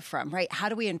trading come from, right? How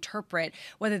do we interpret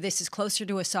whether this is closer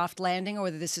to a soft landing or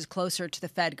whether this is closer to the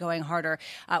Fed going harder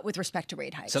with respect to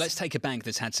rate hikes? So let's take a bank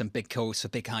that's had some big calls for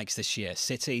big hikes this year.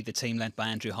 Citi, the team led by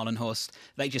Andrew Hollenhorst,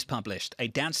 they just published a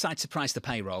downside surprise to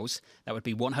payrolls. That would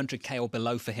be 100K or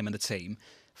below for him and the team.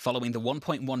 Following the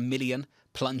 1.1 million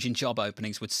plunge in job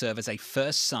openings would serve as a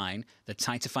first sign that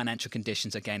tighter financial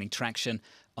conditions are gaining traction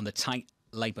on the tight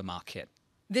labour market.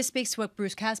 This speaks to what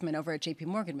Bruce Kasman over at JP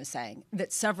Morgan was saying,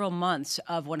 that several months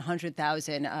of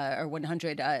 100,000 or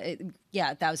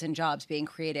 100,000 jobs being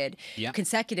created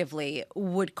consecutively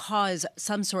would cause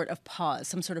some sort of pause,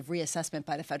 some sort of reassessment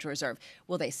by the Federal Reserve.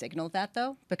 Will they signal that,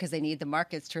 though? Because they need the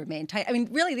markets to remain tight. I mean,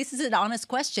 really, this is an honest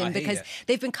question because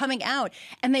they've been coming out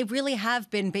and they really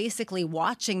have been basically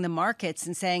watching the markets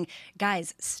and saying,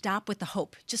 guys, stop with the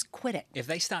hope. Just quit it. If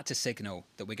they start to signal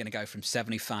that we're going to go from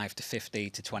 75 to 50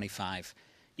 to 25,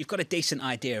 you've got a decent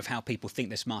idea of how people think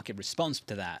this market responds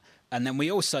to that. And then we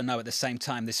also know at the same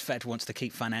time this Fed wants to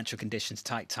keep financial conditions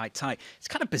tight, tight, tight. It's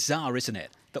kind of bizarre, isn't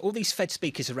it, that all these Fed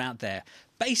speakers are out there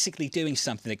basically doing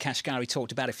something that Kashgari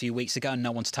talked about a few weeks ago and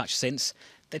no one's touched since.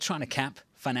 They're trying to cap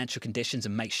financial conditions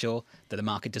and make sure that the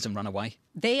market doesn't run away.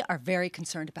 They are very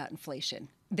concerned about inflation.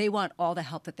 They want all the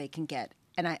help that they can get.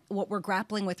 And what we're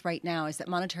grappling with right now is that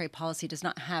monetary policy does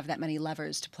not have that many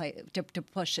levers to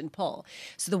push and pull.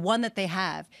 So the one that they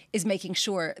have is making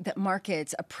sure that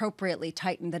markets appropriately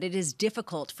tighten, that it is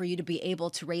difficult for you to be able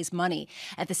to raise money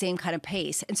at the same kind of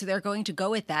pace. And so they're going to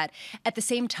go with that at the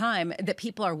same time that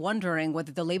people are wondering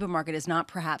whether the labor market is not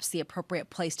perhaps the appropriate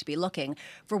place to be looking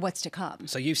for what's to come.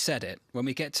 So you said it. When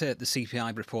we get to the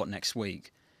CPI report next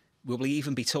week, will we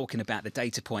even be talking about the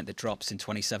data point that drops in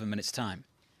 27 minutes' time?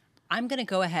 I'm going to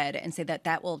go ahead and say that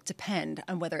that will depend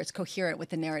on whether it's coherent with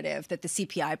the narrative that the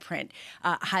CPI print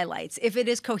highlights. If it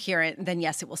is coherent, then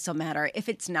yes, it will still matter. If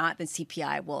it's not, then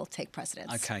CPI will take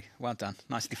precedence. Okay, well done.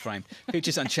 Nicely framed.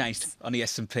 Futures unchanged on the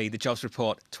S&P. The jobs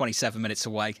report 27 minutes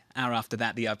away. Hour after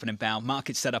that, the opening bell.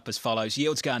 Market set up as follows.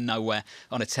 Yields going nowhere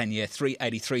on a 10-year,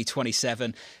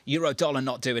 383.27. Euro dollar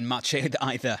not doing much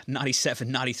either.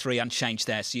 97.93 unchanged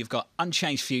there. So you've got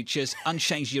unchanged futures,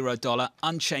 unchanged euro dollar,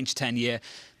 unchanged 10-year.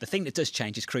 The thing that does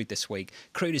change is crude this week.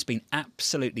 Crude has been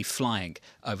absolutely flying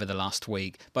over the last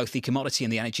week, both the commodity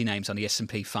and the energy names on the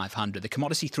S&P 500. The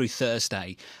commodity through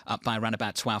Thursday up by around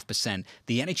about 12%.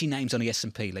 The energy names on the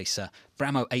S&P, Lisa,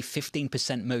 Bramo, a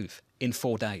 15% move in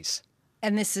 4 days.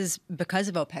 And this is because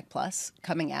of OPEC Plus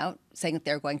coming out, saying that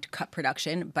they're going to cut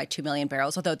production by 2 million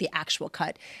barrels, although the actual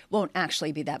cut won't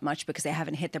actually be that much because they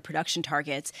haven't hit their production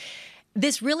targets.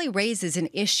 This really raises an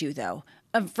issue, though,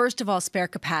 of, first of all, spare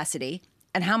capacity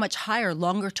and how much higher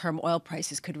longer-term oil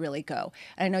prices could really go.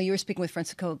 And I know you were speaking with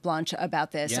Francisco Blanche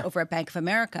about this over at Bank of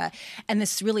America, and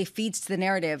this really feeds to the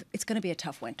narrative. It's going to be a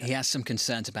tough winter. He has some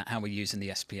concerns about how we're using the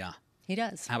SPR. He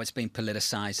does. How it's being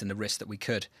politicized and the risk that we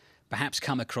could perhaps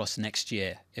come across next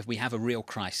year if we have a real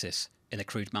crisis in the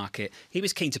crude market. He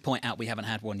was keen to point out we haven't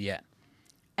had one yet.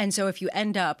 And so if you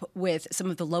end up with some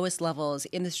of the lowest levels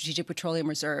in the Strategic Petroleum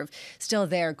Reserve still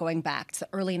there going back to the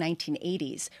early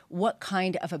 1980s, what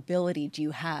kind of ability do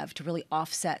you have to really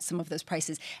offset some of those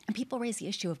prices? And people raise the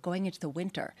issue of going into the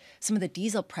winter. Some of the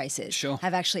diesel prices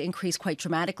have actually increased quite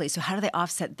dramatically. So how do they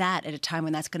offset that at a time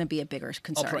when that's going to be a bigger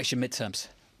concern? Operation Midterms.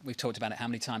 We've talked about it how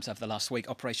many times over the last week?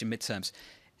 Operation Midterms.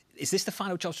 Is this the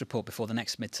final jobs report before the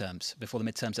next midterms, before the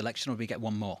midterms election, or do we get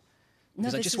one more?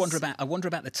 Because I wonder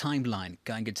about the timeline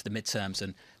going into the midterms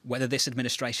and whether this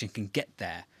administration can get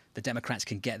there, the Democrats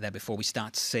can get there before we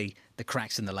start to see the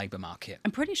cracks in the labour market.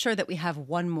 I'm pretty sure that we have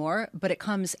one more, but it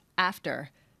comes after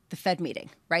the Fed meeting,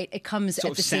 right? It comes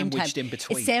at the same time. Sandwiched in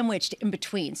between. It's sandwiched in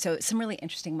between. So some really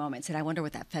interesting moments, and I wonder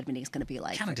what that Fed meeting is going to be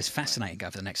like. Canada's fascinating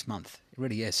over the next month. It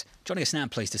really is. Joining us now, I'm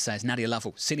pleased to say, is Nadia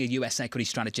Lovell, Senior US Equity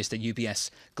Strategist at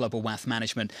UBS Global Wealth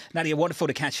Management. Nadia, wonderful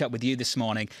to catch up with you this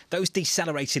morning. Those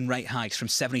decelerating rate hikes from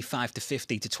 75 to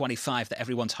 50 to 25 that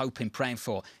everyone's hoping, praying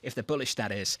for, if they're bullish,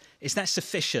 that is that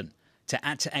sufficient to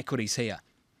add to equities here?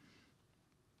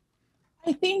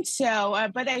 I think so,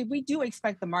 but we do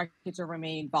expect the market to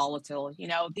remain volatile. You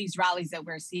know, these rallies that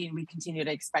we're seeing, we continue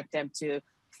to expect them to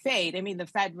fade. I mean, the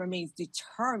Fed remains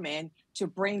determined to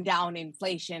bring down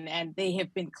inflation, and they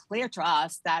have been clear to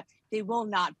us that they will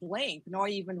not blink nor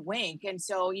even wink. And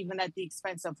so even at the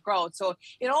expense of growth. So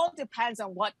it all depends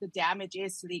on what the damage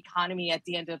is to the economy at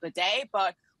the end of the day.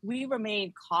 But we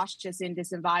remain cautious in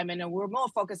this environment, and we're more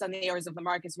focused on the areas of the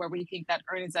markets where we think that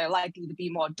earnings are likely to be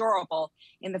more durable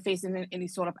in the face of any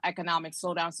sort of economic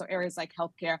slowdown. So areas like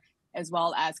healthcare, as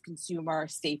well as consumer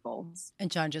staples.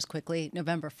 And John, just quickly,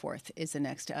 November 4th is the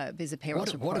next is a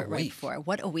payrolls report. What a week.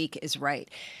 What a week is right.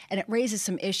 And it raises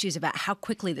some issues about how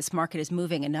quickly this market is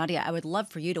moving. And Nadia, I would love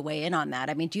for you to weigh in on that.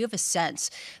 I mean, do you have a sense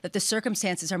that the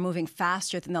circumstances are moving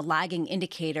faster than the lagging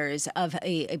indicators of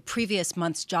a previous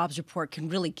month's jobs report can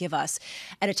really give us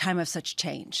at a time of such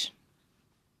change?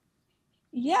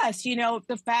 Yes, you know,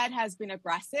 the Fed has been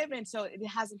aggressive, and so it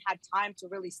hasn't had time to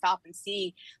really stop and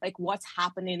see like what's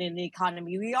happening in the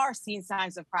economy. We are seeing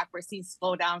signs of crack. We're seeing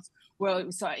slowdowns. Where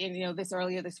we saw,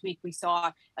 earlier this week, we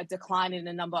saw a decline in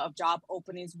the number of job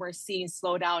openings. We're seeing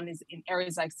slowdown in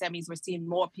areas like semis. We're seeing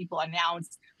more people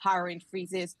announce hiring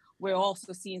freezes. We're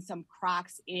also seeing some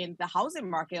cracks in the housing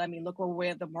market. I mean, look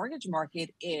where the mortgage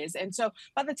market is. And so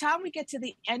by the time we get to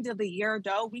the end of the year,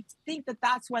 though, we think that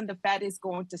that's when the Fed is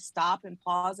going to stop and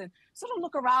pause and sort of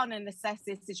look around and assess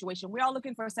this situation. We are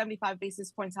looking for a 75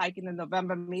 basis points hike in the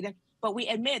November meeting, but we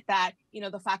admit that,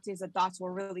 the fact is that dots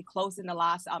were really close in the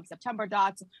last September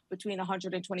dots between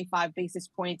 125 basis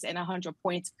points and 100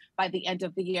 points by the end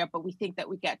of the year. But we think that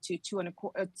we get to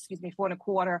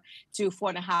 4.25% to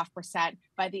 4.5%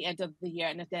 by the end of the year.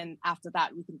 And then after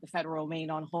that, we think the Fed will remain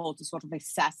on hold to sort of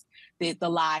assess the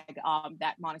lag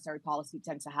that monetary policy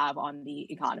tends to have on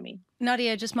the economy.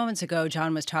 Nadia, just moments ago,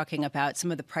 John was talking about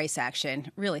some of the price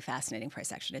action, really fascinating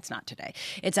price action. It's not today.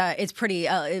 It's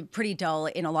pretty dull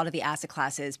in a lot of the asset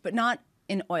classes, but not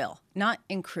in oil, not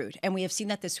in crude. And we have seen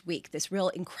that this week, this real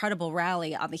incredible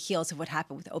rally on the heels of what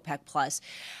happened with OPEC Plus.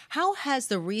 How has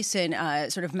the recent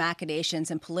sort of machinations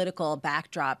and political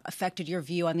backdrop affected your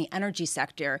view on the energy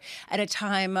sector at a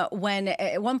time when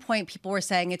at one point people were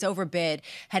saying it's overbid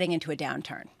heading into a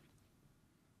downturn?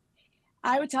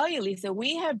 I would tell you, Lisa,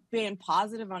 we have been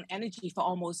positive on energy for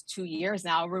almost 2 years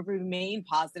now. We remain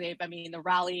positive. I mean, the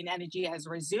rally in energy has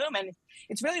resumed, and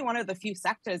it's really one of the few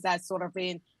sectors that's sort of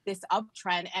in this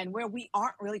uptrend and where we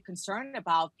aren't really concerned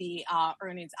about the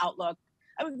earnings outlook.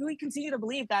 I mean, we continue to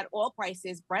believe that oil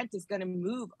prices, Brent, is going to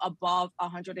move above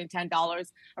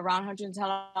 $110, around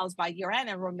 $110 by year end,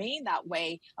 and remain that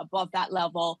way above that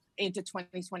level into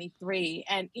 2023.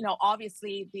 And,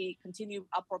 obviously the continued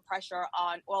upward pressure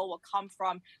on oil will come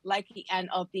from like the end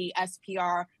of the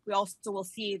SPR. We also will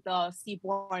see the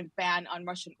seaborne ban on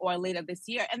Russian oil later this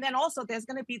year. And then also there's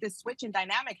going to be this switch in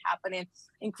dynamic happening,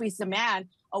 increased demand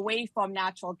away from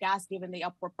natural gas, given the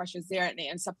upward pressures there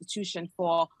and substitution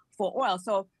for oil.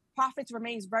 So profits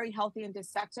remains very healthy in this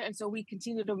sector. And so we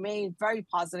continue to remain very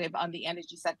positive on the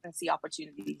energy sector and see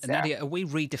opportunities there. Nadia, are we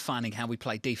redefining how we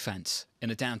play defense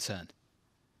in a downturn?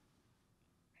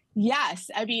 Yes,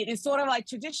 I mean it's sort of like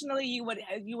traditionally you would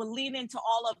lean into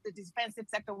all of the defensive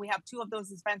sector. We have two of those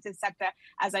defensive sector,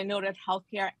 as I noted,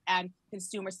 healthcare and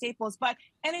consumer staples. But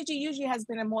energy usually has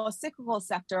been a more cyclical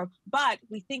sector. But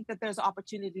we think that there's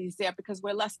opportunities there because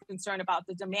we're less concerned about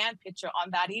the demand picture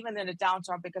on that, even in a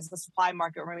downturn, because the supply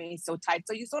market remains so tight.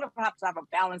 So you sort of have to have a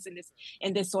balance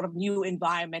in this sort of new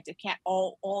environment. It can't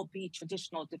all be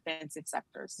traditional defensive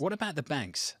sectors. What about the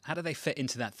banks? How do they fit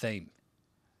into that theme?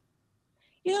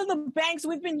 You know, the banks,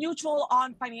 we've been neutral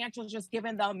on financials just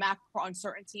given the macro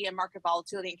uncertainty and market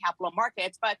volatility in capital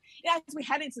markets. But as we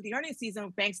head into the earnings season,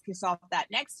 banks kick off that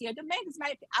next year, the banks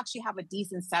might actually have a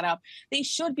decent setup. They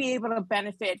should be able to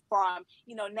benefit from,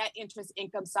 net interest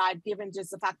income side, given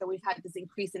just the fact that we've had this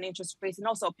increase in interest rates and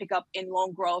also pick up in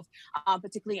loan growth,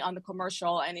 particularly on the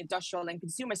commercial and industrial and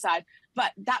consumer side.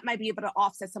 But that might be able to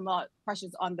offset some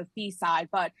pressures on the fee side.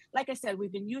 But like I said,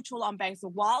 we've been neutral on banks. The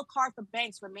wild card for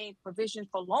banks remain provision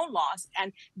for loan loss.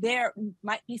 And there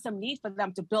might be some need for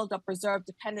them to build up reserve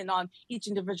depending on each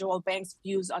individual bank's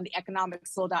views on the economic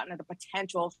slowdown and the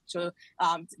potential to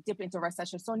dip into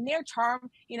recession. So near term,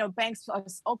 banks are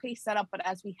okay set up. But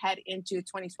as we head into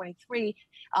 2023,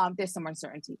 there's some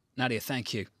uncertainty. Nadia,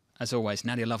 thank you. As always,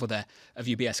 Nadia Lovell there of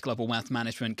UBS Global Wealth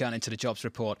Management, going into the jobs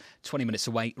report 20 minutes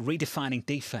away, redefining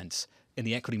defense in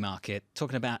the equity market,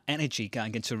 talking about energy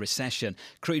going into a recession.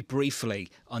 Crude briefly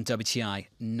on WTI,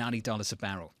 $90 a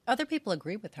barrel. Other people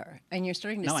agree with her, and you're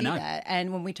starting to see that.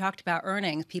 And when we talked about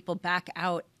earnings, people back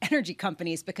out energy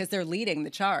companies because they're leading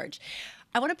the charge.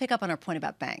 I want to pick up on our point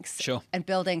about banks and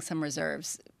building some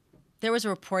reserves. There was a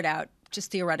report out just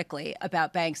theoretically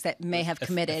about banks that may have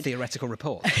committed a theoretical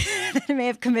report may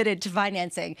have committed to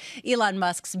financing Elon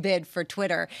Musk's bid for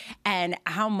Twitter and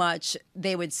how much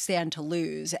they would stand to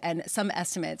lose. And some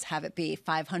estimates have it be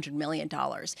 $500 million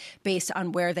based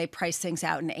on where they price things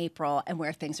out in April and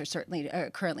where things are certainly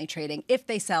currently trading if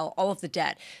they sell all of the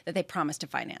debt that they promised to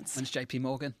finance. When's JP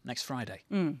Morgan? Next Friday.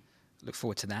 Look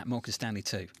forward to that. Morgan Stanley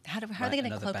too. How are they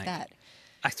going to cloak that?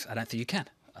 I don't think you can.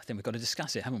 I think we've got to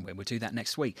discuss it, haven't we? We'll do that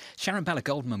next week. Sharon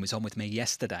Bella-Goldman was on with me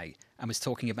yesterday and was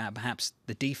talking about perhaps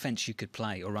the defence you could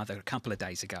play, or rather a couple of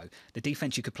days ago, the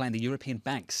defence you could play in the European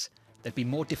banks. They'd be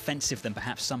more defensive than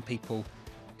perhaps some people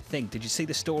think. Did you see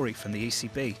the story from the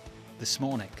ECB this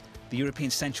morning? The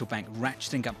European Central Bank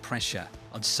ratcheting up pressure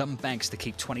on some banks to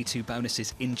keep 22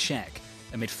 bonuses in check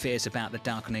amid fears about the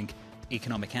darkening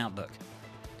economic outlook.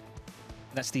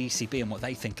 That's the ECB and what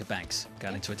they think of banks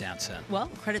going into a downturn. Well,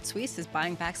 Credit Suisse is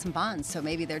buying back some bonds, so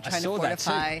maybe they're trying to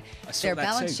fortify their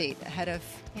balance sheet ahead of,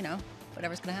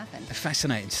 whatever's going to happen.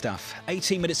 Fascinating stuff.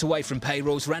 18 minutes away from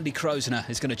payrolls, Randy Krosner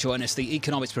is going to join us, the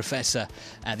economics professor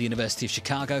at the University of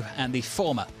Chicago and the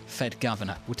former Fed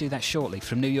governor. We'll do that shortly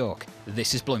from New York.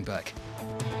 This is Bloomberg.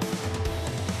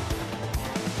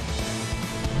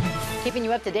 Keeping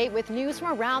you up to date with news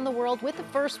from around the world with the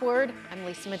first word, I'm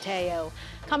Lisa Mateo.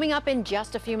 Coming up in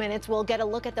just a few minutes, we'll get a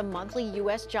look at the monthly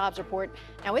U.S. jobs report.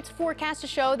 Now, it's forecast to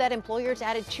show that employers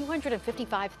added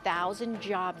 255,000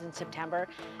 jobs in September,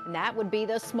 and that would be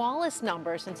the smallest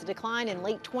number since a decline in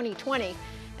late 2020.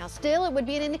 Now, still, it would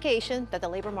be an indication that the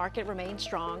labor market remains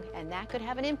strong, and that could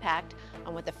have an impact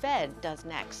on what the Fed does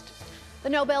next. The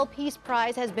Nobel Peace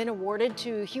Prize has been awarded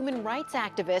to human rights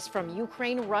activists from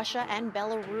Ukraine, Russia, and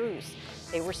Belarus.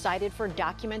 They were cited for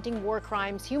documenting war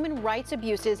crimes, human rights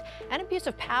abuses, and abuse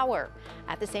of power.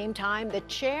 At the same time, the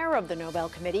chair of the Nobel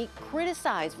Committee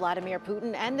criticized Vladimir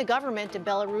Putin and the government in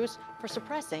Belarus for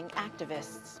suppressing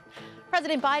activists.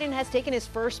 President Biden has taken his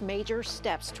first major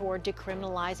steps toward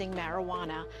decriminalizing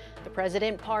marijuana. The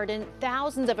president pardoned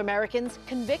thousands of Americans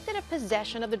convicted of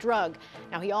possession of the drug.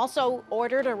 Now, he also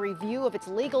ordered a review of its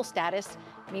legal status.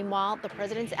 Meanwhile, the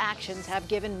president's actions have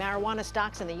given marijuana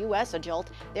stocks in the U.S. a jolt.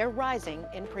 They're rising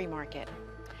in pre-market.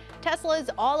 Tesla's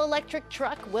all-electric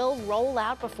truck will roll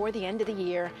out before the end of the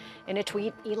year. In a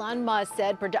tweet, Elon Musk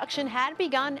said production had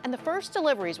begun and the first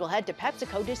deliveries will head to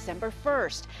PepsiCo December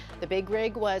 1st. The big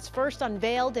rig was first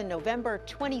unveiled in November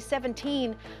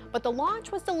 2017, but the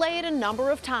launch was delayed a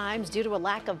number of times due to a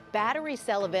lack of battery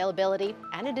cell availability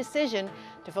and a decision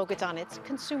to focus on its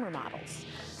consumer models.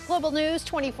 Global news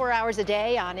 24 hours a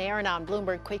day on air and on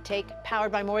Bloomberg Quick Take,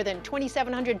 powered by more than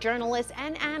 2,700 journalists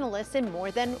and analysts in more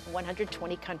than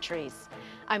 120 countries.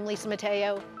 I'm Lisa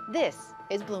Mateo. This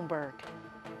is Bloomberg.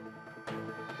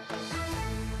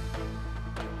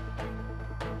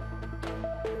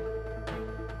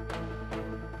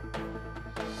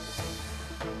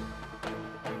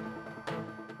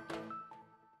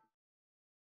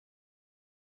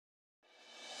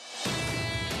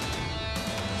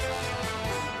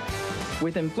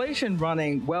 With inflation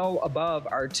running well above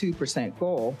our 2%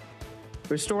 goal,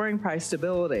 Restoring price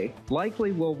stability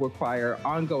likely will require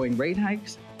ongoing rate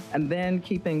hikes and then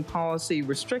keeping policy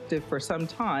restrictive for some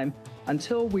time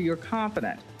until we are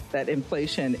confident that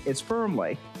inflation is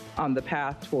firmly on the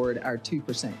path toward our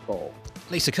 2% goal.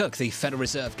 Lisa Cook, the Federal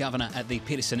Reserve Governor at the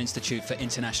Peterson Institute for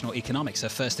International Economics, her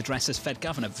first address as Fed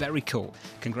Governor. Very cool.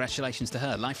 Congratulations to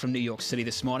her. Live from New York City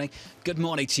this morning. Good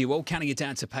morning to you all. Counting you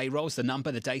down to payrolls, the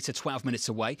number, the data, 12 minutes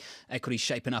away. Equities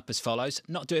shaping up as follows.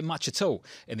 Not doing much at all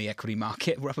in the equity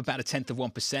market. We're up about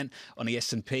 0.1% on the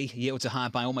S&P. Yields are higher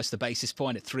by almost a basis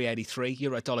point at 383.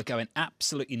 Euro dollar going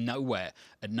absolutely nowhere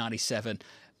at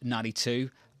 97.92.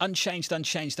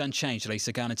 Unchanged,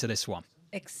 Lisa, going into this one.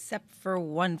 Except for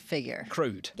one figure.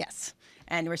 Crude. Yes.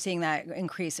 And we're seeing that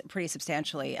increase pretty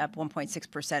substantially, up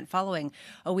 1.6%, following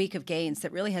a week of gains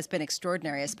that really has been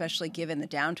extraordinary, especially given the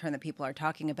downturn that people are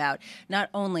talking about, not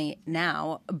only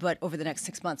now, but over the next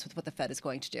 6 months with what the Fed is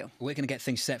going to do. We're going to get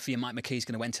things set for you. Mike McKee's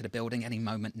going to enter the building any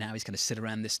moment now. He's going to sit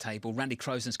around this table. Randy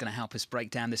Crozen's going to help us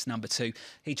break down this number too.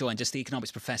 He joined us, the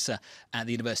economics professor at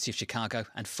the University of Chicago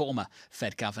and former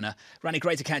Fed governor. Randy,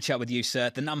 great to catch up with you, sir.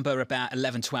 The number about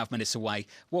 11, 12 minutes away.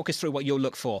 Walk us through what you'll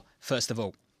look for, first of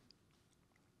all.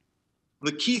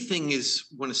 The key thing is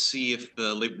want to see if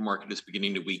the labor market is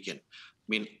beginning to weaken. I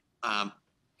mean,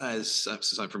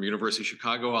 since I'm from University of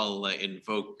Chicago, I'll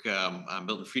invoke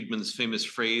Milton Friedman's famous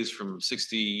phrase from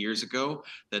 60 years ago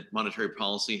that monetary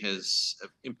policy has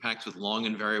impacts with long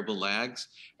and variable lags.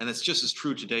 And that's just as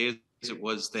true today as it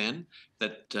was then,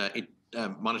 that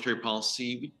monetary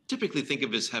policy we typically think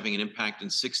of as having an impact in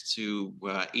 6 to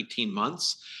 18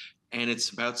 months. And it's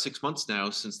about 6 months now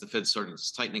since the Fed started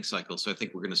its tightening cycle. So I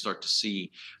think we're going to start to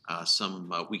see some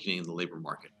weakening in the labor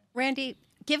market. Randy,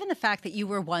 given the fact that you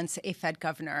were once a Fed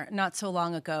governor not so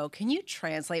long ago, can you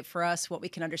translate for us what we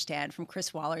can understand from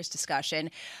Chris Waller's discussion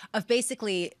of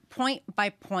basically point by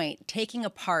point taking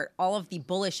apart all of the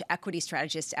bullish equity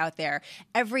strategists out there,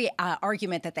 every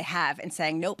argument that they have, and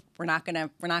saying, nope, we're not going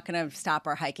to stop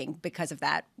our hiking because of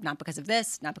that, not because of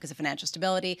this, not because of financial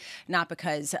stability, not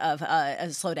because of a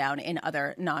slowdown in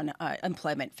other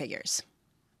non-employment figures?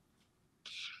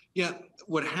 Yeah,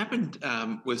 what happened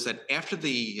was that after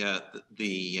the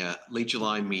late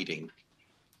July meeting,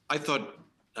 I thought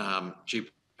Jay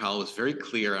Powell was very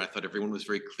clear, and I thought everyone was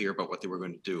very clear about what they were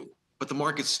going to do. But the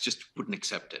markets just wouldn't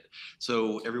accept it.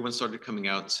 So everyone started coming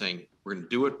out saying, we're going to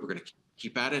do it, we're going to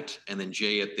keep at it. And then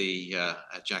Jay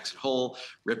at Jackson Hole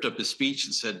ripped up his speech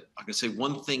and said, I'm going to say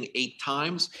one thing 8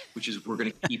 times, which is we're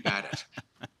going to keep at it.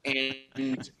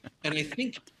 And I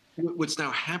think what's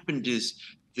now happened is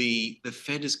the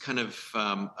Fed has kind of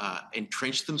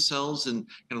entrenched themselves and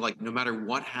kind of like, no matter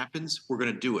what happens, we're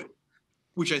going to do it,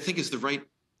 which I think is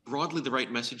broadly the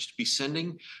right message to be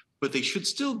sending. But they should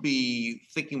still be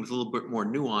thinking with a little bit more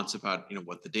nuance about,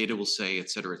 what the data will say, et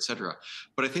cetera, et cetera.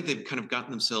 But I think they've kind of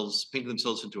painted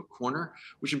themselves into a corner,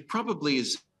 which probably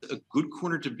is a good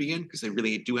corner to be in because they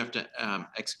really do have to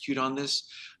execute on this.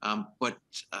 But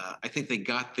I think they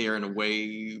got there in a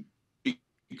way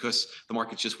because the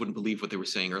markets just wouldn't believe what they were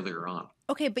saying earlier on.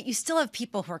 Okay, but you still have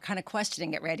people who are kind of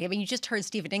questioning it, Randy. I mean, you just heard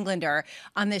Stephen Englander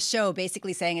on this show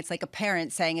basically saying it's like a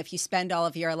parent saying, if you spend all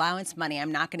of your allowance money,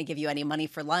 I'm not going to give you any money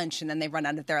for lunch. And then they run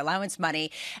out of their allowance money.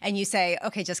 And you say,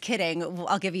 okay, just kidding.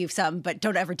 I'll give you some, but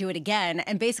don't ever do it again.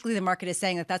 And basically the market is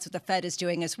saying that that's what the Fed is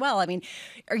doing as well. I mean,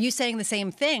 are you saying the same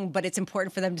thing, but it's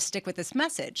important for them to stick with this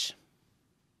message?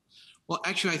 Well,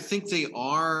 actually, I think they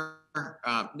are.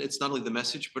 It's not only the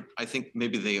message, but I think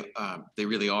maybe they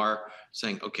really are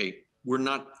saying, okay, we're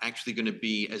not actually going to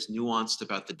be as nuanced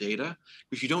about the data,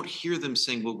 because you don't hear them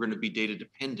saying, well, we're going to be data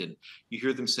dependent. You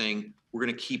hear them saying, we're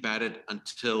going to keep at it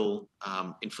until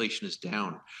inflation is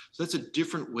down. So that's a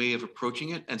different way of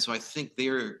approaching it. And so I think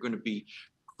they're going to be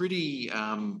pretty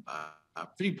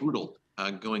brutal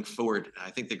going forward.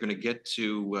 I think they're going to get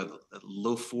to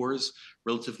low 4s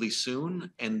relatively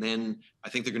soon. And then I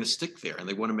think they're going to stick there, and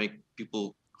they want to make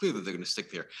people clear that they're going to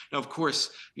stick there. Now, of course,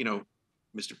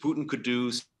 Mr. Putin could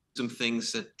do some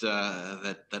things that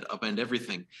upend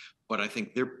everything, but I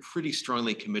think they're pretty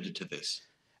strongly committed to this.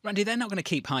 Randy, they're not going to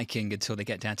keep hiking until they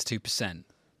get down to 2%.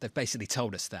 They've basically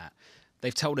told us that.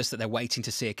 They've told us that they're waiting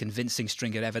to see a convincing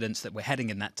string of evidence that we're heading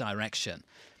in that direction.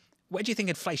 Where do you think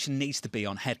inflation needs to be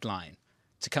on headline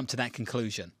to come to that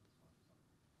conclusion?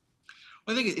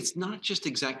 I think it's not just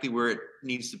exactly where it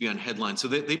needs to be on headline. So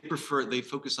they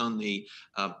focus on the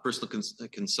personal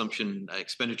consumption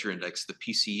expenditure index, the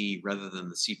PCE, rather than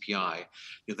the CPI.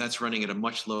 That's running at a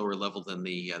much lower level than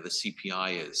the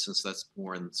CPI is, since that's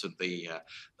more in sort of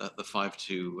the 5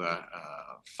 to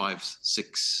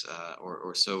 6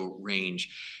 or so range.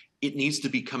 It needs to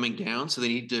be coming down. So they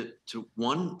need to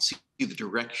one, see the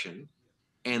direction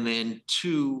and then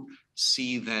 2,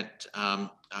 see that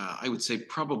I would say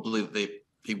probably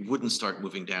they wouldn't start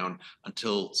moving down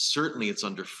until certainly it's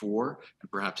under 4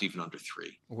 and perhaps even under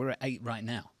 3. We're at 8 right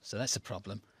now, so that's a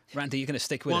problem. Randy, you're going to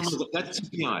stick with us? No, that's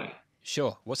CPI.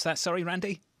 Sure. What's that? Sorry,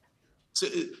 Randy? So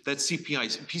that's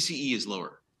CPI. PCE is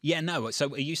lower. Yeah, no.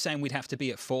 So are you saying we'd have to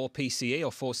be at 4 PCE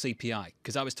or 4 CPI?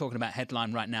 Because I was talking about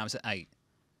headline right now is at 8.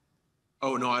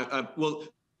 Oh, no. Well,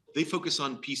 they focus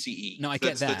on PCE. No, I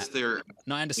get that. That's their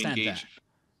no, I understand that.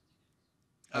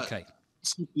 Okay.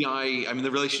 CPI, I mean,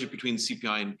 the relationship between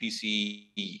CPI and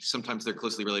PCE, sometimes they're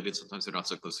closely related, sometimes they're not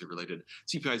so closely related.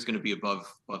 CPI is going to be above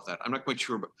that. I'm not quite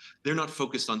sure, but they're not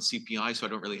focused on CPI, so I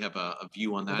don't really have a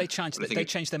view on that. Well, they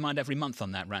change their mind every month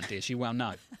on that, Randy, as you well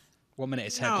know. 1 minute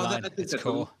it's headline, it's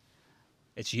core,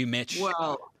 it's you, Mitch.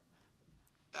 Well,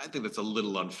 I think that's a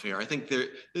little unfair. I think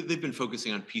they've been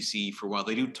focusing on PCE for a while.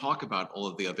 They do talk about all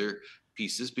of the other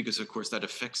pieces because, of course, that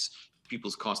affects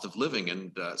people's cost of living,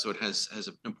 and so it has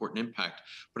an important impact.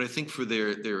 But I think for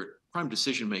their prime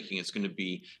decision making, it's going to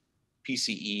be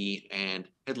PCE and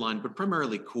headline, but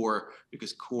primarily core,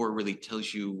 because core really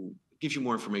gives you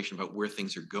more information about where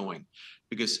things are going.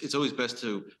 Because it's always best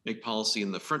to make policy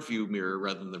in the front view mirror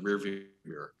rather than the rear view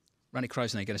mirror. Randy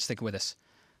Crosney, you're going to stick with us,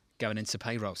 going into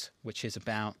payrolls, which is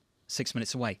about 6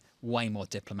 minutes away. Way more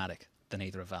diplomatic than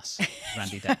either of us,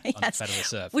 Randy, on the Federal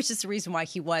Reserve. Which is the reason why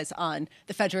he was on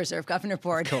the Federal Reserve Governor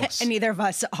Board. And neither of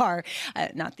us are,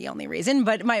 not the only reason.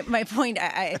 But my point,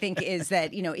 I think, is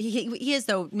that, he is,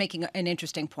 though, making an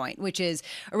interesting point, which is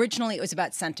originally it was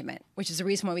about sentiment, which is the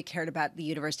reason why we cared about the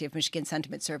University of Michigan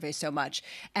sentiment survey so much.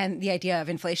 And the idea of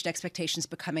inflation expectations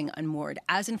becoming unmoored.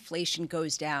 As inflation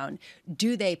goes down,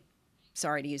 do they,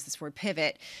 sorry to use this word,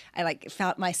 pivot, I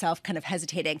felt myself kind of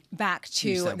hesitating back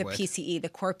to the word. PCE, the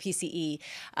core PCE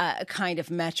kind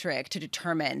of metric to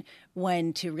determine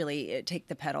when to really take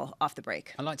the pedal off the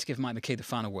brake. I'd like to give Mike McKee the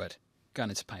final word going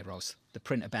into payrolls. The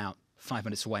print about 5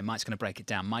 minutes away. Mike's going to break it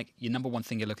down. Mike, your number one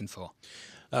thing you're looking for?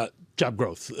 Job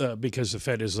growth, because the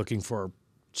Fed is looking for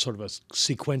sort of a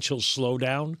sequential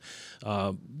slowdown.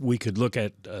 We could look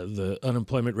at the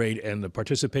unemployment rate and the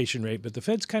participation rate, but the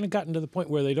Fed's kind of gotten to the point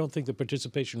where they don't think the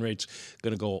participation rate's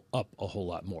going to go up a whole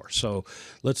lot more. So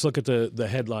let's look at the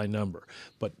headline number.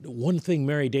 But one thing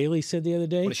Mary Daly said the other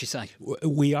day. What did she say?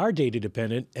 We are data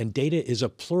dependent, and data is a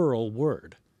plural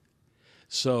word.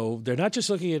 So they're not just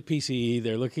looking at PCE,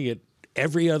 they're looking at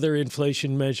every other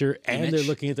inflation measure, and they're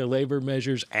looking at the labor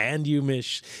measures and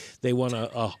UMich. They want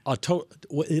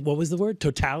what was the word?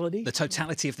 Totality? The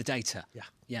totality of the data. Yeah.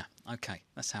 Yeah, okay,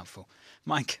 that's helpful.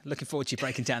 Mike, looking forward to you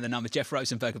breaking down the numbers. Jeff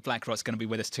Rosenberg of BlackRock's going to be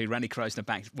with us too. Randy Crosner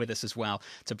back with us as well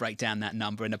to break down that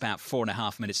number in about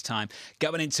 4.5 minutes' time.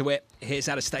 Going into it, here's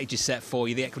how the stage is set for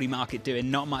you. The equity market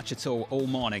doing not much at all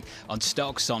morning on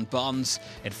stocks, on bonds,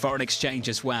 in foreign exchange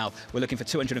as well. We're looking for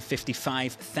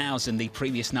 255,000, the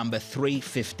previous number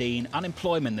 315.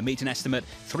 Unemployment, the median estimate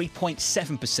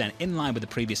 3.7%, in line with the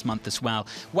previous month as well.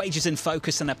 Wages in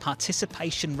focus and a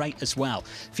participation rate as well.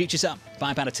 Futures up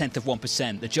by about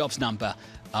 0.1%. The jobs number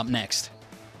up next.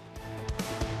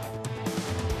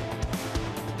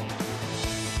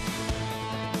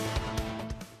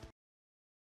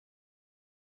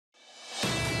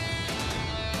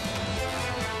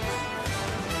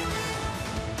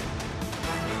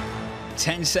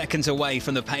 Ten seconds away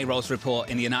from the payrolls report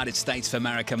in the United States of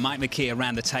America. Mike McKee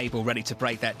around the table, ready to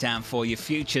break that down for you.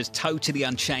 Futures totally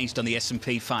unchanged on the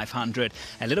S&P 500.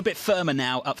 A little bit firmer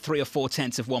now, up 3 or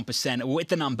 0.4%. With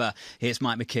the number, here's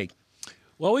Mike McKee.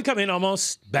 Well, we come in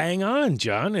almost bang on,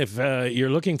 John. If you're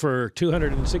looking for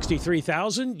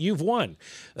 263,000, you've won.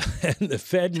 And the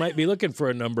Fed might be looking for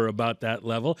a number about that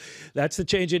level. That's the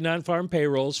change in non-farm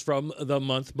payrolls from the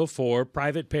month before.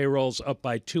 Private payrolls up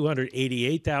by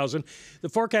 288,000. The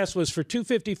forecast was for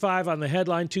 255 on the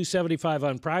headline, 275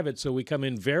 on private, so we come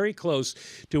in very close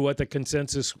to what the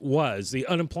consensus was. The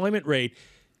unemployment rate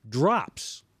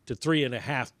drops to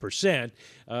 3.5%.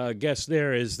 Guess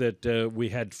there is that we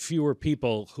had fewer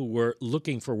people who were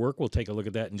looking for work. We'll take a look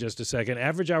at that in just a second.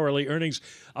 Average hourly earnings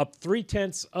up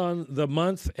 0.3 on the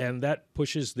month, and that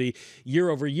pushes the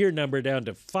year-over-year number down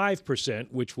to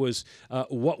 5%, which was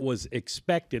what was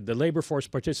expected. The labor force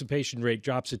participation rate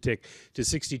drops a tick to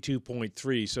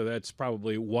 62.3, so that's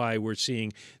probably why we're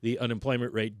seeing the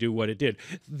unemployment rate do what it did.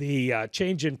 The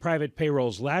change in private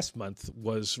payrolls last month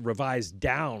was revised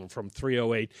down from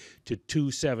 308 to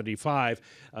 275.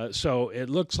 So it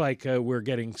looks like we're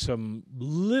getting some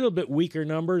little bit weaker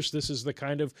numbers. This is the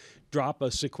kind of drop,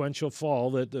 a sequential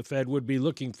fall that the Fed would be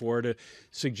looking for to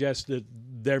suggest that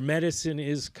their medicine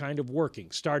is kind of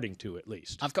working, starting to at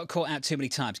least. I've got caught out too many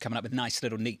times coming up with nice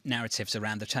little neat narratives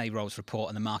around the payrolls report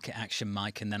and the market action,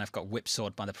 Mike, and then I've got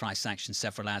whipsawed by the price action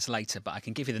several hours later. But I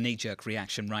can give you the knee-jerk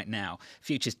reaction right now.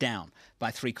 Futures down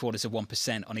by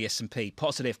 0.75% on the S&P,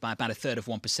 positive by about 1/3 of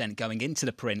 1% going into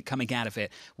the print. Coming out of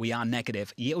it, we are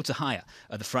negative. Yields are higher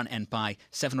at the front end by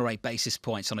 7 or 8 basis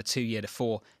points on a 2-year to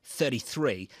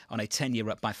 4.33, on a 10-year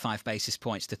up by 5 basis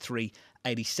points to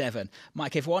 3.87.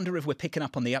 Mike, I wonder if we're picking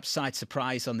up on the upside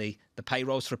surprise on the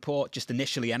payrolls report, just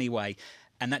initially anyway,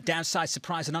 and that downside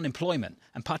surprise in unemployment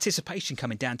and participation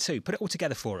coming down too. Put it all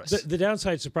together for us. The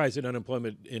downside surprise in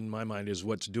unemployment, in my mind, is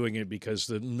what's doing it, because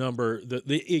the number,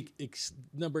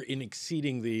 number in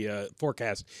exceeding the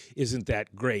forecast isn't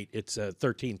that great. It's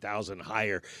 13,000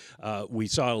 higher. We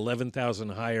saw 11,000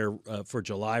 higher for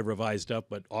July revised up,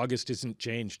 but August isn't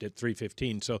changed at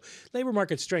 315. So labor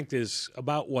market strength is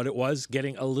about what it was,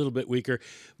 getting a little bit weaker.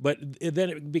 But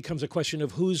then it becomes a question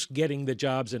of who's getting the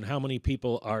jobs and how many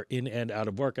people are in and out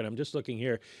of work. And I'm just looking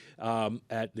here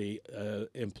at the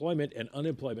employment and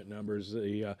unemployment numbers.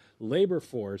 The labor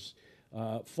force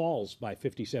falls by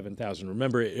 57,000.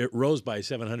 Remember, it rose by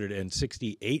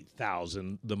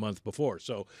 768,000 the month before.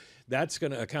 So that's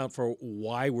going to account for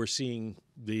why we're seeing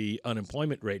the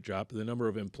unemployment rate drop. The number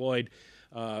of employed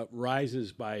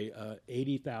rises by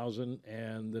 80,000,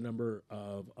 and the number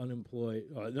of employed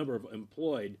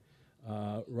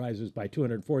rises by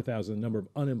 204,000. The number of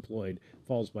unemployed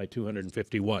falls by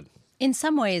 251. In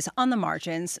some ways, on the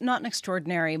margins, not an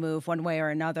extraordinary move one way or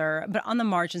another, but on the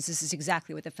margins, this is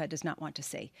exactly what the Fed does not want to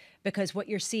see. Because what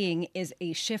you're seeing is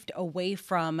a shift away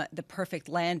from the perfect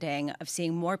landing of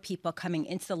seeing more people coming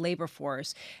into the labor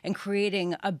force and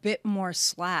creating a bit more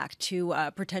slack to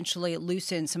potentially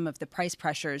loosen some of the price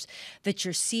pressures that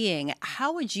you're seeing.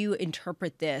 How would you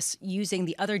interpret this using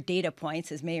the other data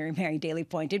points, as Mary Daly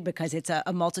pointed, because it's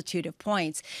a multitude of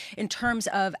points, in terms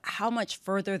of how much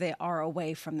further they are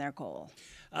away from their goal?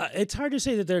 It's hard to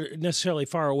say that they're necessarily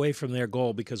far away from their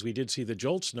goal, because we did see the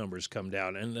JOLTS numbers come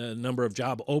down and the number of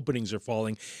job openings are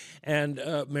falling. And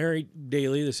Mary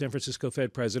Daly, the San Francisco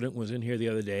Fed president, was in here the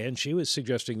other day, and she was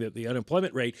suggesting that the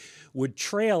unemployment rate would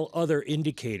trail other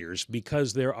indicators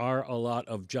because there are a lot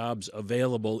of jobs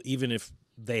available, even if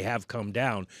they have come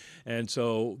down. And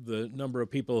so the number of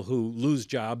people who lose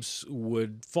jobs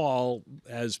would fall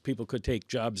as people could take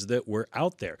jobs that were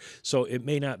out there. So it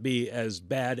may not be as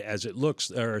bad as it looks.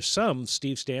 There are some,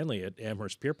 Steve Stanley at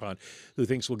Amherst Pierpont, who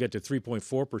thinks we'll get to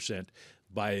 3.4%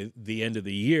 by the end of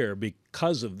the year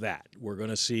because of that. We're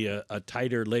going to see a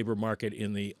tighter labor market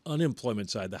in the unemployment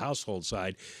side, the household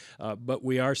side, but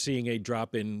we are seeing a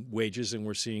drop in wages, and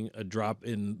we're seeing a drop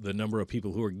in the number of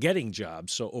people who are getting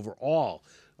jobs. So overall,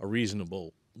 a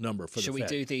reasonable number for the Fed. Should we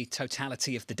do the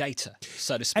totality of the data,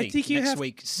 so to speak? I think Next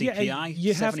week,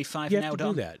 CPI, 75 nailed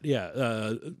on? Do that.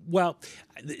 Yeah. Well,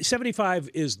 75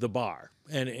 is the bar.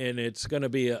 And it's going to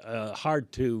be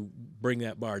hard to bring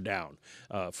that bar down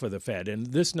for the Fed. And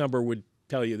this number would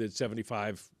tell you that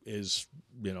 75 is,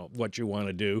 what you want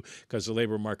to do, because the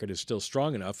labor market is still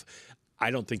strong enough.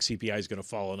 I don't think CPI is going to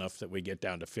fall enough that we get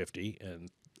down to 50. And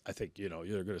I think, you're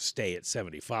going to stay at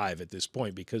 75 at this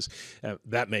point, because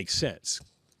that makes sense.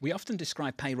 We often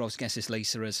describe payrolls guesses,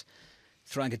 Lisa, as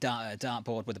throwing a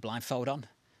dartboard with a blindfold on.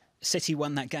 Citi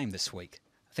won that game this week.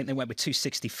 I think they went with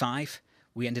 265.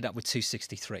 We ended up with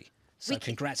 263. So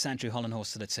congrats, Andrew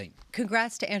Hollenhorst, to the team.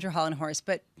 Congrats to Andrew Hollenhorst,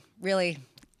 but really,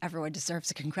 everyone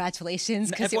deserves a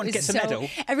congratulations. Everyone gets a medal.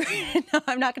 No,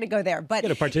 I'm not going to go there. But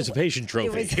get a participation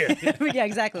trophy. Yeah,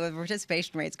 exactly. With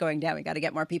participation rates going down, we got to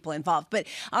get more people involved. But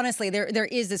honestly, there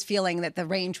is this feeling that the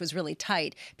range was really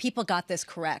tight. People got this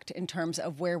correct in terms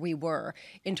of where we were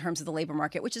in terms of the labor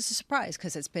market, which is a surprise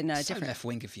because it's been different. So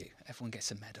left-wing of you. Everyone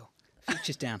gets a medal.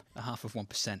 Futures down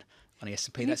 0.5% on the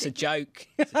S&P. That's a joke.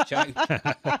 It's a joke.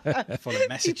 Before the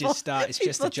messages start, it's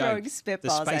just a joke. The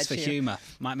space for humour.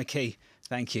 Mike McKee,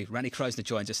 thank you. Randy Krosner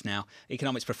joins us now,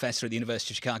 economics professor at the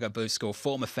University of Chicago Booth School,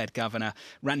 former Fed governor.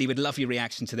 Randy, we'd love your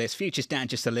reaction to this. Futures down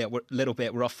just a little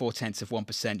bit. We're off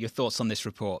 0.4%. Your thoughts on this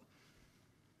report?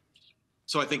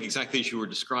 So I think exactly as you were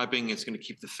describing, it's going to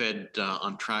keep the Fed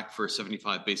on track for a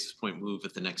 75 basis point move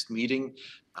at the next meeting.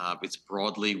 It's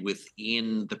broadly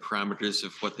within the parameters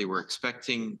of what they were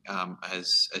expecting.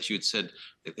 As you had said,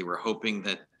 that they were hoping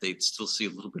that they'd still see a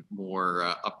little bit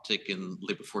more uptick in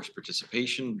labor force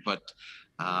participation, but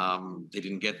they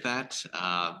didn't get that.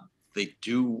 they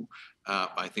do.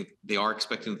 I think they are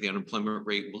expecting that the unemployment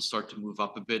rate will start to move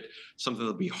up a bit. Something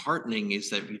that'll be heartening is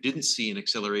that we didn't see an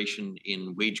acceleration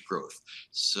in wage growth.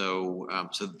 So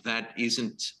that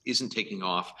isn't taking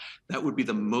off. That would be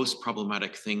the most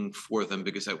problematic thing for them,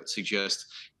 because that would suggest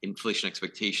inflation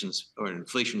expectations or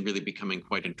inflation really becoming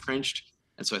quite entrenched.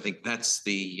 And so I think that's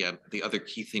the other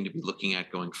key thing to be looking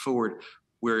at going forward.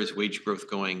 Where is wage growth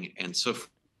going? And so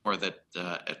far that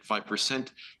at 5%.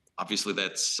 Obviously,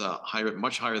 that's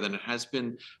much higher than it has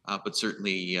been, but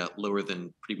certainly lower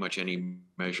than pretty much any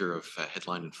measure of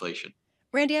headline inflation.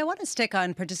 Randy, I want to stick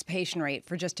on participation rate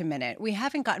for just a minute. We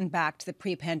haven't gotten back to the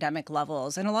pre-pandemic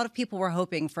levels, and a lot of people were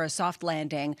hoping for a soft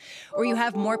landing where you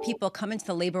have more people come into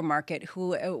the labor market who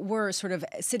were sort of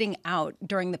sitting out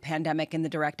during the pandemic and the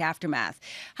direct aftermath.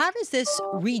 How does this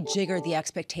rejigger the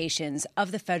expectations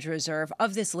of the Federal Reserve,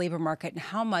 of this labor market, and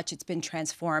how much it's been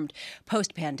transformed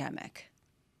post-pandemic?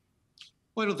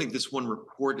 Well, I don't think this one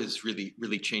report is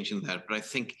really changing that, but I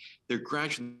think they're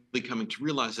gradually coming to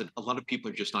realize that a lot of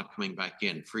people are just not coming back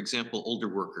in. For example,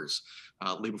 older workers,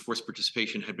 labor force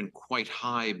participation had been quite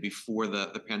high before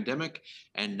the pandemic,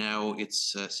 and now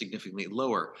it's significantly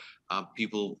lower.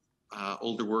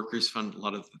 Older workers found a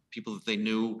lot of people that they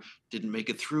knew didn't make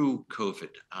it through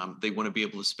COVID. They want to be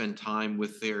able to spend time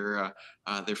with their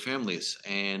families,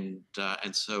 and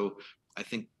so I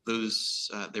think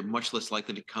they're much less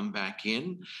likely to come back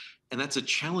in. And that's a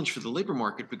challenge for the labor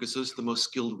market because those are the most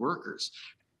skilled workers.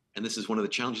 And this is one of the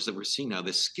challenges that we're seeing now,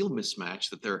 this skill mismatch,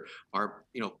 that there are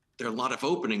a lot of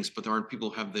openings, but there aren't people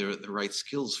who have the right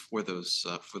skills for those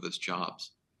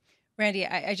jobs. Randy,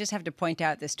 I just have to point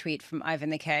out this tweet from Ivan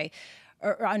the K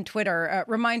on Twitter.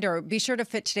 Reminder, be sure to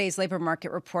fit today's labor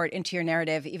market report into your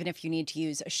narrative, even if you need to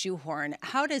use a shoehorn.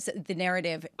 How does the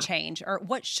narrative change, or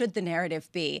what should the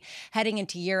narrative be heading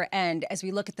into year end as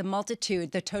we look at the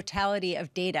multitude, the totality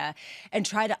of data, and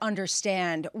try to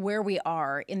understand where we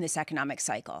are in this economic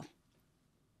cycle?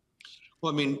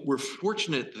 Well, I mean, we're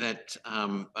fortunate that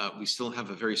we still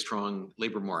have a very strong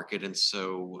labor market, and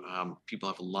so people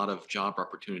have a lot of job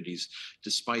opportunities,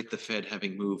 despite the Fed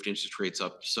having moved interest rates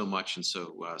up so much and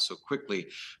so quickly.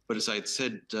 But as I had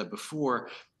said before,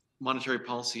 monetary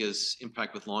policy has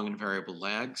impact with long and variable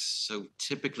lags. So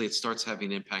typically it starts having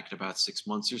an impact in about 6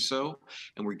 months or so,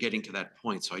 and we're getting to that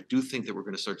point. So I do think that we're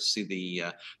going to start to see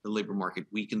the labor market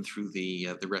weaken through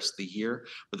the rest of the year.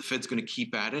 But the Fed's going to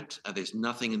keep at it. There's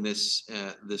nothing in this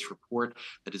report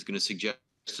that is going to suggest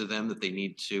to them that they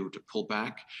need to pull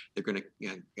back. They're going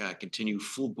to continue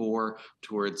full bore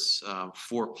towards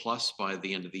 4+ by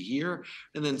the end of the year,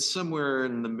 and then somewhere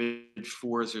in the mid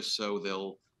 4s or so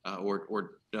they'll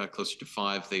or closer to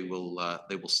 5, they will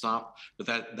stop. But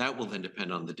that will then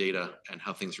depend on the data and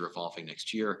how things are evolving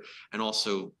next year, and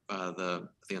also the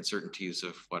uncertainties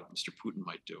of what Mr. Putin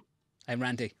might do. Hey,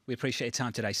 Randy, we appreciate your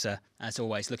time today, sir. As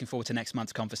always, looking forward to next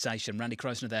month's conversation. Randy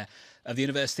Krosner there of the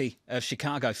University of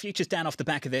Chicago. Futures down off the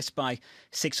back of this by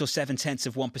 6 or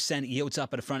 0.7%. Yields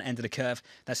up at the front end of the curve.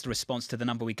 That's the response to the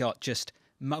number we got just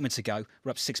moments ago.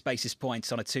 We're up 6 basis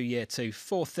points on a 2-year to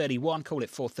 4.31, call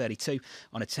it 4.32.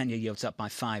 On a 10-year, yields up by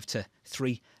 5 to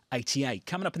 3.88.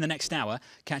 Coming up in the next hour,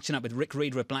 catching up with Rick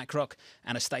Reeder of BlackRock,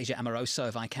 Anastasia Amoroso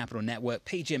of iCapital Network,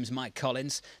 PGIM's Mike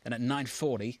Collins. Then at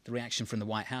 9:40, the reaction from the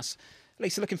White House.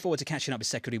 Lisa, looking forward to catching up with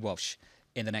Secretary Walsh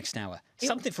in the next hour.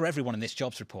 Something for everyone in this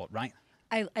jobs report, right?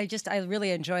 I really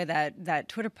enjoy that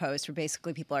Twitter post where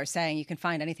basically people are saying you can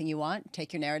find anything you want,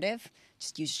 take your narrative,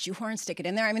 just use a shoehorn, stick it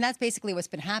in there. I mean, that's basically what's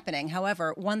been happening.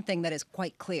 However, one thing that is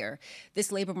quite clear,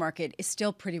 this labor market is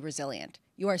still pretty resilient.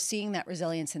 You are seeing that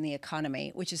resilience in the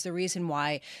economy, which is the reason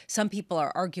why some people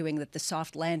are arguing that the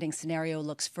soft landing scenario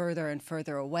looks further and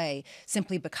further away,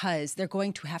 simply because they're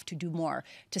going to have to do more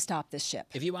to stop this ship.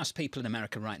 If you ask people in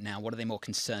America right now, what are they more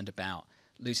concerned about,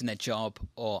 losing their job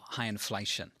or high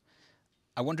inflation?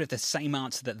 I wonder if the same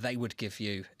answer that they would give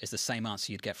you is the same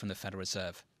answer you'd get from the Federal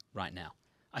Reserve right now.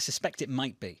 I suspect it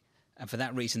might be. And for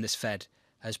that reason, this Fed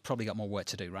has probably got more work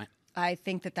to do, right? I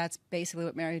think that that's basically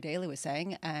what Mary Daly was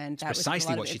saying, and that was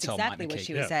precisely what she told Mike exactly McKee. what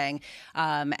she was saying.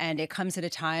 And it comes at a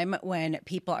time when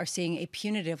people are seeing a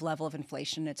punitive level of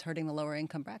inflation. It's hurting the lower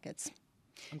income brackets.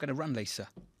 I'm going to run, Lisa.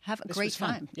 Have a great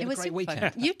time. It was a great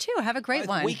weekend. You too. Have a great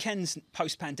one. Weekends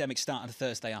post-pandemic start on a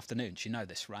Thursday afternoon. You know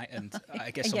this, right? And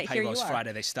I guess on Payrolls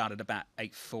Friday they started about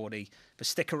 8:40. But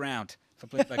stick around for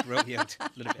Bloomberg Real Yield a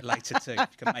little bit later too. You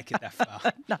can make it that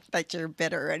far. Not that you're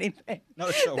bitter or anything. Not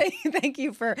at all. Thank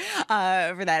you for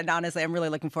that. And honestly, I'm really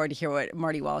looking forward to hear what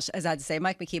Marty Walsh has had to say.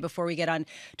 Mike McKee, before we get on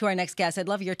to our next guest, I'd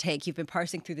love your take. You've been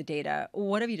parsing through the data.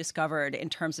 What have you discovered in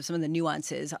terms of some of the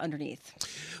nuances underneath?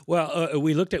 Well,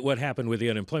 we looked at what happened with the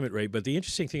unemployment unemployment rate. But the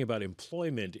interesting thing about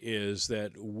employment is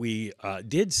that we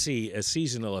did see a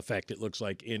seasonal effect, it looks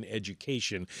like, in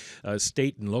education.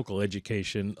 State and local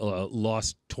education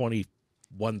lost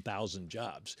 21,000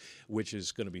 jobs, which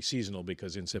is going to be seasonal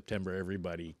because in September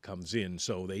everybody comes in.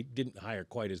 So they didn't hire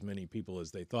quite as many people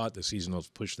as they thought. The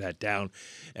seasonals pushed that down.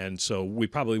 And so we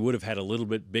probably would have had a little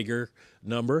bit bigger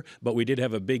number, but we did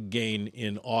have a big gain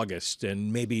in August.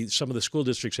 And maybe some of the school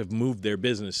districts have moved their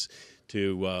business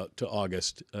to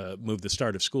August, moved the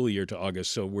start of school year to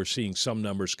August. So we're seeing some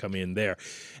numbers come in there.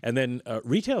 And then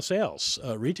retail sales,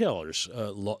 retailers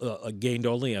gained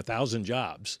only 1,000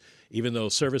 jobs, even though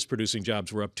service-producing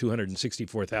jobs were up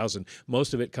 264,000.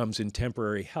 Most of it comes in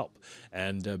temporary help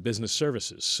and business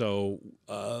services. So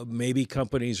maybe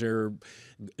companies are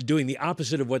doing the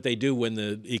opposite of what they do when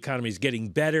the economy is getting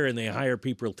better and they hire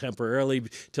people temporarily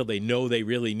till they know they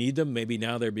really need them. Maybe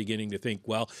now they're beginning to think,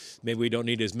 well, maybe we don't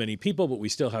need as many people, but we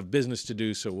still have business to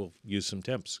do, so we'll use some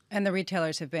temps. And the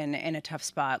retailers have been in a tough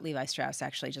spot. Levi Strauss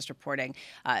actually just reporting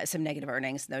some negative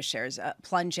earnings, those shares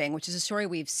plunging, which is a story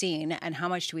we've seen. And how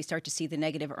much do we start to see the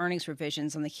negative earnings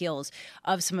revisions on the heels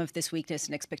of some of this weakness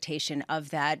and expectation of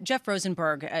that? Jeff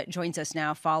Rosenberg joins us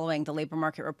now following the labor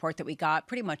market report that we got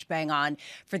pretty much bang on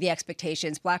for the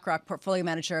expectations. BlackRock portfolio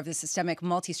manager of the Systemic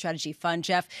Multi-Strategy Fund.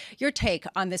 Jeff, your take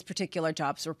on this particular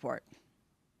jobs report?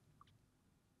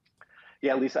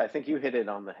 Yeah, Lisa, I think you hit it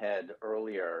on the head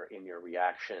earlier in your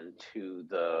reaction to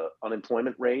the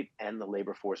unemployment rate and the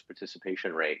labor force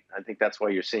participation rate. I think that's why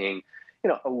you're seeing,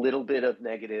 a little bit of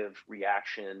negative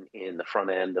reaction in the front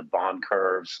end of bond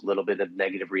curves, a little bit of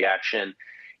negative reaction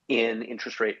in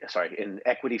in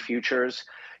equity futures.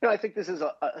 I think this is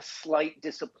a slight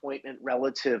disappointment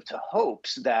relative to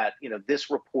hopes that, this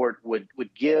report would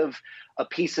give a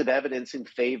piece of evidence in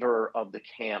favor of the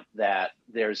camp that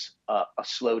there's a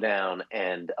slowdown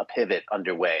and a pivot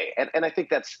underway. And I think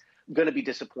that's going to be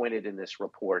disappointed in this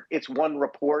report. It's one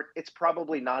report. It's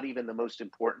probably not even the most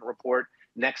important report.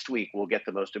 Next week, we'll get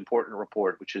the most important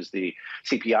report, which is the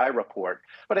CPI report.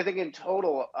 But I think in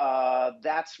total,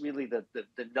 that's really the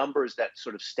numbers that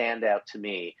sort of stand out to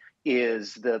me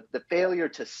is the failure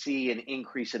to see an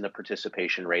increase in the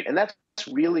participation rate. And that's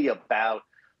really about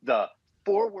the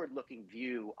forward-looking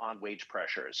view on wage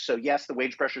pressures. So yes, the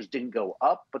wage pressures didn't go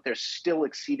up, but they're still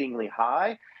exceedingly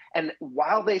high. And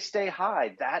while they stay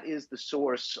high, that is the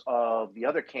source of the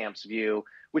other camp's view,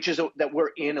 which is that we're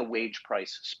in a wage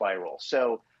price spiral.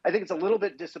 So I think it's a little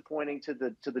bit disappointing to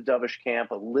the dovish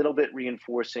camp, a little bit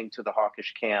reinforcing to the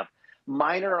hawkish camp.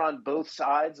 Minor on both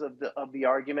sides of the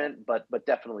argument, but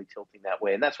definitely tilting that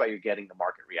way. And that's why you're getting the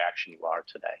market reaction you are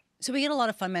today. So we get a lot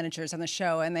of fund managers on the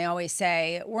show, and they always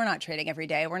say, we're not trading every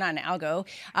day. We're not an algo.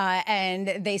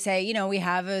 And they say, we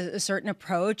have a certain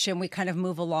approach and we kind of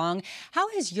move along. How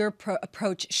has your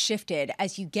approach shifted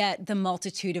as you get the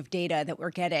multitude of data that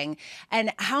we're getting?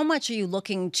 And how much are you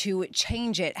looking to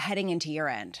change it heading into year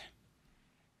end?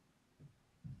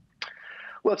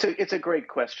 Well, it's a great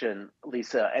question,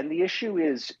 Lisa. And the issue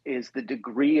is the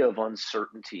degree of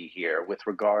uncertainty here with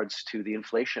regards to the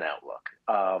inflation outlook.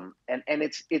 And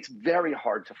it's very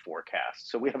hard to forecast.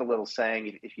 So we have a little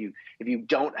saying, if you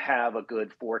don't have a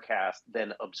good forecast,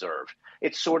 then observe.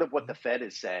 It's sort of what the Fed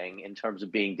is saying in terms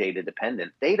of being data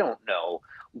dependent. They don't know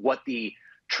what the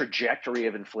trajectory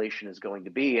of inflation is going to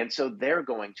be. And so they're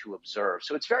going to observe.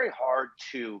 So it's very hard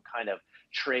to kind of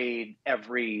trade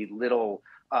every little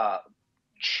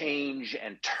change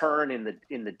and turn in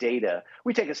the data.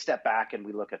 We take a step back and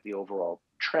we look at the overall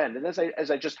trend. And as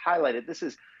I just highlighted, this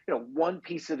is one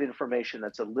piece of information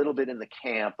that's a little bit in the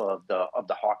camp of the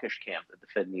hawkish camp that the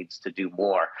Fed needs to do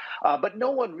more. But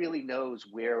no one really knows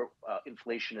where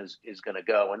inflation is going to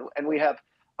go. And we have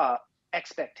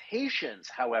expectations,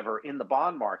 however, in the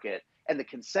bond market and the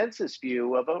consensus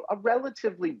view of a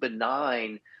relatively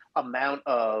benign amount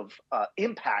of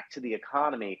impact to the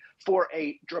economy for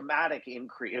a dramatic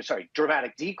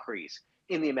decrease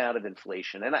in the amount of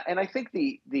inflation. And I think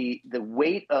the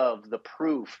weight of the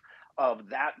proof of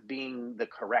that being the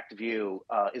correct view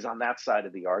is on that side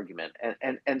of the argument.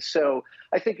 And so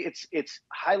I think it's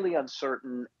highly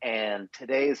uncertain, and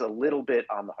today is a little bit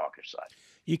on the hawkish side.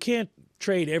 You can't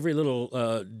trade every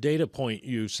little data point,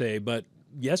 you say, but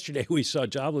yesterday we saw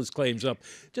jobless claims up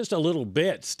just a little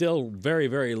bit, still very,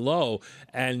 very low,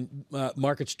 and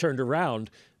markets turned around.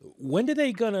 When are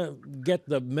they going to get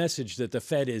the message that the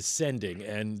Fed is sending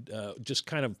and just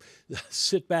kind of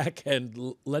sit back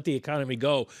and let the economy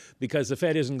go because the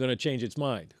Fed isn't going to change its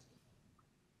mind?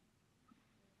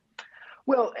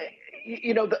 Well,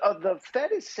 The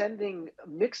Fed is sending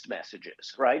mixed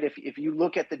messages, right? If you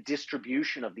look at the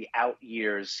distribution of the out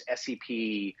years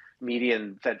SEP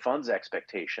median Fed funds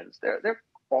expectations, they're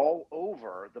all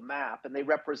over the map, and they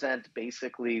represent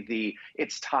basically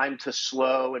it's time to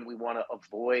slow and we want to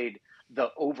avoid the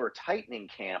over tightening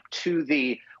camp to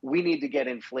we need to get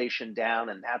inflation down,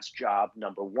 and that's job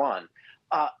number one.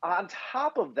 On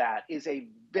top of that is a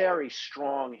very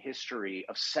strong history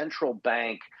of central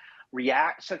banks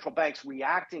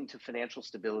reacting to financial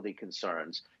stability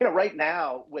concerns. Right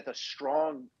now, with a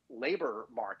strong labor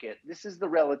market, this is the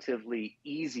relatively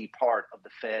easy part of the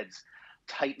Fed's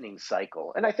tightening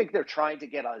cycle. And I think they're trying to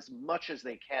get as much as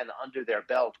they can under their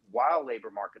belt while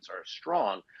labor markets are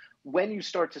strong. When you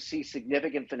start to see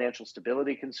significant financial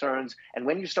stability concerns, and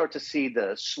when you start to see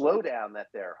the slowdown that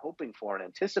they're hoping for and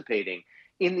anticipating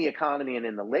in the economy and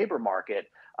in the labor market,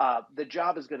 the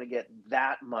job is going to get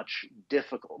that much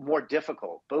more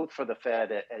difficult, both for the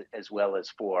Fed as well as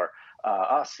for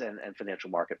us and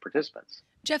financial market participants.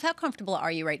 Jeff, how comfortable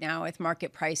are you right now with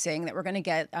market pricing that we're going to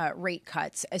get rate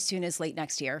cuts as soon as late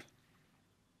next year?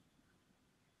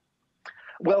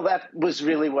 Well, that was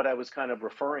really what I was kind of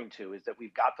referring to, is that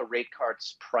we've got the rate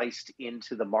cuts priced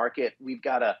into the market. We've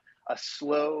got a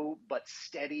slow but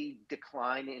steady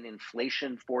decline in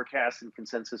inflation forecasts and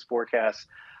consensus forecasts,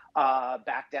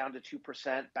 back down to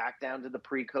 2%, back down to the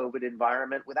pre-COVID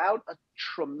environment without a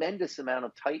tremendous amount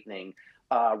of tightening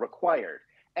required.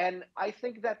 And I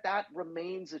think that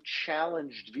remains a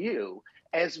challenged view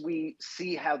as we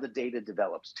see how the data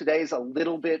develops. Today is a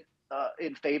little bit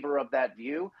in favor of that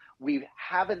view. We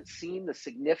haven't seen the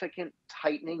significant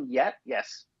tightening yet.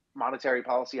 Yes, monetary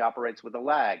policy operates with a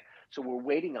lag, so we're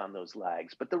waiting on those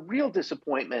lags. But the real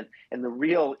disappointment and the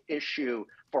real issue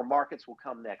for markets will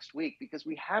come next week, because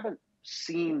we haven't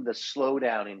seen the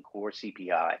slowdown in core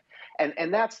CPI.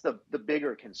 And that's the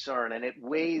bigger concern. And it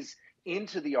weighs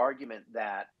into the argument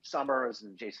that Summers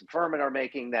and Jason Furman are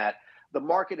making, that the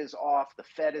market is off, the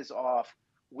Fed is off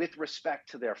with respect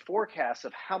to their forecasts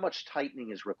of how much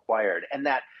tightening is required, and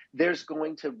that there's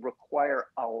going to require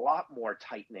a lot more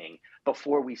tightening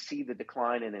before we see the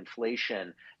decline in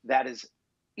inflation that is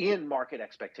in market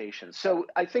expectations. So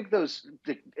I think those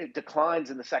declines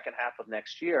in the second half of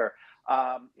next year,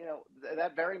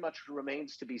 that very much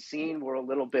remains to be seen. We're a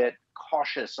little bit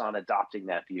cautious on adopting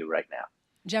that view right now.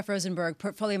 Jeff Rosenberg,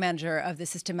 portfolio manager of the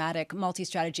Systematic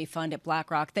Multi-Strategy Fund at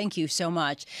BlackRock. Thank you so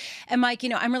much. And Mike,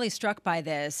 I'm really struck by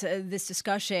this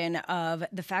discussion of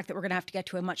the fact that we're going to have to get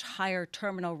to a much higher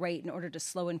terminal rate in order to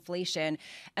slow inflation.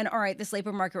 And all right, this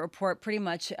labor market report, pretty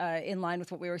much in line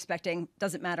with what we were expecting,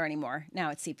 doesn't matter anymore.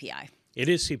 Now it's CPI. It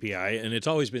is CPI, and it's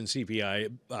always been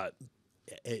CPI.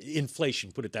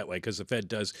 Inflation, put it that way, because the Fed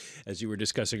does, as you were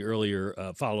discussing earlier,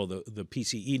 follow the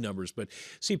PCE numbers. But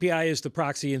CPI is the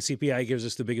proxy, and CPI gives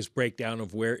us the biggest breakdown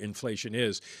of where inflation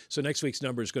is. So next week's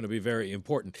number is going to be very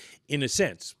important. In a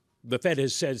sense, the Fed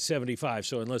has said 75,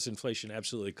 so unless inflation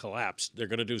absolutely collapsed, they're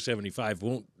going to do 75.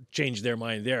 Won't change their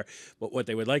mind there. But what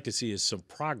they would like to see is some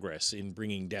progress in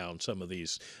bringing down some of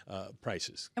these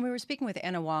prices. And we were speaking with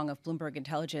Anna Wong of Bloomberg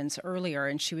Intelligence earlier,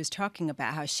 and she was talking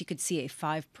about how she could see a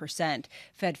 5%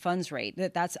 Fed funds rate,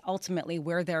 that's ultimately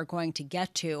where they're going to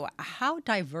get to. How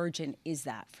divergent is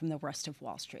that from the rest of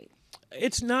Wall Street?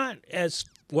 It's not as,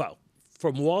 well,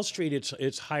 from Wall Street,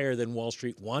 it's higher than Wall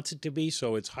Street wants it to be,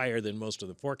 so it's higher than most of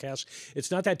the forecasts.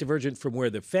 It's not that divergent from where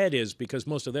the Fed is, because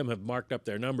most of them have marked up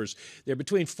their numbers. They're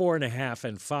between 4.5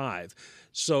 and 5.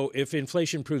 So if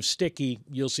inflation proves sticky,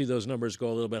 you'll see those numbers go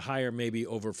a little bit higher, maybe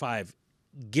over 5.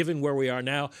 Given where we are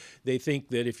now, they think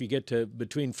that if you get to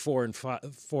between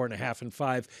 4.5 and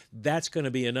 5, that's going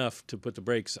to be enough to put the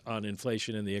brakes on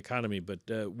inflation in the economy. But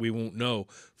we won't know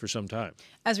for some time.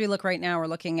 As we look right now, we're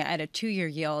looking at a 2-year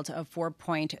yield of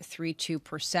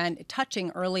 4.32%,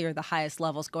 touching earlier the highest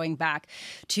levels going back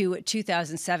to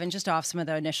 2007, just off some of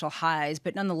the initial highs.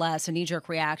 But nonetheless, a knee-jerk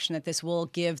reaction that this will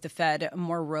give the Fed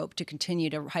more rope to continue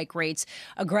to hike rates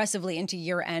aggressively into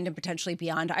year-end and potentially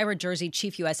beyond. Ira Jersey,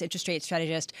 Chief U.S. Interest Rate Strategist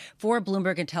for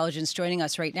Bloomberg Intelligence, joining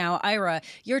us right now. Ira,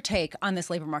 your take on this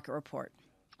labor market report?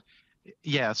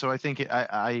 Yeah, so I think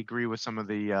I agree with some of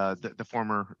the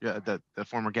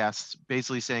former guests,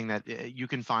 basically saying that you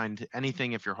can find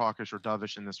anything if you're hawkish or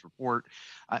dovish in this report.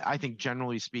 I think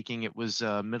generally speaking, it was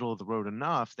middle of the road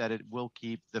enough that it will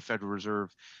keep the Federal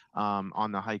Reserve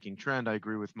on the hiking trend. I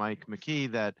agree with Mike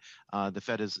McKee that the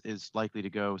Fed is likely to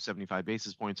go 75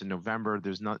 basis points in November.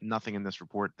 There's nothing in this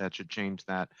report that should change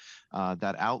that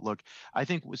outlook. I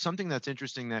think something that's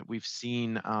interesting that we've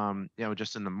seen,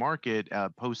 just in the market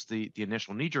post the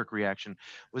initial knee-jerk reaction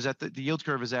was that the yield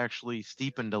curve has actually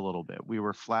steepened a little bit. We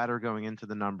were flatter going into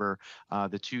the number.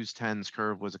 The 2s-10s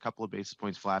curve was a couple of basis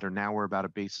points flatter. Now we're about a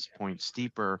basis point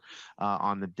steeper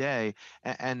on the day,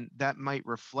 and that might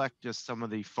reflect just some of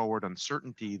the forward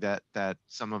uncertainty that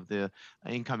some of the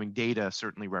incoming data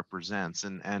certainly represents.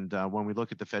 And when we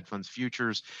look at the Fed funds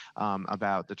futures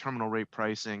about the terminal rate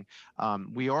pricing,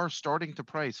 we are starting to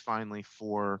price finally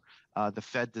for the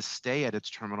Fed to stay at its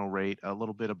terminal rate a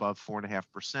little bit above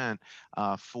 4.5%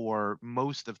 for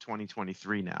most of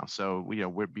 2023 now. So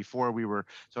before we were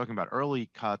talking about early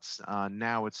cuts.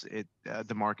 Now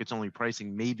the market's only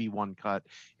pricing maybe one cut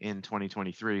in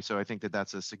 2023. So I think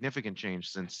that's a significant change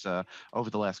since over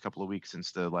the last couple of weeks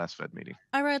since the last Fed meeting.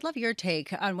 Ira, I'd love your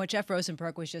take on what Jeff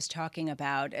Rosenberg was just talking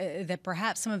about, that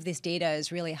perhaps some of this data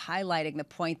is really highlighting the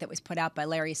point that was put out by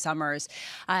Larry Summers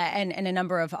and a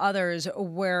number of others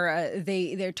where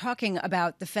they're talking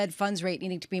about the Fed funds rate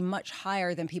needing to be much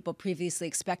higher than people previously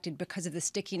expected because of the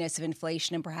stickiness of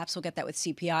inflation, and perhaps we'll get that with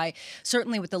CPI.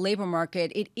 Certainly with the labor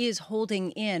market, it is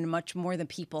holding in much more than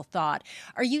people thought.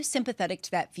 Are you sympathetic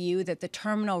to that view that the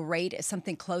terminal rate is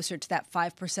something closer to that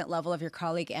 5% level of your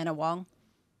colleague Anna Wong?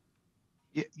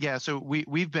 Yeah, so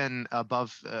we've been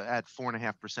above at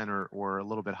 4.5% or a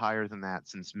little bit higher than that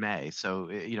since May. So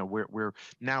we're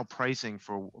now pricing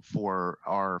for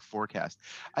our forecast.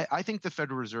 I think the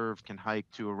Federal Reserve can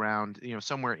hike to around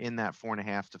somewhere in that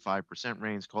 4.5% to 5%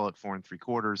 range. Call it 4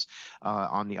 3/4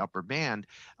 on the upper band,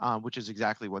 which is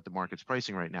exactly what the market's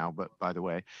pricing right now. But by the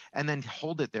way, and then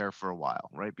hold it there for a while,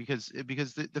 right? Because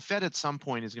the Fed at some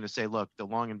point is going to say, look, the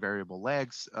long and variable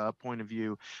lags point of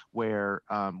view, where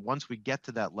once we get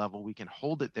to that level, we can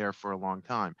hold it there for a long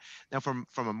time. Now, from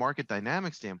a market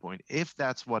dynamic standpoint, if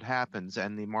that's what happens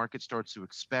and the market starts to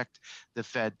expect the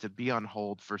Fed to be on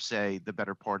hold for, say, the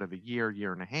better part of a year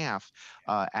and a half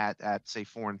at say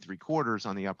 4 3/4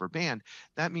 on the upper band,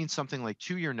 that means something like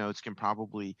 2-year notes can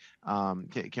probably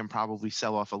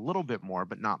sell off a little bit more,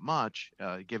 but not much,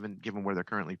 given where they're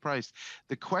currently priced.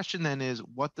 The question then is,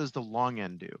 what does the long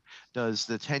end do? Does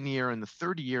the 10-year and the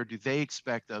 30-year, do they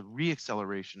expect a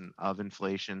reacceleration of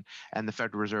inflation and the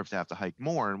Federal Reserve to have to hike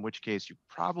more, in which case you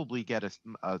probably get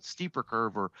a steeper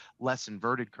curve or less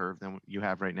inverted curve than you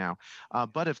have right now.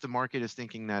 But if the market is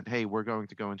thinking that, hey, we're going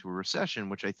to go into a recession,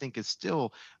 which I think is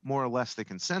still more or less the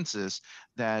consensus,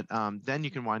 that then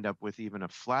you can wind up with even a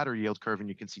flatter yield curve, and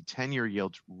you can see 10-year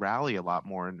yields rally a lot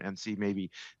more and see maybe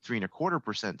 3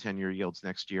 1/4% 10-year yields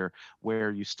next year,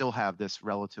 where you still have this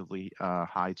relatively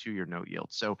high 2-year note yield.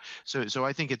 So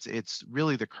I think it's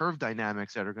really the curve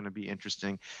dynamics that are going to be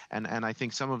interesting, and I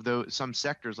think some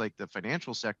sectors like the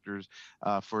financial sectors,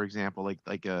 for example,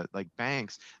 like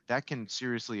banks, that can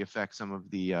seriously affect some of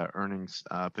the earnings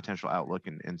potential outlook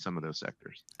in some of those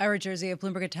sectors. Ira Jersey of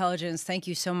Bloomberg Intelligence, thank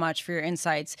you so much for your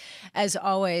insights. As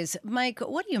always, Mike,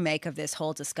 what do you make of this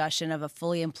whole discussion of a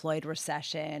fully employed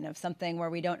recession, of something where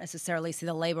we don't necessarily see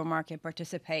the labor market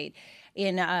participate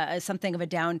in something of a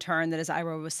downturn that, as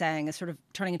Ira was saying, is sort of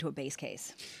turning into a base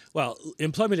case? Well,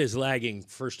 employment is lagging,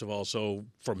 first of all, so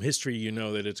from history you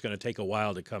know that it's going to take a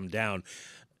while to come down.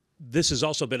 This has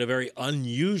also been a very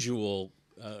unusual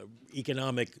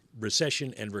economic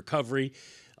recession and recovery.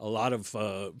 A lot of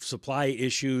supply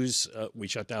issues. We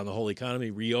shut down the whole economy,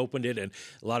 reopened it, and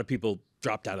a lot of people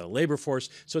dropped out of the labor force.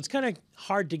 So it's kind of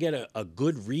hard to get a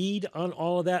good read on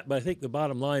all of that. But I think the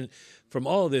bottom line from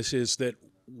all of this is that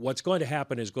what's going to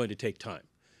happen is going to take time.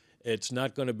 It's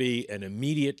not going to be an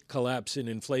immediate collapse in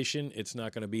inflation. It's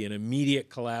not going to be an immediate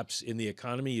collapse in the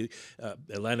economy.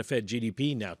 Atlanta Fed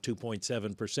GDP now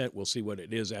 2.7%. We'll see what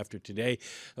it is after today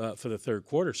for the third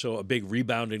quarter. So a big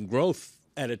rebound in growth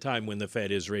at a time when the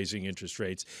Fed is raising interest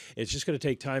rates. It's just going to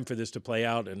take time for this to play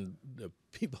out, and the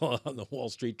people on the Wall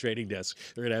Street trading desk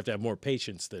are going to have more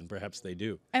patience than perhaps they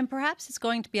do. And perhaps it's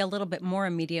going to be a little bit more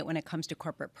immediate when it comes to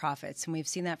corporate profits. And we've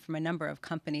seen that from a number of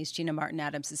companies. Gina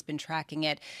Martin-Adams has been tracking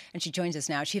it, and she joins us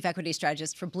now, Chief Equity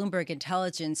Strategist for Bloomberg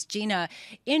Intelligence. Gina,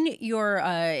 in your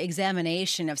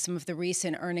examination of some of the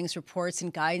recent earnings reports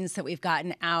and guidance that we've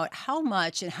gotten out, how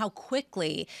much and how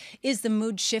quickly is the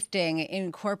mood shifting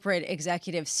in corporate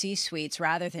executive C-suites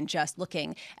rather than just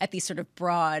looking at these sort of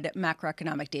broad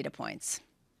macroeconomic data points?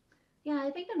 Yeah,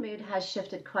 I think the mood has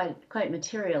shifted quite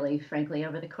materially, frankly,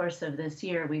 over the course of this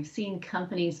year. We've seen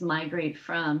companies migrate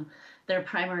from their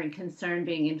primary concern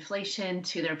being inflation,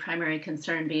 to their primary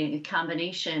concern being a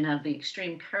combination of the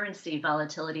extreme currency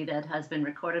volatility that has been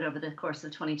recorded over the course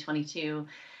of 2022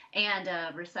 and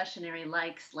a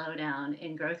recessionary-like slowdown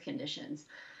in growth conditions.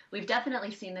 We've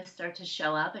definitely seen this start to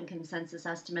show up in consensus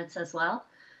estimates as well.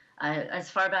 As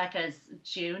far back as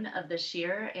June of this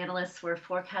year, analysts were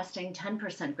forecasting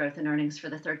 10% growth in earnings for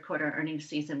the third quarter earnings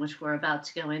season, which we're about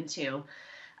to go into.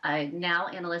 Now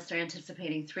analysts are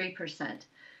anticipating 3%.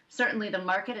 Certainly the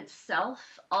market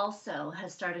itself also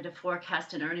has started to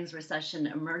forecast an earnings recession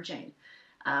emerging.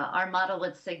 Our model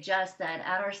would suggest that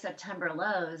at our September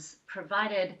lows,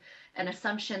 provided an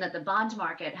assumption that the bond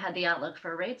market had the outlook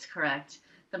for rates correct,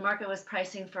 the market was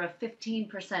pricing for a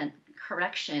 15%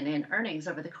 correction in earnings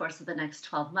over the course of the next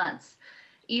 12 months.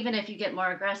 Even if you get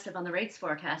more aggressive on the rates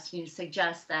forecast and you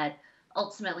suggest that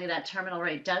ultimately that terminal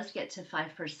rate does get to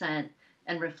 5%,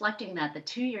 and reflecting that the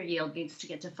 2-year yield needs to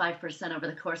get to 5% over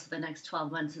the course of the next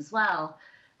 12 months as well,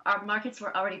 our markets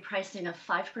were already pricing a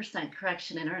 5%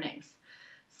 correction in earnings.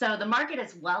 So the market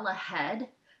is well ahead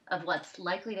of what's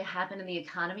likely to happen in the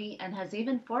economy and has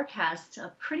even forecast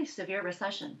a pretty severe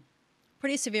recession.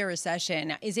 Pretty severe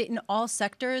recession. Is it in all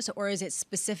sectors, or is it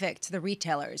specific to the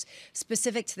retailers,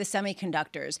 specific to the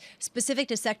semiconductors, specific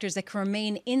to sectors that can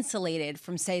remain insulated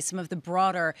from, say, some of the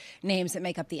broader names that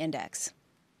make up the index?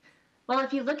 Well,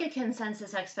 if you look at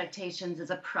consensus expectations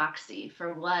as a proxy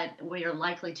for what we are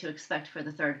likely to expect for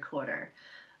the third quarter,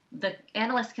 the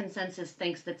analyst consensus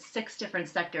thinks that 6 different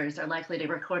sectors are likely to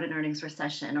record an earnings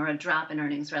recession or a drop in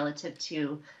earnings relative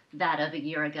to that of a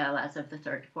year ago as of the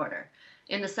third quarter.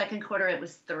 In the second quarter, it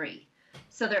was 3.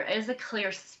 So there is a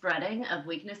clear spreading of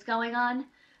weakness going on.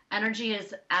 Energy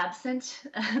is absent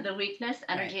the weakness.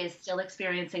 Energy is still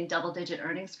experiencing double-digit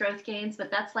earnings growth gains,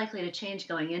 but that's likely to change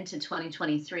going into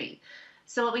 2023.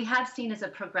 So what we have seen is a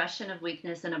progression of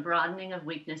weakness and a broadening of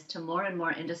weakness to more and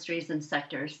more industries and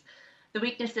sectors. The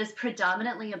weakness is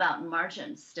predominantly about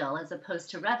margins still, as opposed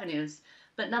to revenues,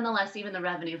 but nonetheless, even the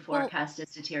revenue forecast is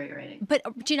deteriorating. But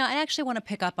Gina, I actually want to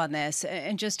pick up on this,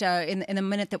 and just in the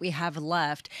minute that we have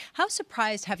left, how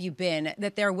surprised have you been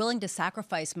that they're willing to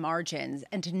sacrifice margins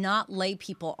and to not lay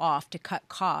people off to cut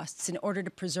costs in order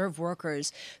to preserve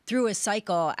workers through a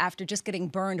cycle after just getting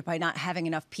burned by not having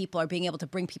enough people or being able to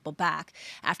bring people back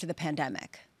after the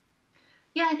pandemic?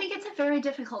 Yeah, I think it's a very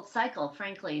difficult cycle,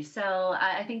 frankly. So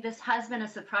I think this has been a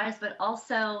surprise, but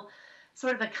also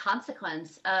sort of a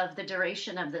consequence of the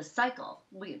duration of this cycle.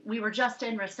 We were just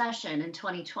in recession in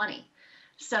 2020.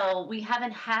 So we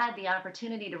haven't had the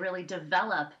opportunity to really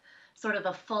develop sort of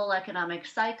a full economic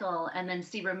cycle and then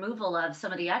see removal of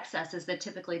some of the excesses that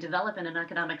typically develop in an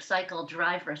economic cycle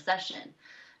drive recession.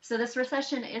 So this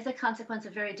recession is a consequence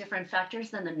of very different factors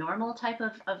than the normal type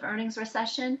of earnings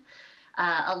recession.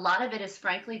 A lot of it is,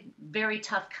 frankly, very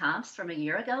tough comps from a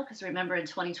year ago, because remember in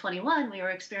 2021, we were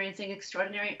experiencing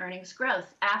extraordinary earnings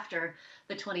growth after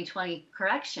the 2020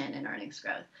 correction in earnings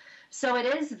growth. So it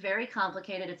is very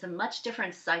complicated. It's a much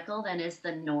different cycle than is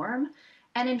the norm.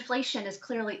 And inflation is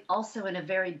clearly also in a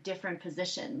very different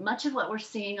position. Much of what we're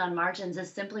seeing on margins is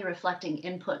simply reflecting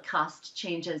input cost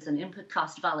changes and input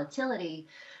cost volatility,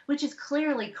 which is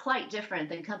clearly quite different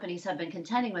than companies have been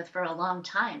contending with for a long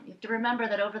time. You have to remember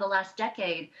that over the last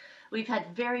decade, we've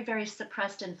had very, very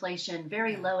suppressed inflation,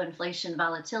 very low inflation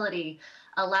volatility,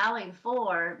 allowing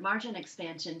for margin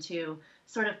expansion to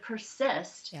sort of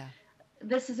persist. Yeah.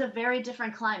 This is a very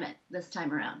different climate this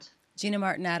time around. Gina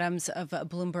Martin-Adams of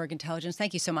Bloomberg Intelligence,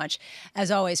 thank you so much, as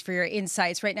always, for your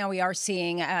insights. Right now, we are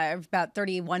seeing about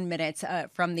 31 minutes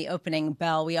from the opening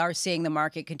bell. We are seeing the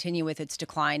market continue with its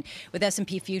decline, with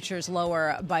S&P futures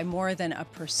lower by more than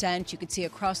 1%. You can see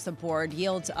across the board,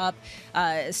 yields up,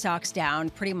 stocks down,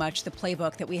 pretty much the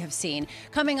playbook that we have seen.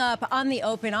 Coming up on the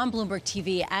open on Bloomberg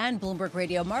TV and Bloomberg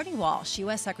Radio, Marty Walsh,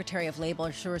 U.S. Secretary of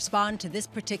Labor, to respond to this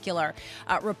particular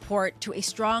report to a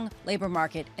strong labor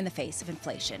market in the face of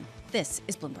inflation. This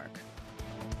is Bloomberg.